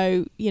French,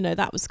 so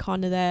that was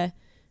kind of their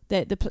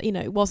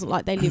it wasn't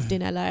like they lived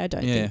in LA. I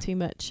don't think too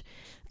much.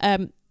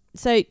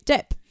 So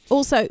Depp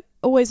also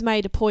always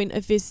made a point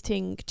of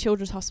visiting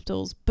children's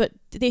hospitals, but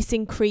this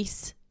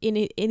increased in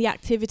the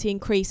activity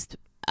increased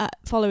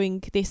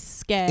following this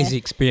scare. His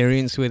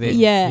experience with it.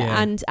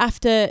 And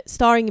after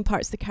starring in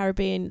Pirates of the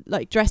Caribbean,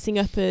 dressing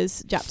up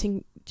as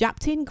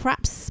Captain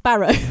Crap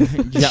Sparrow.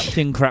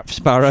 Captain Crap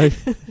Sparrow.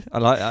 I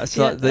like that. It's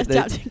like that's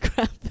Captain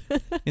Crap.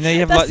 you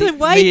have That's a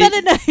way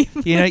better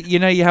name.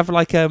 You have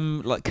like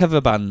cover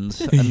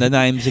bands and the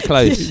names are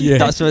close. Yeah.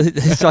 That's what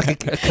it's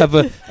like a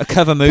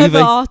cover movie, Cover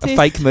a artist.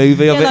 fake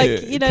movie of Yeah,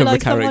 it. someone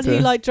character.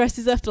 who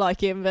dresses up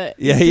like him, but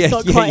Yeah, he's yeah,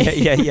 not yeah, quite.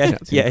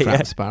 Captain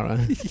Crab Sparrow.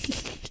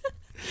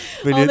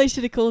 Oh, Brilliant. they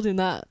should have called him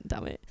that.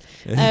 Damn it.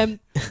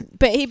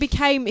 But he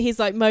became his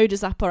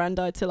modus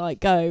operandi to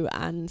go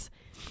and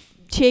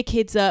cheer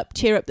kids up,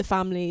 cheer up the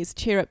families,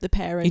 cheer up the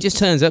parents. He just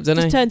turns up, doesn't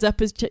he? Just turns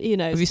up as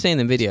Have you seen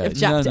them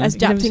videos? as No. Captain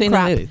You've never seen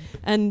Crap, them,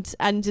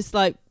 and just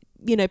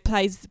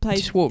plays. He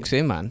just walks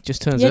in, man.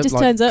 Just turns Yeah, up, just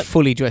turns up.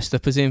 fully dressed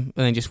up as him,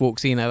 and then just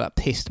walks in. That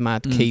pissed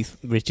mad Mm. Keith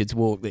Richards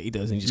walk that he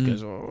does, and he just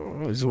goes,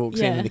 oh, just walks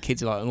in, Yeah. and the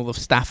kids are like, and all the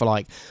staff are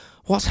like,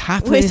 "What's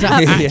happening? What's Is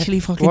that happening?" actually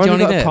fucking Why have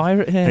Johnny we got a Depp?"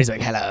 pirate here? And he's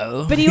like,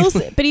 "Hello." But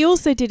he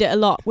also did it a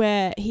lot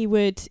where he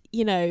would,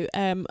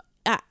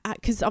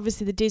 because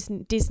obviously the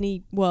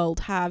Disney World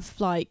have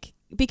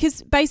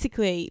because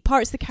basically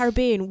Pirates of the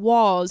Caribbean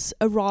was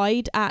a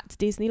ride at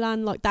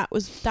Disneyland. That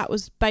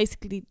was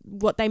basically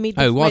what they made,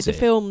 Oh, made was the it?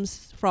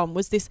 films from,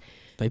 was this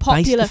They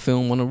popular- based the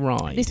film on a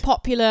ride. this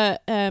popular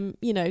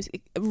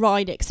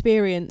ride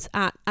experience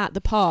at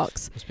the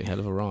parks. Must be a hell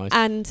of a ride.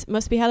 And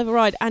must be a hell of a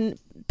ride.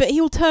 But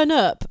he'll turn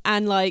up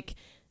and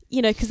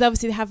because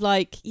obviously they have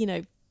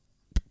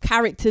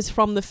characters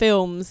from the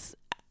films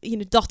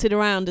dotted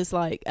around as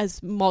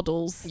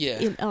models.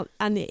 Yeah.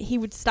 And he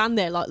would stand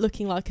there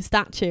looking like a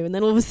statue, and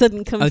then all of a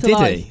sudden come Oh, to did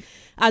life he?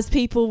 as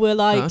people were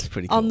That's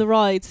pretty cool. on the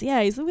rides.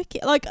 Yeah, he's a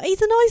wicked,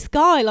 he's a nice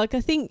guy. I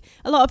think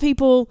a lot of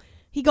people,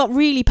 he got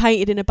really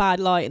painted in a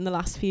bad light in the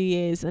last few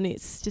years, and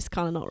it's just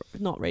kind of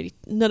not really,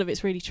 none of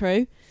it's really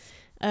true.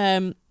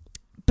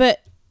 But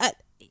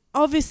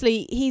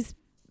obviously he's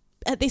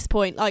at this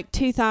point,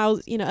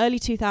 2000, early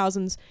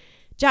 2000s,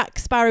 Jack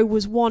Sparrow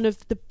was one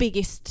of the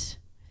biggest,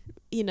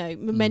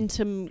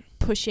 momentum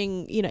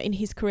pushing, in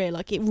his career.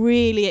 It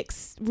really,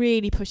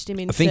 really pushed him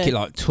into. I think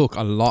it took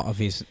a lot of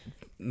his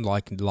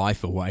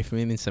life away from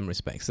him in some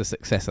respects. The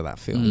success of that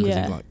film, because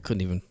Yeah. he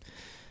couldn't even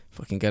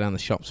fucking go down the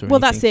shops or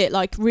Well, anything.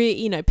 that's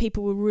it.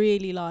 People were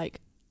really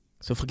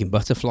So fucking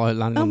butterfly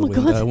landing Oh on the my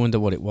window. God. I wonder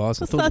what it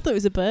was. I thought it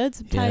was a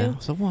bird's tail.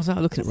 So what was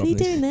that? Looking What's at he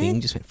Robin, doing this there?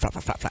 thing just went flap,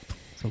 flap, flap, flap.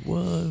 So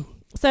whoa.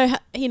 So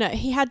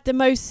he had the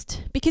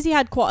most, because he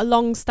had quite a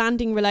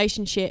long-standing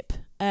relationship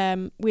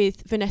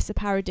with Vanessa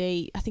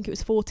Paradis. I think it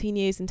was 14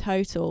 years in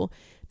total,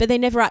 but they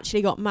never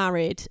actually got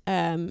married.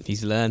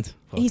 He's learned.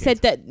 He said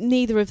that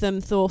neither of them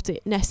thought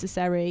it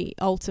necessary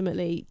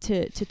ultimately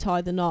to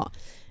tie the knot,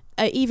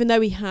 even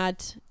though he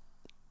had.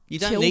 You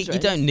don't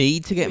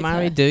need to get with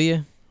married, her. do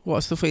you?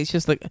 What's the? It's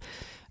just I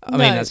No.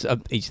 mean, that's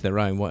each their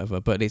own,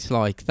 whatever. But it's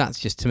that's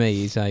just, to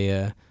me, is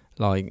a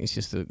Like, it's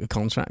just a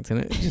contract, isn't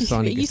it? Just Are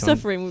signing you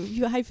suffering?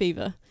 You got hay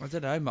fever? I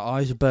don't know. My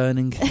eyes are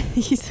burning.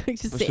 You're just For sitting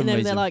some there, and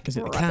reason. they're like Is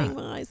it the rubbing cat?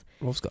 my eyes.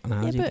 Rob's got an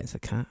allergy but- against the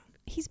cat.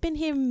 He's been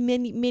here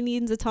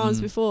millions of times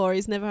Mm. before.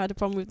 He's never had a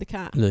problem with the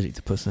cat. Allergic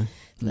to pussy.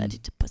 It's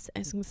allergic to pussy. I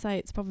was going to say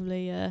it's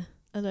probably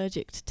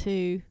allergic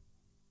to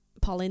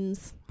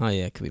pollens. Oh,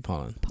 yeah, it could be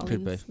pollen.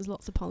 Could be. There's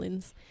lots of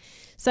pollens.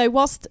 So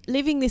whilst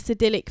living this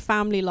idyllic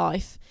family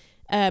life,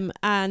 you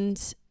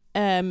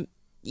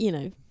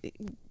know,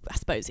 I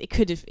suppose it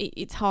could have.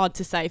 It's hard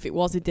to say if it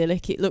was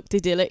idyllic. It looked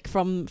idyllic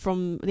from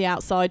the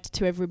outside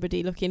to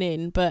everybody looking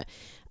in. But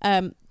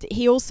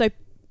he also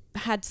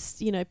had,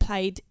 you know,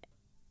 played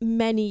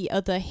many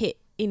other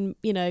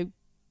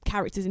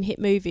characters in hit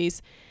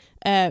movies,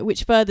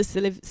 which further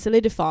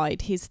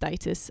solidified his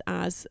status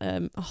as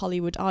a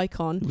Hollywood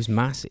icon. It was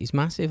massive. He's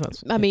massive.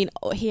 I mean,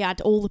 he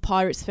had all the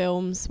Pirates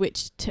films,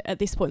 which at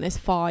this point there's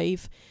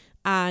 5,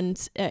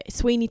 and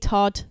Sweeney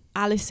Todd,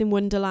 Alice in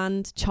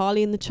Wonderland,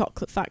 Charlie and the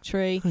Chocolate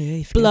Factory, Oh, yeah,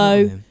 you forget Blow,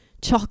 about him.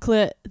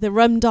 Chocolate, The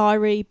Rum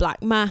Diary,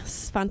 Black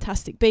Mass,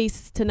 Fantastic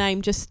Beasts, to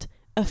name just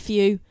a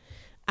few.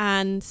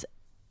 And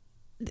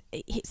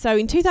so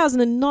in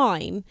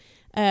 2009,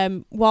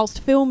 whilst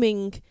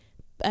filming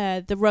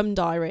The Rum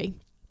Diary,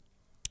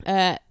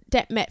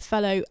 Depp met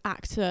fellow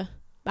actor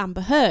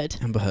Amber Heard.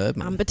 Amber Heard,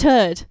 man. Amber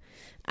Turd.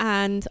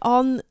 And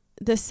on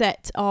the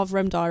set of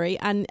Rum Diary,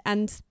 and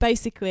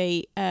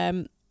basically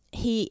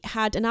he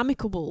had an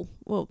amicable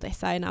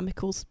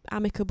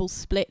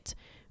split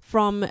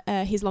from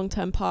his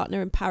long-term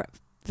partner and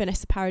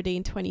Vanessa Paradis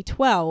in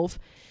 2012.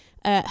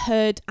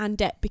 Heard and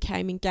Depp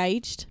became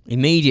engaged.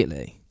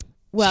 Immediately.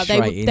 Well,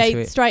 Straight into they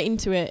it. straight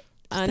into it.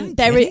 don't And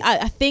get it.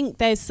 I think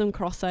there's some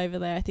crossover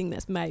there. I think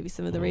that's maybe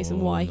some of the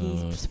reason why he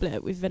no. split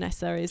up with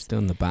Vanessa is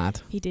Done the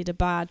bad. he did a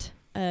bad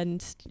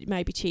and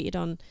maybe cheated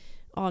on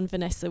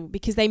Vanessa,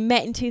 because they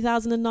met in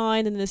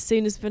 2009, and then as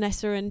soon as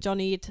Vanessa and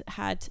Johnny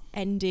had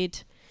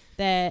ended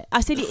their,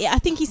 I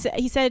think he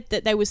said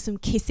that there was some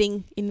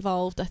kissing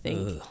involved. I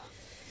think.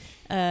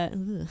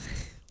 Ugh.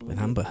 With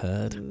Amber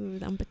Heard.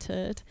 With Amber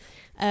Turd.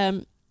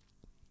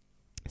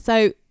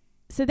 So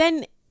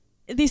then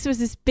this was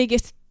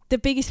the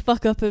biggest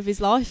fuck up of his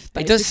life.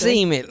 Basically. It does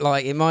seem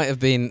like it might have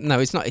been. No,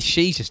 it's not.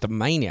 She's just a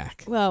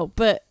maniac. Well,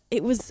 but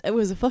it was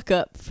a fuck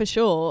up for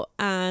sure,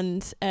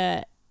 and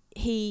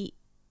he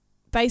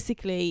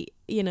basically,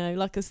 you know,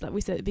 like we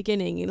said at the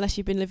beginning, unless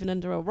you've been living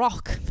under a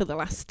rock for the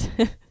last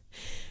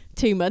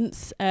 2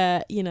 months,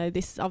 you know,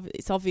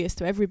 it's obvious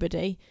to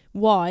everybody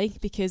why,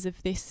 because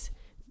of this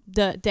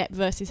Depp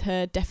versus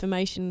Heard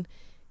defamation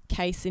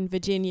case in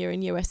Virginia in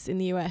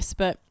the US.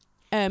 But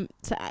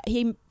so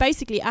he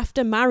basically,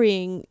 after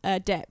marrying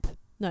Depp,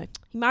 no,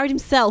 he married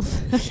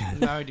himself.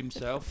 Married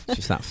himself.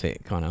 She's that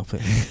fit. Can't help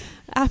it.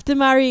 After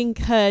marrying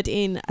Heard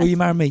in Will you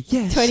marry me?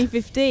 Yes.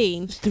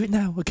 2015, Let's do it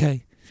now.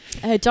 Okay.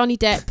 Johnny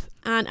Depp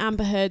and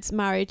Amber Heard's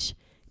marriage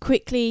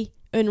quickly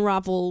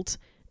unravelled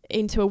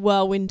into a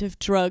whirlwind of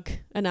drug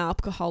and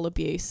alcohol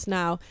abuse.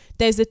 Now,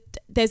 there's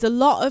a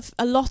lot of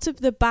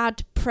the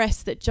bad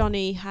press that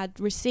Johnny had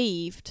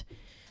received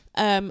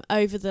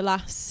over the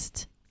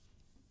last,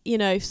 you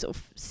know, sort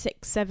of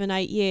 6, 7,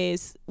 8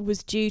 years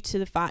was due to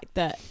the fact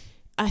that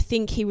I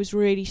think he was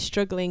really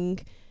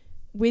struggling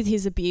with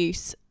his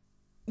abuse,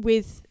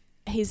 with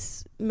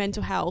his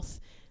mental health,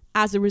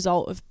 as a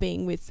result of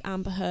being with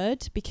Amber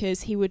Heard,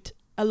 because he would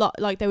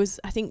there was,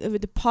 I think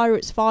with the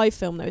Pirates 5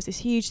 film, there was this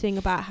huge thing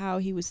about how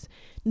he was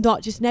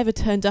never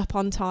turned up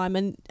on time.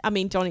 And I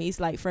mean, Johnny's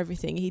late for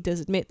everything, he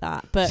does admit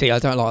that, but See, I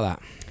don't like that.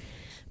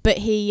 but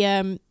he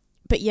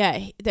but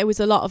yeah, there was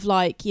a lot of,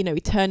 like, you know,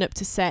 he'd turn up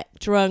to set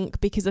drunk,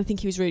 because I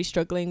think he was really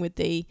struggling with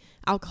the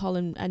alcohol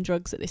and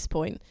drugs at this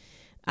point.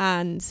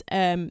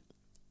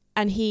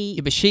 And he,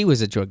 Yeah, but she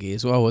was a druggie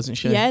as well, wasn't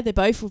she? yeah, they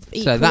both were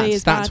equally So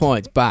as that's bad. why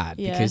it's bad,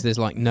 Yeah. because there's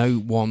like no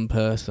one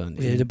person.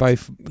 Yeah, they're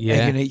both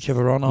egging each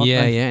other on, aren't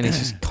yeah, they? yeah, and it's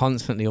just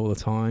constantly all the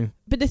time.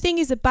 But the thing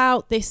is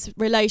about this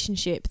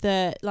relationship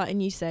that, like,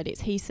 and you said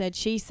it's he said,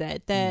 she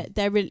said.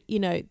 You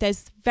know,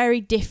 there's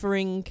very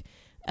differing,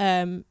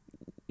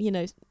 you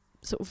know,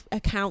 sort of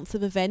accounts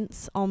of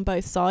events on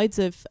both sides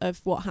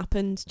of what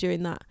happened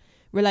during that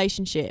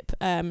relationship.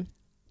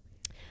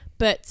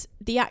 But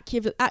the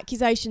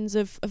accusations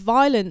of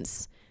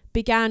violence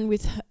began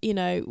with, you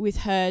know, with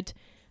Heard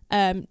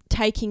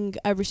taking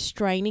a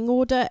restraining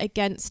order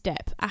against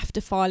Depp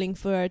after filing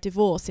for a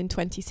divorce in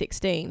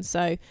 2016.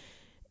 So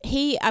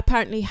he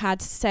apparently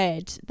had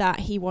said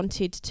that he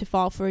wanted to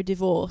file for a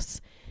divorce.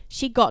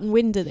 She'd gotten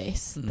wind of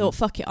this, thought,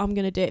 fuck it, I'm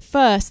going to do it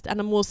first, and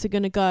I'm also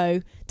going to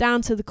go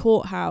down to the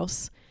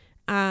courthouse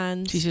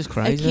and She's just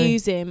crazy.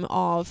 accuse him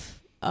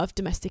of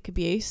domestic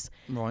abuse.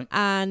 Right.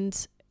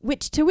 And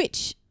which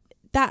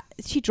that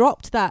she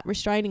dropped that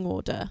restraining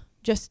order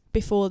just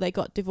before they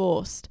got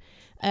divorced.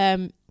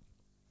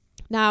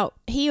 Now,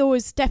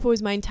 Depp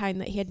always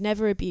maintained that he had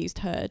never abused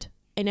Heard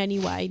in any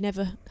way,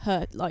 never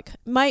hurt, like,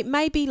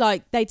 maybe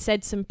like they'd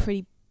said some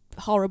pretty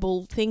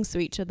horrible things to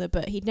each other,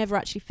 but he'd never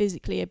actually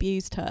physically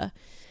abused her.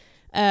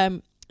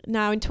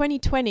 Now, in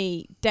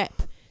 2020,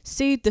 Depp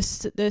sued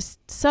the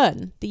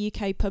Sun, the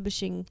UK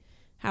publishing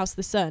House of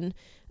the Sun,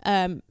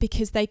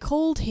 because they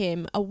called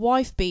him a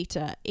wife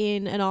beater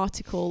in an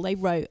article they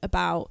wrote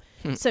about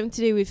something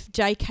to do with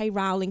J.K.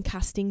 Rowling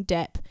casting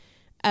Depp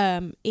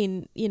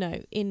in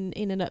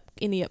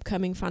the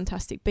upcoming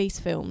Fantastic Beasts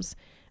films,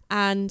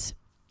 and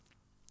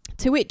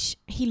to which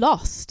he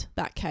lost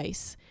that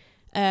case.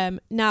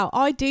 Now,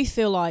 I do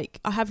feel like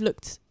I have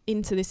looked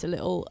into this a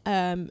little.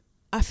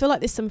 I feel like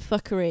there's some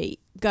fuckery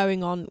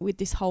going on with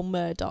this whole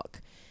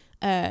Murdoch.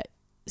 The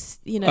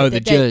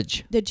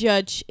judge. The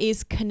judge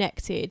is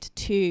connected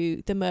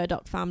to the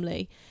Murdoch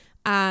family,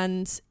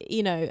 and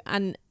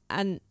and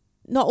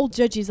not all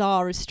judges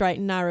are as straight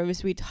and narrow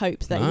as we'd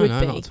hoped they would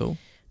be. Not at all.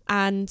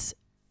 And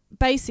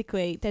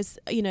basically, there's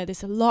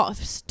a lot of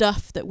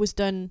stuff that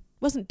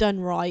wasn't done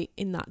right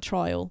in that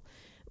trial.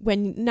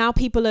 When now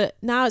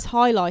it's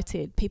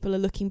highlighted, people are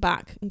looking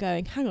back and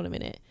going, hang on a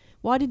minute,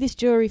 why did this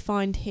jury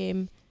find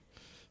him?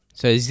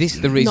 So is this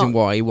the reason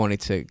why he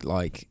wanted to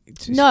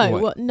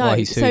No. Why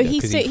he sued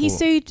he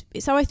sued.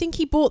 So I think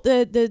he bought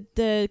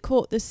the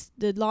court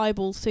the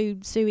libel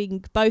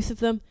suing both of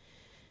them.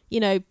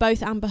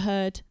 Both Amber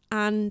Heard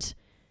and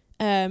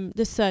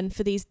the Sun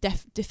for these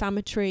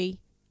defamatory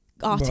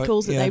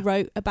articles that they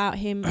wrote about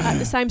him at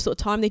the same sort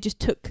of time. They just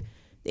took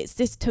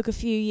a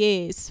few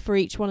years for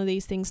each one of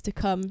these things to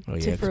come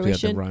to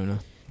fruition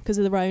because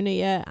of the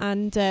Rona,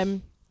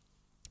 and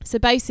so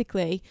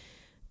basically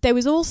there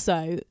was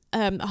also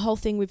a whole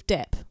thing with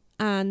Depp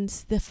and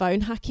the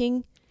phone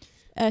hacking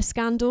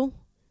scandal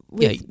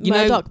with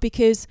Murdoch,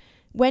 because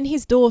when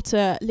his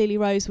daughter Lily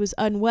Rose was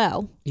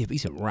unwell, but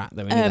he's a rat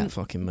though, that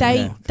fucking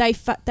man. They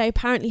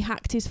apparently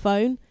hacked his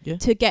phone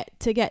to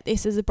get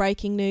this as a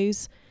breaking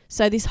news.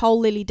 So this whole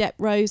Lily Depp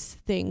Rose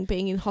thing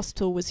being in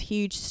hospital was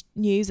huge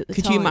news at the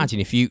time. Could you imagine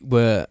if you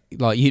were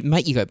you'd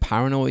make you go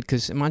paranoid?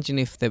 Because imagine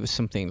if there was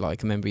something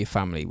like a member of your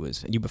family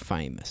you were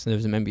famous, and there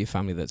was a member of your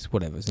family that's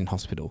was in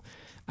hospital,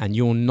 and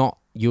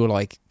you're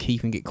like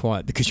keeping it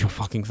quiet because you're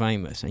fucking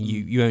famous, and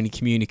you only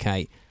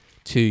communicate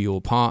to your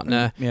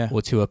partner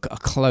or to a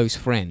close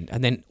friend,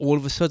 and then all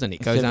of a sudden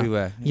it goes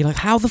everywhere. You're like,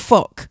 how the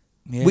fuck?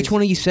 Yeah, which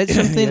one of you said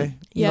something?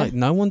 Yeah. Like,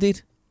 no one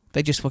did.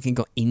 They just fucking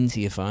got into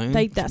your phone.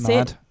 That's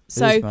mad. it.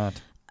 So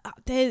mad.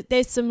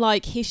 There's some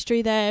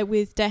history there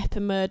with Depp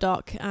and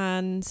Murdoch,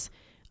 and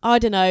I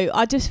don't know.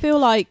 I just feel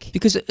like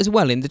because as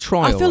well in the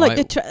trial, I feel like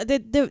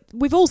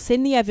we've all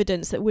seen the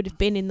evidence that would have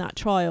been in that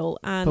trial,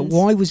 and but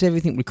why was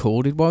everything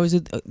recorded? Why was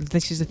it?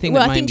 This is the thing.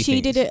 Well, that I made think me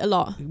she did it a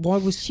lot. Why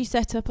was she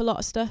set up a lot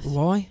of stuff?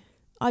 Why?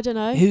 I don't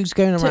know. Who's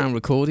going around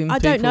recording? I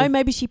don't know.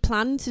 Maybe she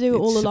planned to do it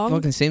all along. It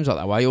fucking seems like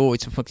that way, or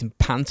it's a fucking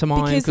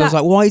pantomime. Because I was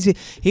like, why is it?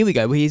 Here we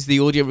go. Here's the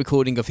audio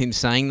recording of him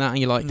saying that, and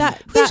you're like, why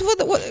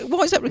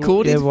is that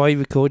recorded? Why are you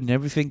recording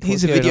everything?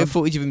 Here's a video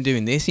footage of him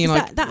doing this, and you're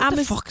like, what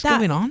the fuck's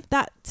going on?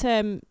 That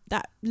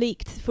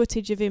leaked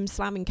footage of him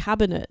slamming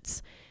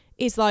cabinets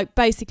is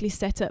basically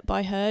set up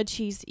by Heard.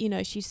 She's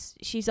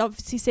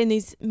obviously seen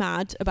he's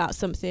mad about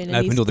something and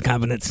opened all the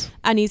cabinets,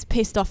 and he's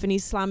pissed off and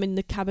he's slamming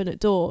the cabinet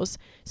doors.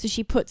 So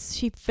she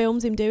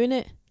films him doing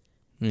it.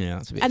 Yeah,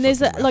 that's a bit. And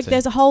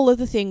there's a whole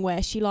other thing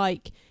where she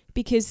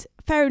because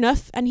fair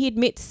enough, and he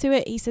admits to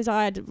it. He says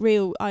I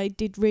do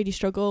really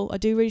struggle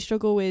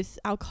with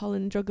alcohol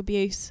and drug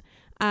abuse,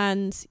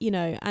 and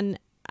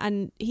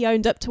and he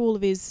owned up to all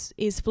of his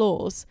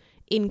flaws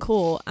in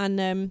court,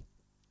 and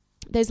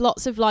there's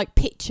lots of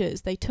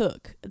pictures they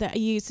took that are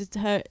used as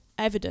her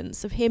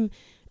evidence of him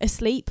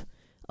asleep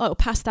or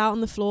passed out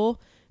on the floor.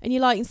 And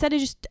you're instead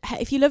of just,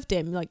 if you loved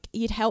him,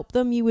 you'd help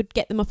them, you would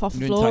get them up off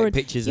the floor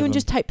and you would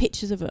just take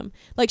pictures of them.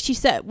 She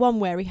said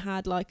one where he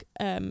had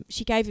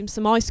she gave him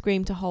some ice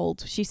cream to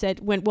hold. She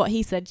said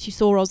she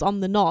saw us on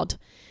the nod,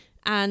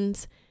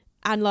 and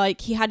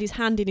he had his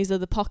hand in his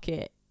other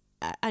pocket,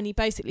 and he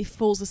basically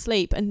falls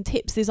asleep and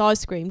tips his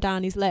ice cream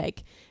down his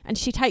leg, and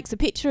she takes a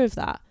picture of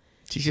that.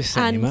 She just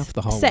set him up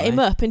the whole way. Set him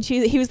up, and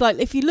he was like,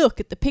 if you look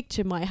at the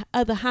picture, my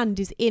other hand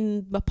is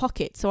in my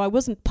pocket, so I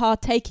wasn't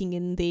partaking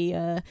in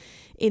the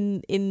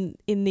in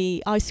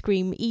the ice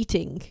cream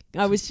eating.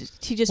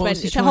 She just went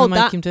to hold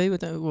that. Him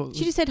do?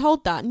 She just said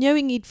hold that,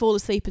 knowing he'd fall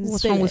asleep and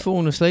what's wrong with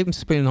falling asleep and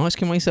spilling ice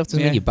cream on yourself?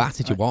 Doesn't mean you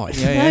battered your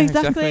wife. No,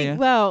 exactly. Yeah.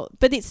 Well,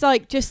 but it's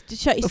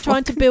he's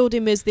trying to build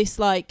him as this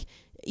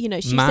she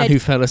man who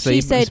fell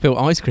asleep and spilled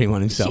ice cream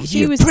on himself.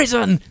 She was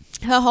prison.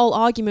 Her whole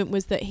argument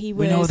was that he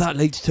was. We know what that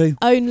leads to.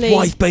 Only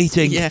wife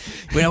beating. Yeah,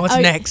 we know what's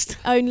next.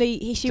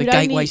 She would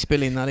gateway only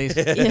spilling. That is.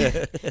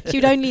 Yeah, she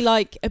would only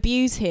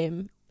abuse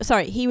him.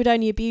 Sorry, he would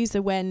only abuse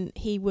her when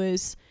he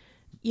was,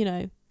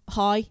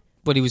 high.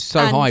 Well, he was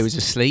so high, he was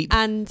asleep.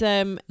 And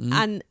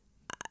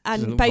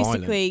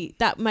basically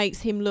that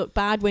makes him look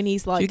bad when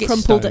he's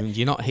crumpled.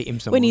 You're not hitting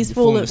someone when he's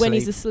when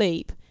he's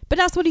asleep. But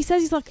that's what he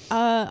says. He's like,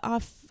 I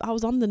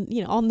was on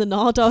the on the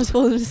nod. I was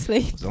falling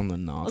asleep. I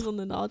was on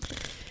the nod.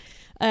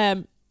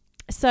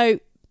 So,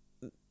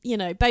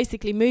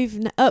 basically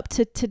moving up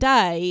to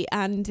today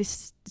and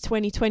this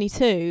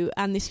 2022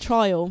 and this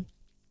trial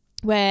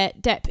where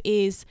Depp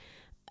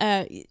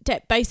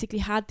basically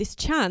had this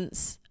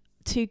chance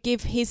to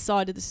give his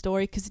side of the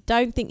story, because I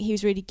don't think he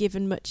was really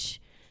given much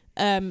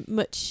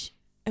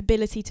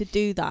ability to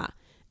do that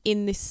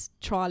in this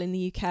trial in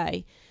the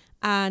UK.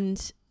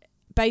 And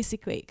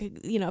basically,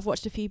 you know, I've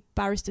watched a few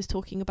barristers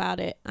talking about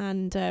it,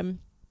 and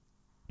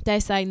they're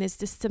saying there's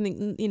just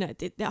something, you know,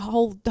 the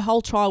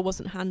whole trial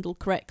wasn't handled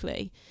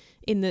correctly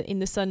in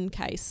the Sun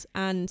case,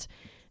 and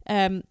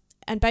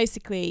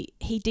basically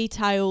he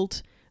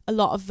detailed a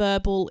lot of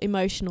verbal,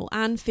 emotional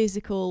and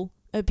physical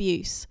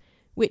abuse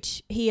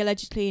which he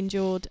allegedly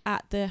endured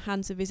at the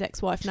hands of his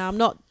ex-wife. Now, I'm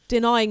not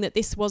denying that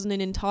this wasn't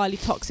an entirely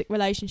toxic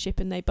relationship,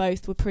 and they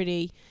both were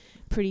pretty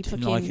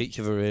fucking like each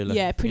other, really.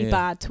 Yeah, pretty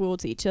bad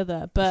towards each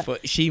other.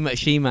 But she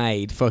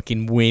made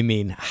fucking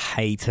women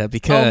hate her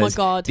because oh my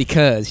God,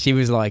 because she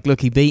was like,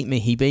 look, he beat me,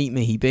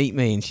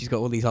 and she's got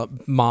all these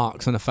like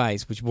marks on her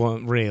face which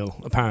weren't real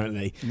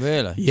apparently.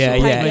 Really? Yeah,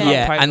 So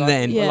and like,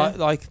 then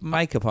like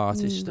makeup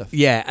artist stuff.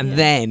 Yeah, and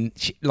then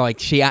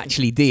she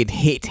actually did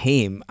hit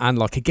him, and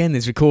like again,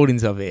 there's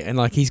recordings of it, and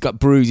like he's got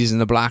bruises and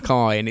a black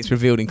eye, and it's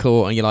revealed in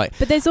court, and you're like,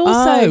 but there's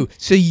also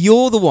so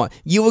you're the one,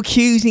 you're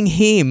accusing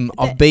him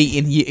of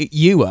beating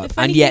you up,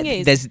 and yet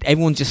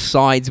everyone just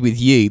sides with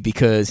you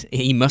because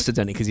he must have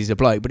done it because he's a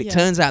bloke, but it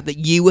turns out that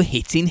you were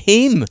hitting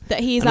him.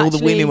 That he's and all actually,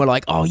 the women were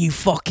like, "Oh, you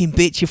fucking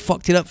bitch, you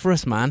fucked it up for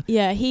us, man."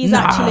 Yeah, he's no,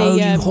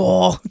 actually you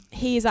whore.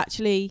 He is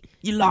actually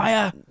you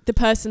liar. The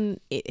person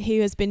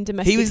who has been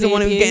domestically He was the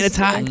one who was getting abused.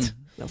 attacked.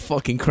 That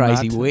fucking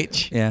crazy Mad.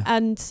 witch. Yeah.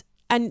 And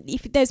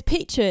if there's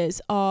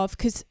pictures of,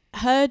 because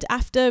Heard,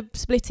 after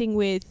splitting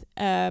with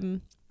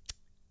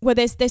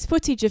there's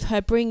footage of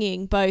her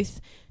bringing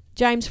both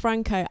James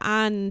Franco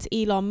and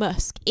Elon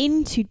Musk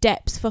into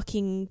Depp's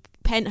fucking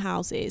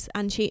penthouses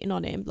and cheating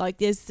on him. Like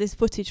there's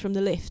footage from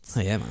the lifts.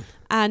 Oh yeah, man.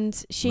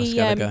 And she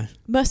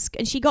Musk,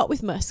 and she got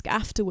with Musk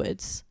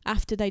afterwards,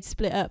 after they'd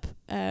split up.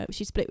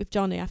 She split with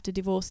Johnny after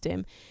divorced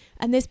him.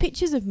 And there's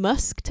pictures of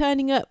Musk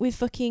turning up with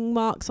fucking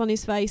marks on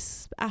his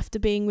face after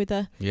being with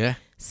her. Yeah.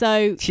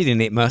 So she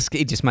didn't hit Musk.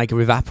 He'd just make her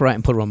evaporate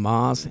and put her on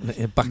Mars in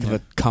the back of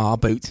a car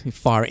boot. He'd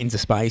fire it into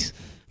space.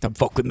 Don't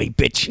fuck with me,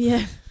 bitch.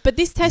 Yeah. But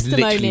this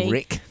testimony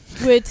Rick.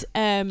 would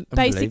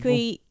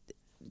basically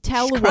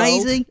tell She's the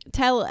crazy.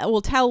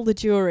 world, tell the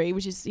jury,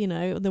 which is, you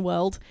know, the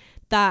world,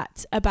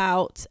 that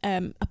about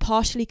a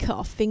partially cut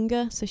off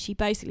finger. So she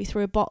basically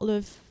threw a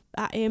bottle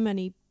at him, and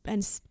he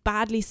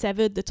badly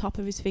severed the top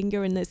of his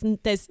finger, and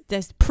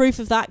there's proof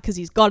of that because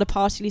he's got a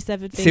partially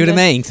severed finger. See what I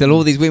mean? So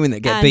all these women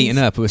that get beaten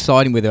up who are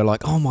siding with her are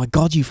like, oh my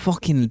God, you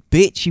fucking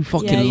bitch, you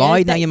fucking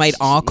lied. Now you made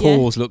our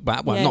cause look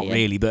bad. Well, not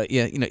really, but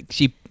yeah, you know,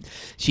 she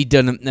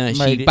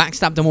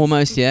backstabbed them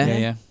almost.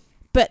 Yeah.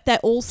 But they're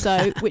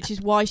also, which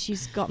is why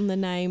she's gotten the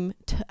name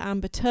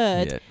Amber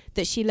Turd,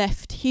 that she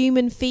left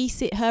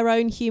her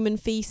own human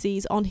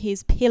feces on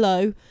his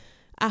pillow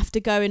after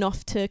going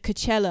off to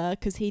Coachella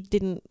because he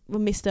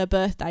missed her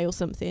birthday or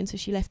something. So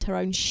she left her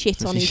own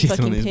shit on his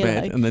fucking pillow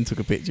bed and then took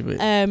a picture of it.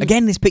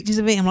 Again, there's pictures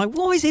of it. I'm like,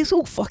 why is this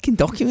all fucking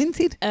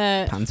documented?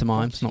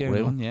 Pantomime, it's not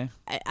real. Yeah.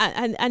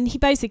 And he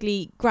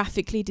basically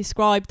graphically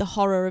described the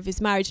horror of his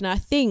marriage, and I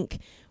think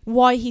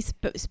why he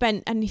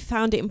spent, and he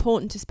found it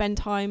important to spend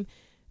time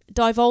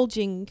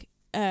divulging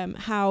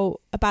how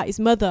about his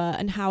mother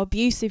and how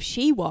abusive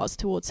she was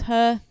towards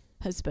her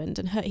husband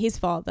and his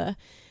father.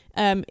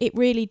 It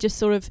really just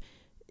sort of,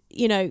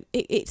 you know,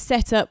 it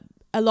set up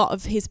a lot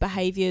of his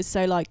behaviours.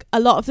 So like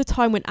a lot of the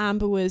time when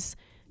Amber was,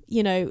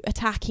 you know,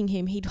 attacking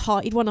him, he'd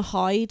want to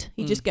hide.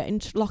 He'd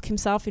just lock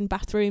himself in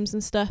bathrooms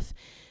and stuff.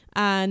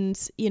 And,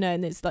 you know,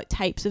 and there's like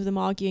tapes of them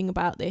arguing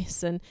about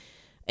this, and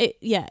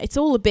it's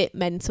all a bit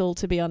mental,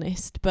 to be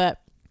honest.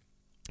 But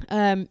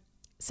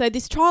so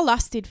this trial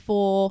lasted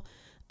for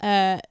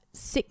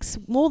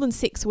more than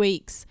 6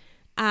 weeks.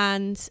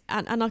 And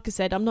like I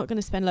said, I'm not going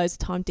to spend loads of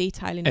time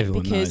detailing it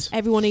because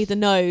everyone either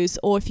knows,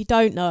 or if you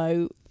don't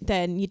know,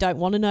 then you don't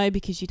want to know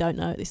because you don't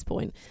know at this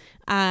point.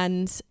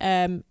 And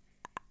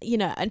you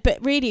know,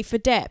 but really for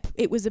Depp,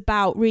 it was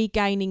about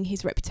regaining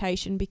his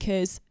reputation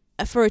because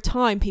for a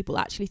time people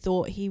actually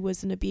thought he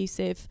was an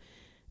abusive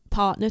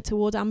partner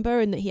toward Amber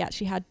and that he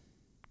actually had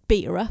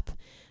beat her up,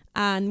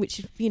 and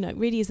which, you know,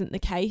 really isn't the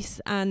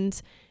case.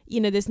 And you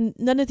know, there's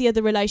none of the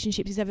other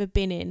relationships he's ever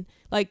been in.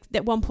 Like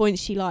at one point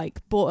she like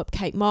brought up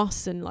Kate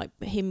Moss and like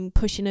him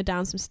pushing her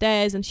down some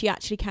stairs, and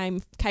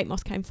Kate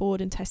Moss came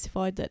forward and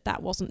testified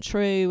that wasn't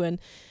true. And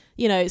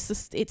you know, it's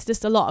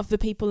just a lot of the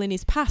people in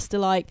his past are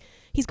like,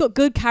 he's got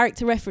good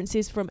character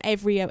references from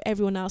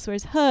everyone else,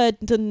 whereas Heard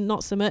done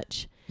not so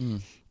much.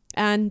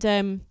 And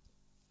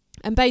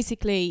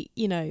basically,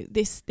 you know,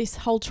 this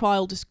whole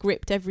trial just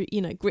gripped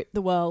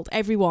the world.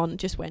 Everyone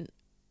just went.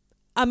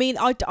 I mean,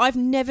 I've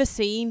never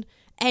seen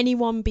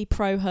anyone be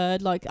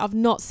pro-Heard. Like, I've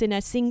not seen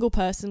a single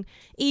person,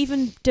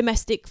 even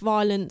domestic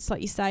violence,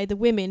 like you say, the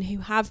women who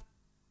have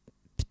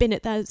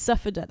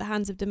suffered at the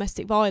hands of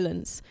domestic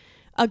violence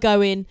are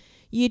going,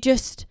 it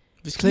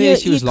was clear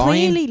she was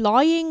lying. Clearly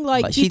lying.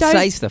 Like she'd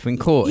say stuff in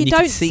court, and you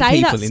could see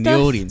people in the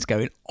audience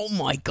going, "Oh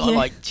my God!"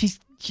 Like she's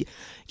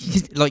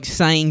like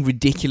saying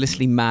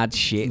ridiculously mad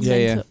shit.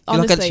 Yeah.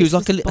 Honestly, she was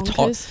like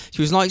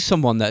she was like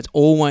someone that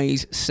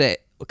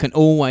can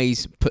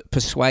always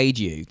persuade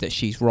you that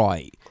she's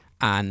right,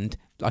 and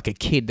like a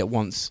kid that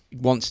wants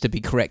to be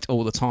correct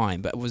all the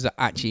time, but was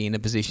actually in a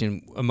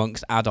position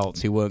amongst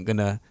adults who weren't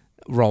gonna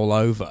roll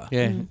over.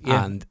 Yeah, Mm.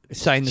 yeah. And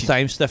saying the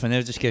same stuff, and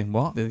they're just going,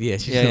 "What?" yeah,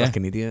 she's Yeah, like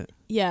an idiot.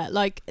 Yeah,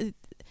 like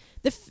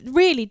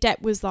really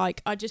Depp was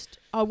like,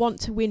 I want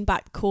to win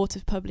back the court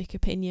of public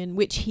opinion,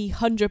 which he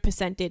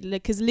 100% did,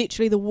 because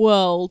literally the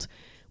world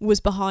was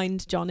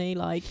behind Johnny.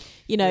 Like,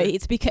 you know, Yeah.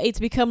 it's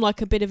become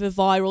like a bit of a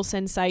viral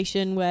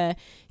sensation where,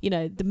 you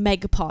know, the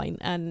mega pint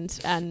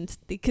and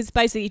because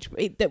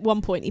basically at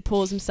one point he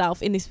pours himself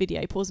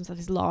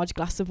his large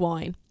glass of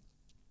wine.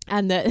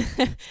 And that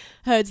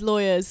Heard's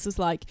lawyers was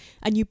like,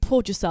 and you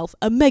poured yourself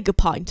a mega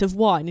pint of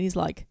wine, and he's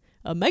like,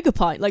 a mega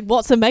pint? Like,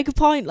 what's a mega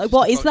pint? Like,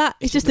 what is that?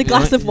 It's just a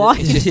glass of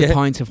wine. It's just Yeah. a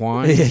pint of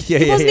wine.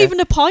 It wasn't even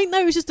a pint though.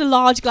 It was just a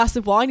large glass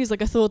of wine. He's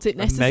like, I thought it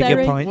necessary.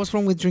 mega pint. What's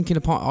wrong with drinking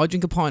a pint? I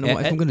drink a pint. Yeah,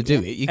 If I'm going to do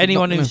it, you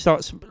Anyone not who gonna-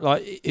 starts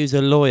who's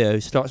a lawyer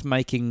who starts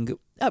making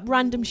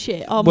Random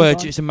shit. Oh my words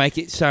God. just to make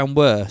it sound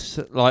worse,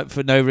 like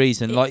for no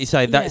reason. Like you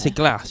say, that's Yeah. a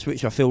glass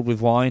which I filled with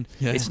wine.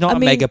 Yeah. It's not I a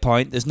mean- mega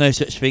pint. There's no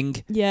such thing.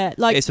 Yeah,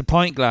 like It's a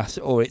pint glass,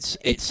 or it's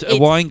It's a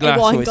wine glass,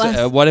 wine or it's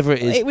glass. whatever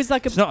it is. it was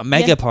like It's not a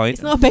mega pint.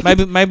 It's not a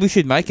mega. Maybe we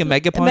should make a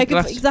mega a pint mega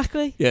glass.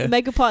 exactly. Yeah. A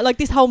mega pint. Like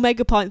this whole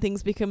mega pint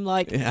thing's become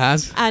like, It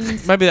has.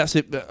 and Maybe that's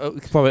it. We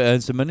could probably earn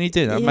some money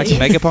doing that. Yeah, Make yeah. a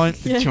mega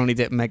pint. Yeah. Johnny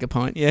Depp mega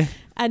pint. Yeah.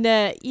 and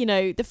you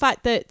know, the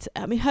fact that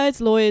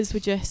Heard's lawyers were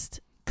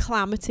just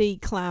calamity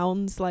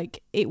clowns.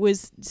 Like, it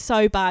was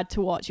so bad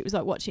to watch. It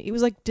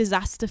was like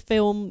disaster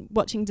film,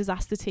 watching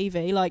disaster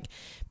TV. Like,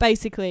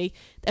 basically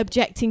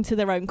objecting to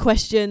their own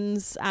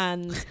questions,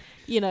 and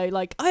you know,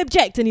 like, I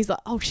object, and he's like,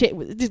 oh shit.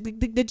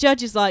 The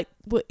judge is like,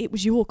 well, it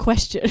was your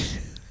question.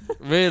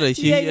 Really?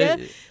 Yeah.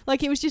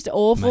 Like, it was just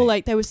awful. Mate,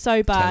 like, they were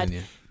so bad. Telling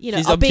you. You know,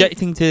 She's I'll be-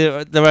 objecting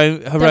to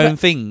her own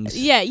things.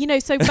 Yeah, you know,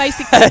 so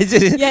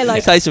basically, yeah,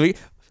 like, say something.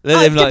 Let oh,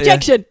 them, like, yeah.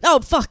 objection. Oh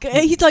fuck!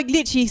 He's like,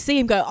 literally see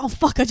him go, oh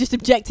fuck! I just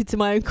objected to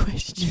my own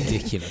question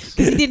Ridiculous.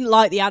 because he didn't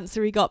like the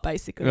answer he got,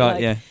 basically. Right,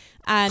 like, yeah.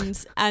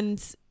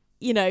 and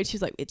you know,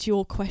 she's like, it's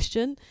your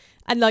question,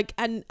 and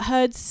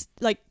Heard's,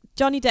 like,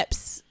 Johnny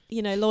Depp's,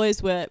 you know,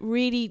 lawyers were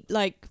really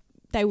like,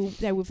 they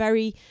were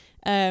very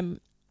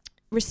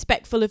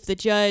respectful of the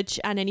judge,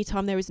 and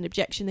anytime there was an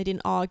objection, they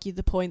didn't argue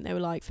the point. They were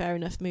like, fair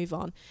enough, move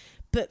on.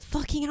 But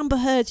fucking Amber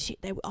Heard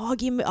shit, they were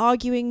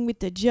arguing with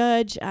the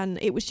judge, and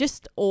it was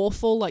just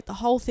awful. Like, the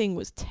whole thing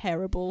was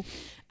terrible,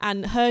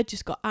 and Heard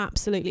just got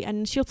absolutely,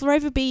 and she'll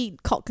forever be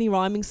Cockney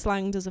rhyming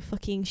slanged as a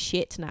fucking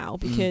shit now,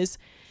 because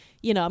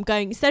you know, I'm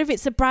going, instead of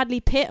it's a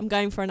Bradley Pitt, I'm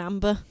going for an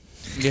Amber.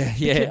 Yeah,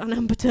 An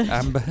Amber Turd.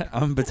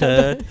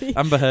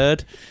 Amber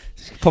Heard.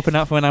 Popping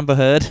out for an Amber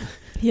Heard.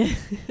 Yeah.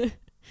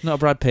 Not a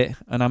Brad Pitt,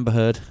 an Amber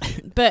Heard.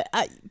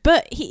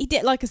 But he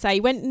did, like I say,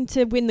 he went in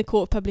to win the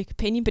court of public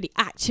opinion, but he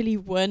actually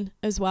won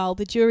as well.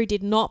 The jury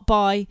did not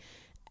buy.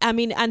 I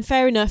mean, and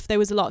fair enough, there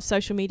was a lot of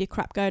social media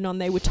crap going on.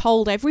 They were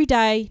told every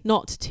day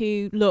not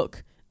to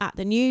look at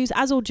the news,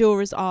 as all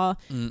jurors are.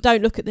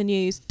 Don't look at the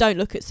news. Don't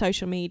look at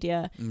social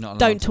media. Not allowed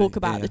Don't to, talk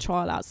about yeah. the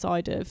trial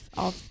outside of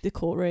the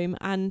courtroom.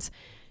 And,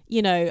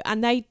 you know,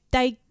 and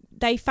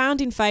they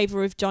found in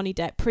favour of Johnny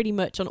Depp pretty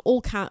much on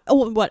all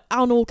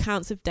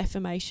counts of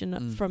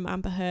defamation from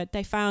Amber Heard.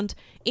 They found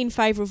in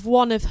favour of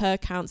one of her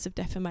counts of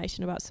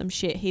defamation about some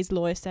shit his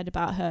lawyer said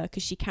about her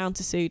because she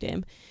countersued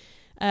him.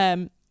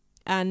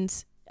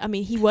 And I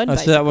mean, he won. Oh, so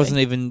basically. that wasn't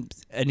even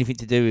anything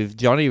to do with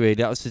Johnny, really.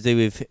 That was to do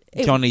with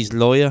Johnny's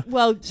lawyer.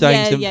 Well, saying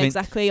yeah, something.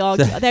 exactly.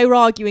 They were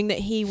arguing that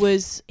he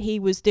was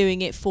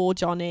doing it for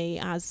Johnny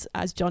as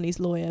Johnny's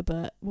lawyer,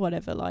 but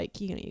whatever.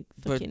 Like, you know,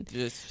 fucking. But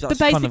that's kind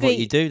of what basically-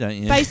 you do, don't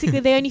you? Basically,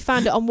 they only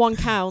found it on one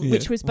count,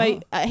 which was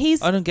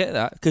he's. I don't get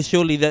that, because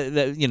surely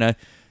that you know,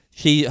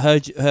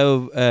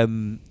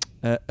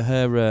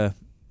 her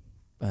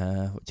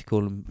what do you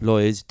call them,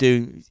 lawyers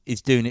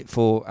is doing it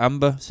for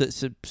Amber, so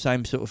it's the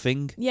same sort of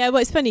thing. Yeah,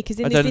 well, it's funny because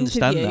in I this don't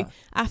understand interview, that.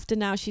 after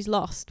now she's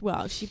lost.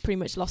 Well, she pretty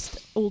much lost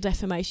all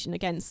defamation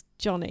against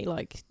Johnny.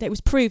 Like, it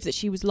was proved that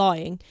she was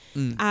lying,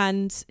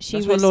 and she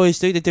That's was. what lawyers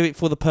do. They do it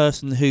for the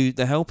person who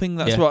they're helping.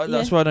 That's Yeah.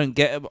 what I don't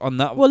get on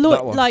that. Well,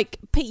 that one. like,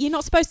 you're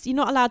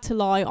not allowed to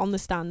lie on the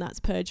stand. That's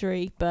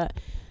perjury,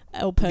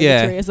 or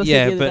purgatory, as I said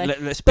the other but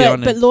day. let's be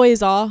honest. But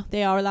lawyers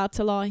they are allowed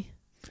to lie.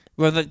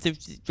 Well, they're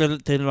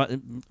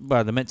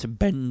meant to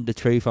bend the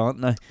truth,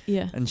 aren't they,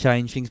 Yeah. and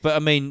change things. But I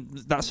mean,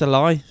 that's a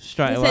lie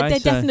straight away. They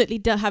so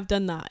definitely have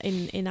done that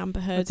in Amber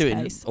they Heard's do it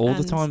case. all the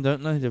and time,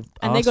 don't they? The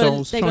and they gotta-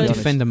 arseholes they trying gotta to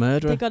defend a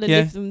murderer. They got to Yeah.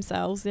 live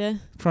themselves, yeah.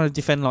 trying to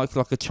defend like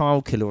a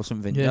child killer or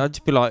something. Yeah. I'd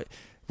just be like,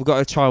 we've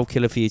got a child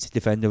killer for you to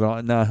defend. They're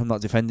like, no, I'm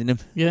not defending him.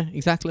 Yeah,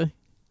 exactly.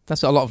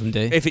 That's what a lot of them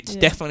do. If it's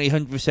Yeah. definitely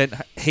 100%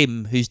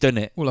 him who's done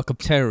it, Well, like a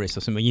terrorist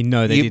or something,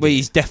 they did but it.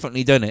 he's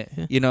definitely done it.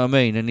 Yeah. You know what I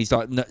mean? And he's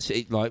like nuts.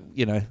 Like,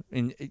 you know,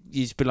 and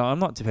you just be like, I'm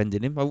not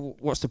defending him.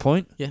 What's the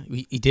point? Yeah,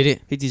 he did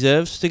it. He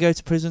deserves to go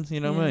to prison. You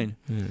know what I Yeah. mean?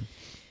 Yeah.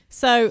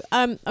 So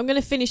I'm going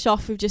to finish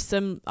off with just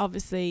some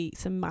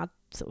mad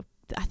sort of.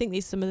 I think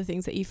these are some of the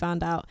things that you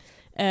found out.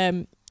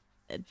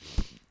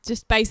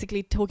 Just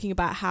basically talking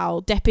about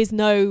how Depp is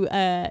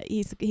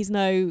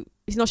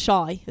he's not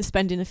shy of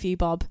spending a few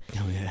bob,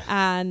 Oh yeah.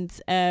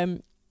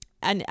 and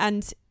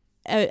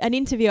an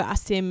interviewer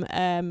asked him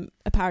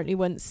apparently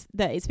once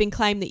that it's been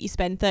claimed that you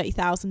spend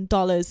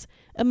 $30,000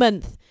 a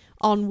month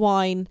on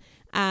wine,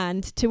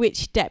 and to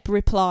which Depp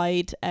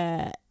replied,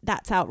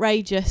 "That's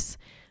outrageous.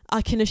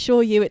 I can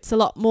assure you it's a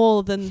lot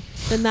more than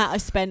that. I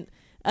spent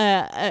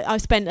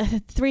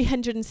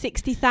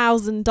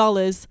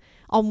 $360,000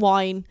 on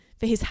wine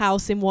for his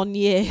house in 1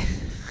 year."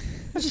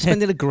 I just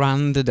spending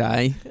 $1,000 a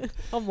day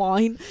On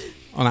wine.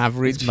 on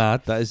average. It's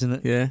mad, that, isn't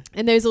it? Yeah.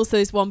 And there's also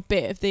this one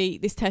bit of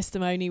this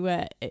testimony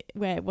where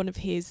one of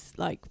his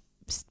like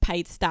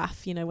paid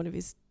staff, one of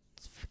his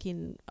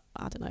fucking,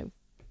 I don't know,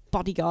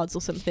 bodyguards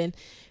or something,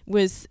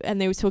 and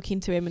they were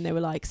talking to him and they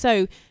were like,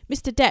 "So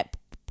Mr. Depp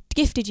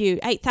gifted you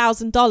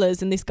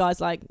 $8,000, and this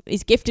guy's like,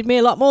 "He's gifted me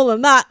a lot more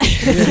than that."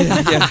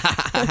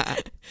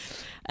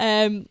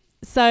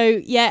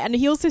 So yeah, and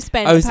he also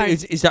spent. Oh, is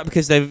that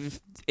because they were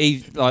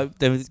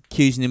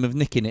accusing him of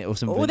nicking it or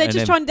something? Or they're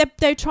just trying to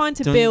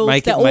build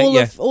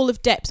that all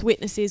of Depp's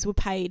witnesses were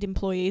paid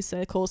employees, so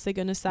of course they're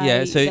going to say.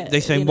 Yeah, so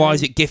they're saying, why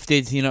is it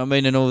gifted? You know what I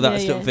mean, and all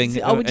that sort of thing.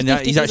 So, and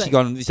he's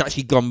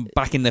actually gone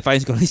back in their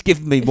face and gone, "He's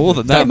given me more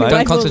than that, mate."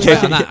 Don't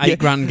concentrate on that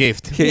 $8,000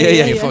 gift.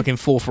 Yeah. You're fucking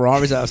 4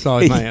 Ferraris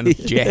outside, mate, and a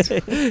jet.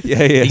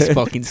 Yeah. He's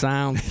fucking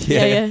sound.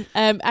 Yeah.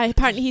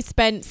 Apparently he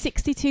spent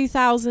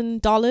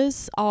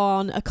 $62,000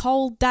 on a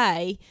cold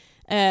day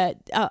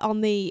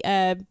on the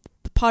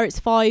Pirates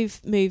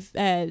 5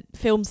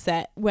 film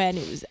set when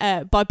it was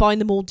by buying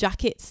them all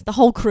jackets. The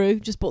whole crew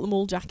just bought them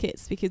all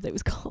jackets because it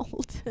was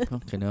cold.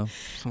 Fucking hell.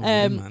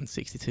 Man,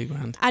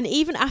 $62,000. And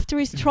even after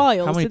his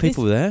trial, How many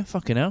people were there?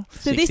 Fucking hell.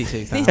 So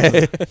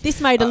 62,000.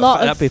 this made a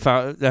lot of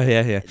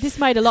yeah. this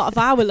made a lot of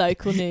our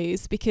local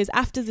news because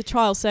after the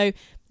trial, so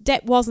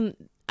Depp wasn't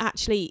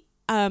actually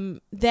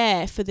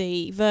there for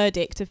the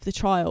verdict of the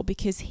trial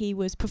because he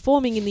was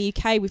performing in the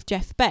UK with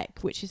Jeff Beck,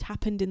 which has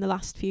happened in the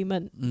last few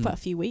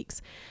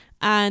weeks.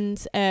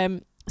 And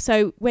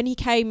so when he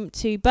came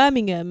to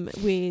Birmingham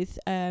with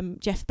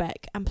Jeff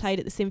Beck and played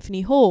at the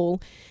Symphony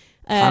Hall,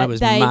 Hannah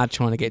was mad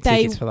trying to get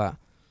tickets for that.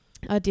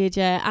 I did,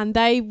 yeah. And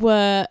they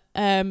were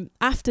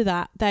after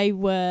that they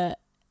went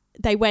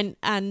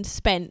and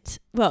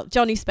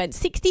Johnny spent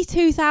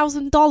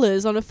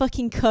 $62,000 on a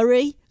fucking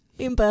curry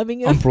in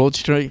Birmingham. On Broad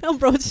Street.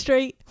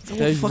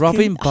 Those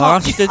robbing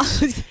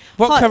bastards.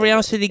 What curry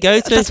house did he go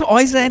to? That's what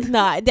I said.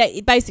 No, they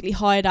basically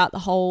hired out the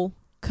whole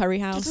curry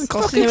house. Doesn't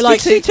cost They were like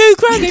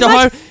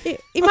 $62,000.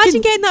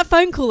 Imagine getting that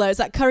phone call though. It's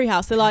that curry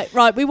house. They're like,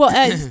 "Right, we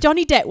want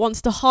Johnny Depp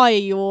wants to hire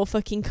your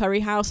fucking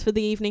curry house for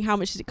the evening. How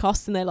much does it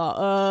cost?" And they're like,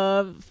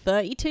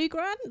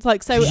 $32,000. It's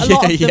like, so a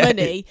lot of the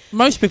money.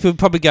 Most people would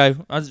probably go,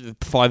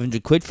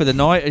 £500 for the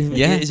night.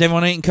 Yeah. Is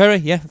everyone eating curry?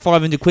 Yeah,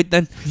 £500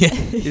 then. Yeah.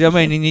 You know what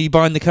I mean? And you're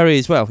buying the curry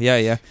as well.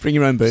 Yeah. Bring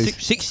your own booze.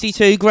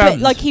 $62,000. But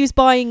like he was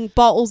buying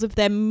bottles of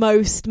their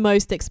most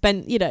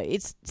expensive.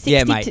 It's 60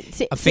 Yeah, mate. I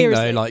think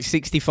seriously. though, like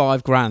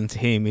 $65,000 to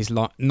him is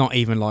like not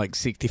even like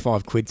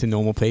 £65 to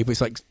normal people.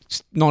 It's like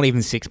not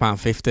even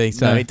 £6.50.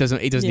 So No. it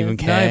doesn't Yeah. even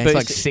care. No, but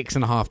it's like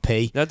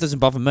 6.5p. That doesn't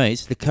bother me.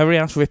 It's the curry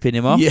house ripping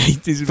him off. Yeah,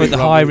 it is a For bit the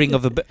rubbish. hiring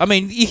of I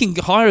mean, you can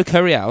hire a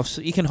curry house.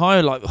 You can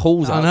hire like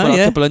halls I out know, for like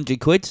yeah. a couple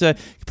 £100. So you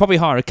could probably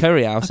hire a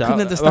curry house I out.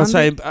 couldn't understand I'd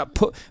say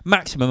put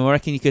maximum. I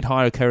reckon you could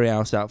hire a curry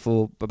house out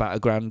for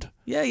about £1,000.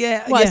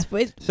 Yeah. Well,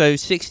 yeah. So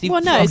 60.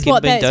 Well, no, it's fucking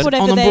what been it's done.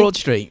 whatever On they- Broad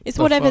Street. It's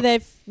The whatever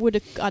fuck?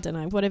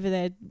 whatever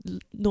their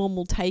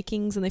normal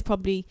takings, and they've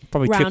probably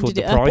Probably tripled rounded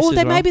the it up. price Or as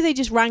they well. maybe they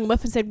just rang them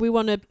up and said, we'll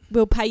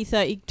pay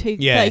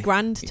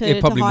 $30,000 to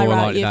It'd probably hire more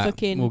out like your that.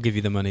 fucking. We'll give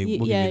you the money.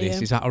 We'll yeah, give you this.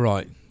 yeah. Is that all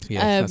right?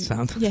 Yeah, that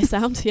sound. Yeah,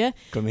 sound, yeah.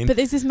 Come in. But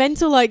there's this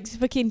mental like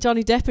fucking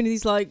Johnny Depp and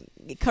these like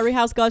curry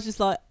house guys just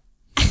like.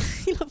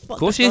 Of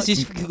course he is.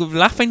 He's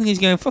laughing. He's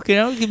going, "Fucking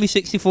hell, give me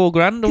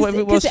 $64,000 or whatever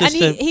it was." And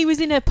he was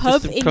in a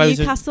pub to in close it.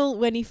 Newcastle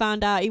when he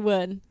found out he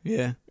won.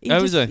 Yeah.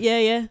 Was he?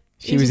 Yeah.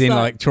 She was in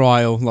like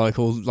trial, like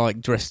all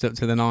like dressed up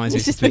to the nines.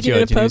 He's It's just the fucking in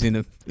a judge, and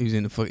pub. he was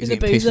in the fuck. He's In a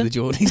getting pissed with the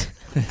boozer.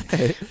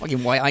 Geordies.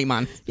 Fucking white eye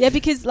man. Yeah,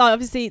 because like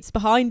obviously it's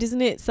behind,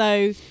 isn't it?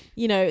 So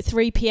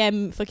 3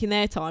 p.m. fucking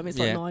their time. It's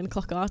like Yeah. 9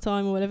 o'clock our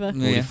time or whatever.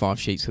 Yeah. Only 5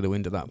 sheets to the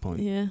wind at that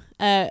point.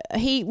 Yeah.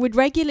 He would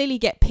regularly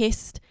get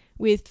pissed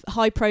with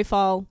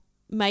high-profile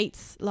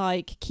mates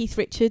like Keith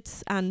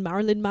Richards and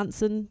Marilyn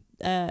Manson.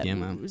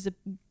 Man. Was a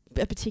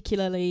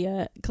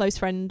particularly close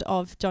friend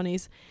of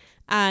Johnny's.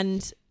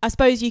 And I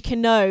suppose you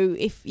can know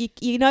if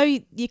you know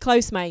your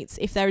close mates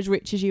if they're as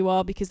rich as you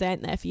are because they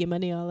ain't there for your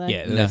money, are they?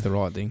 Yeah, that's the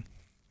right thing.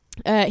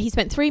 He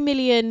spent $3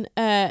 million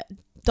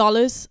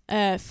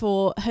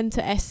for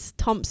Hunter S.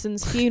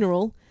 Thompson's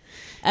funeral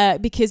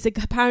because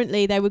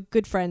apparently they were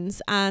good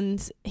friends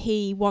and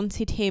he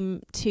wanted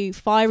him to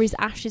fire his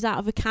ashes out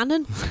of a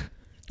cannon.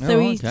 So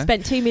he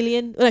spent $3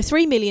 million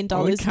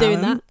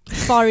doing that,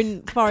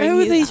 firing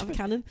his out of a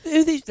cannon.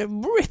 They're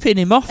ripping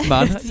him off,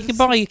 man.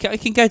 You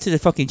can go to the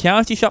fucking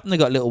charity shop and they've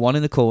got a little one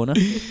in the corner.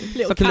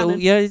 Little cannon.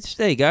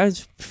 There you go.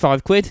 It's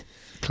 £5.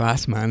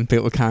 Class, man.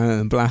 Built a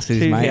cannon and blasted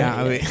his mate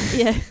out of it.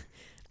 Yeah.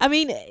 I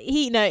mean,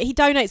 he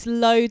donates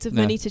loads of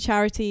No. money to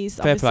charities.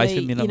 Fair play obviously,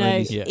 to him, you know you what I know,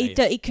 mean? Yeah, he,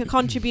 yeah. he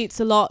contributes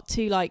a lot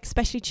to, like,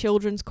 especially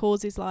children's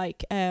causes,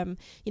 like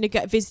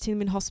visiting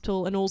them in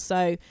hospital, and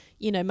also,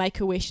 you know,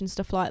 Make-A-Wish and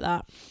stuff like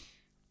that.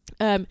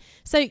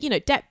 So, you know,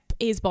 Depp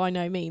is by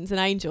no means an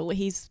angel.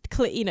 He's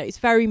he's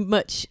very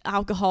much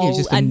alcohol He's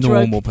just a and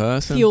normal drug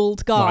person.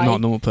 fueled guy. Not a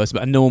normal person,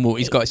 but a normal.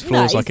 He's got his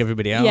flaws like he's-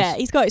 everybody else. Yeah,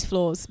 he's got his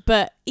flaws,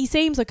 but he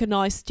seems like a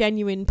nice,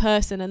 genuine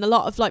person, and a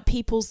lot of, like,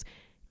 people's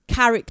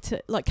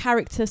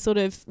character sort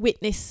of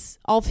witness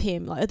of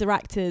him, like other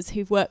actors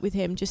who've worked with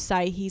him, just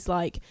say he's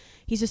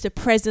just a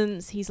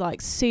presence. He's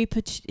like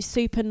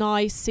super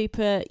nice,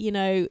 super, you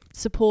know,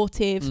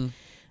 supportive.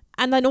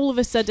 And then all of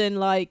a sudden,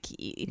 like,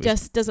 it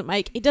just doesn't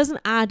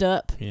add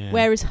up. Yeah.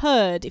 Whereas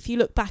Heard, if you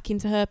look back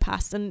into her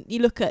past and you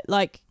look at,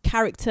 like,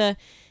 character,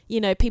 you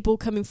know, people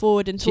coming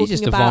forward and She's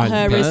just talking a about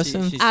violent her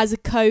person. as a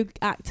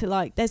co-actor,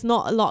 like, there's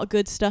not a lot of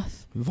good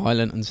stuff.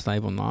 Violent,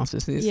 unstable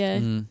narcissist. Yeah,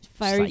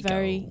 very, Psycho.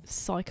 very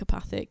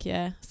psychopathic.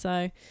 Yeah,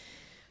 so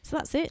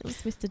that's it.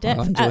 That's Mr.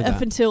 Well, I Depp. enjoyed Up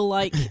that. until,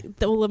 like,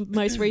 all the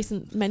most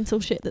recent mental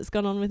shit that's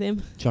gone on with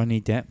him.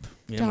 Johnny Depp.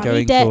 Yeah, Johnny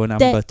Going Depp, for an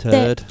Amber Depp,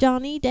 Turd. Depp,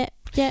 Johnny Depp,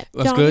 Depp,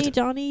 That's Johnny, good.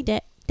 Johnny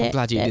Depp, Depp. I'm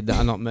glad you Depp. did that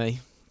and not me,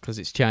 because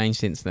it's changed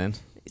since then.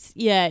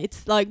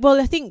 It's like, well,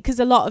 I think because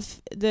a lot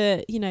of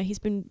he's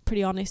been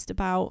pretty honest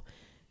about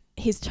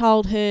his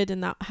childhood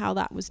and how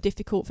that was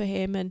difficult for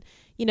him, and,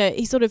 you know,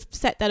 he sort of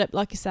set that up,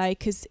 like I say,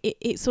 because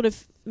it sort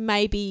of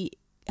maybe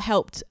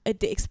helped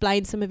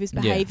explain some of his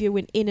Yeah. behaviour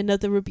when in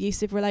another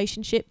abusive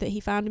relationship that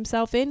he found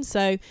himself in.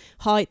 So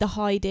the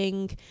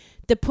hiding,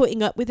 the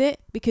putting up with it,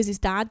 because his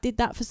dad did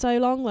that for so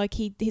long. Like,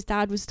 his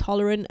dad was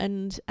tolerant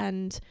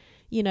and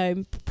you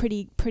know,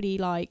 pretty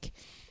like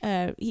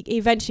he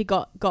eventually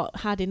got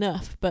had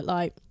enough, but,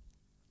 like,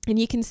 and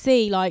you can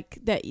see, like,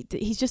 that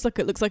he's just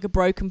looks like a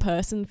broken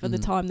person for the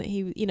time that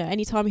he, you know,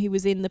 anytime he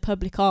was in the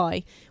public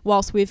eye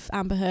whilst with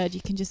Amber Heard,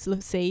 you can just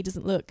see he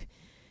doesn't look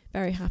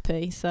very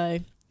happy. So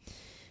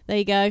there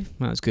you go.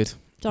 That was good.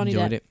 Johnny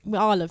Enjoyed Depp. it.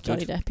 Well, I love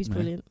Johnny Good. Depp. He's Yeah.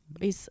 brilliant.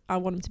 I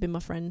want him to be my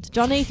friend.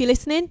 Johnny, if you're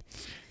listening,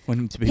 Want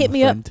him to be hit my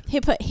me friend.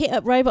 up. Hit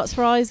up Robots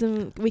Fries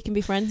and we can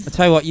be friends. I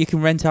tell you what, you can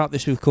rent out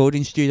this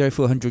recording studio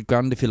for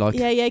 $100,000 if you like.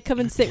 Yeah, come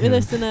and sit with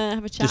us and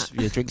have a chat.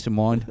 Just drink some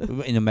wine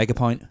in a mega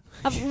pint.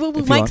 We'll if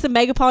you make want. some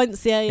mega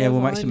pints. Yeah,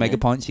 We'll make fine, some mega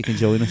pints. You can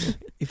join us.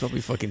 You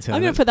probably fucking tell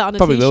I'm me. going to put that on a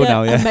Probably will t-shirt.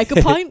 now, yeah. A mega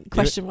pint?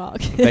 Question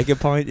mark. Mega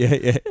pint,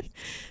 yeah.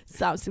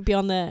 So it'll be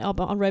on there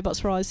on Robots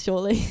Fries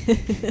shortly.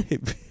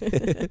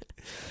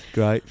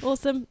 Great.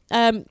 Awesome.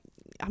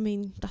 I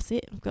mean, that's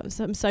it. I've got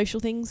some social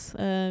things.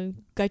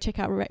 Go check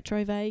out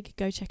Retro Vague.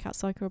 Go check out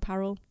Psycho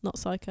Apparel. Not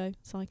Psycho,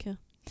 Psycho.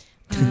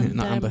 And,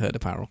 Not Amber Heard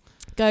apparel.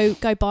 Go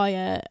buy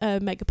a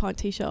Mega Pint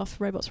t-shirt off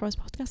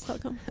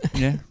robotsfriespodcast.com.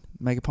 Yeah.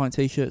 Mega pint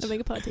t-shirts. A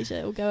Mega Pint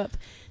t-shirt will go up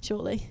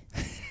shortly.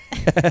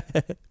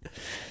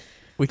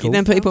 Wicked Cool.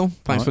 then, people.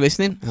 Thanks Alright. for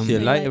listening. See you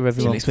later, See you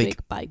everyone. next See you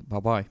week. Bye.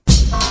 Bye-bye.